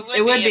 Well,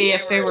 it would be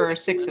if there were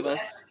 6 of us.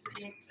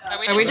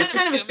 Are we just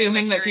kind of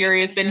assuming that Fury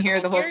has been here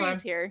the whole time?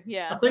 Fury's here,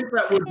 yeah. I think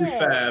that would be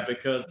fair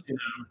because, you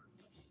know.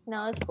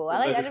 No, it's cool.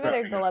 I'd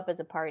rather go up as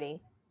a party.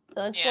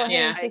 So it's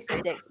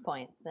 466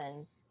 points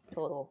then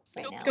total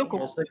right now.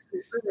 Cool.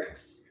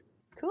 66.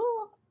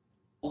 Cool.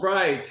 All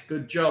right.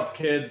 Good job,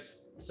 kids.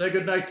 Say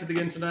goodnight to the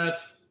internet.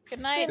 Good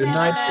night. Good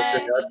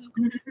night.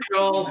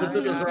 Y'all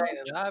visit us on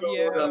Love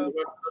the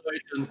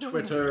website and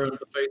Twitter and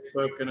the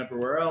Facebook and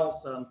everywhere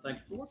else. And thank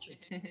you for watching.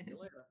 See you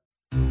later.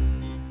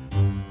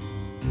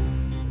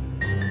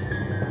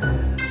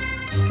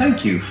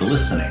 Thank you for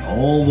listening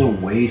all the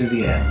way to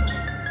the end.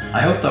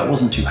 I hope that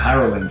wasn't too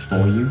harrowing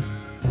for you.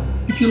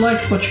 If you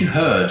liked what you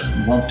heard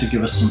and want to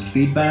give us some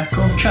feedback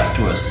or chat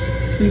to us,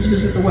 please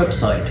visit the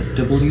website at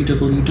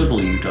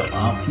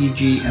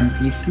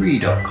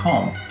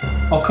www.rpgmp3.com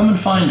or come and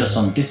find us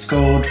on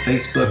Discord,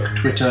 Facebook,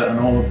 Twitter, and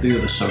all of the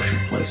other social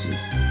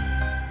places.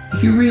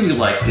 If you really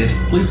liked it,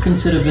 please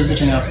consider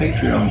visiting our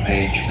Patreon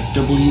page at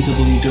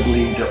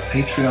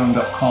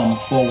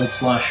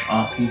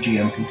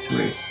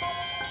www.patreon.com/rpgmp3.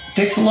 It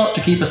takes a lot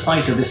to keep a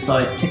site of this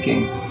size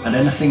ticking, and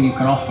anything you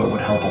can offer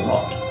would help a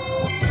lot.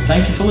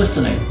 Thank you for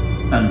listening,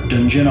 and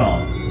Dungeon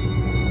on!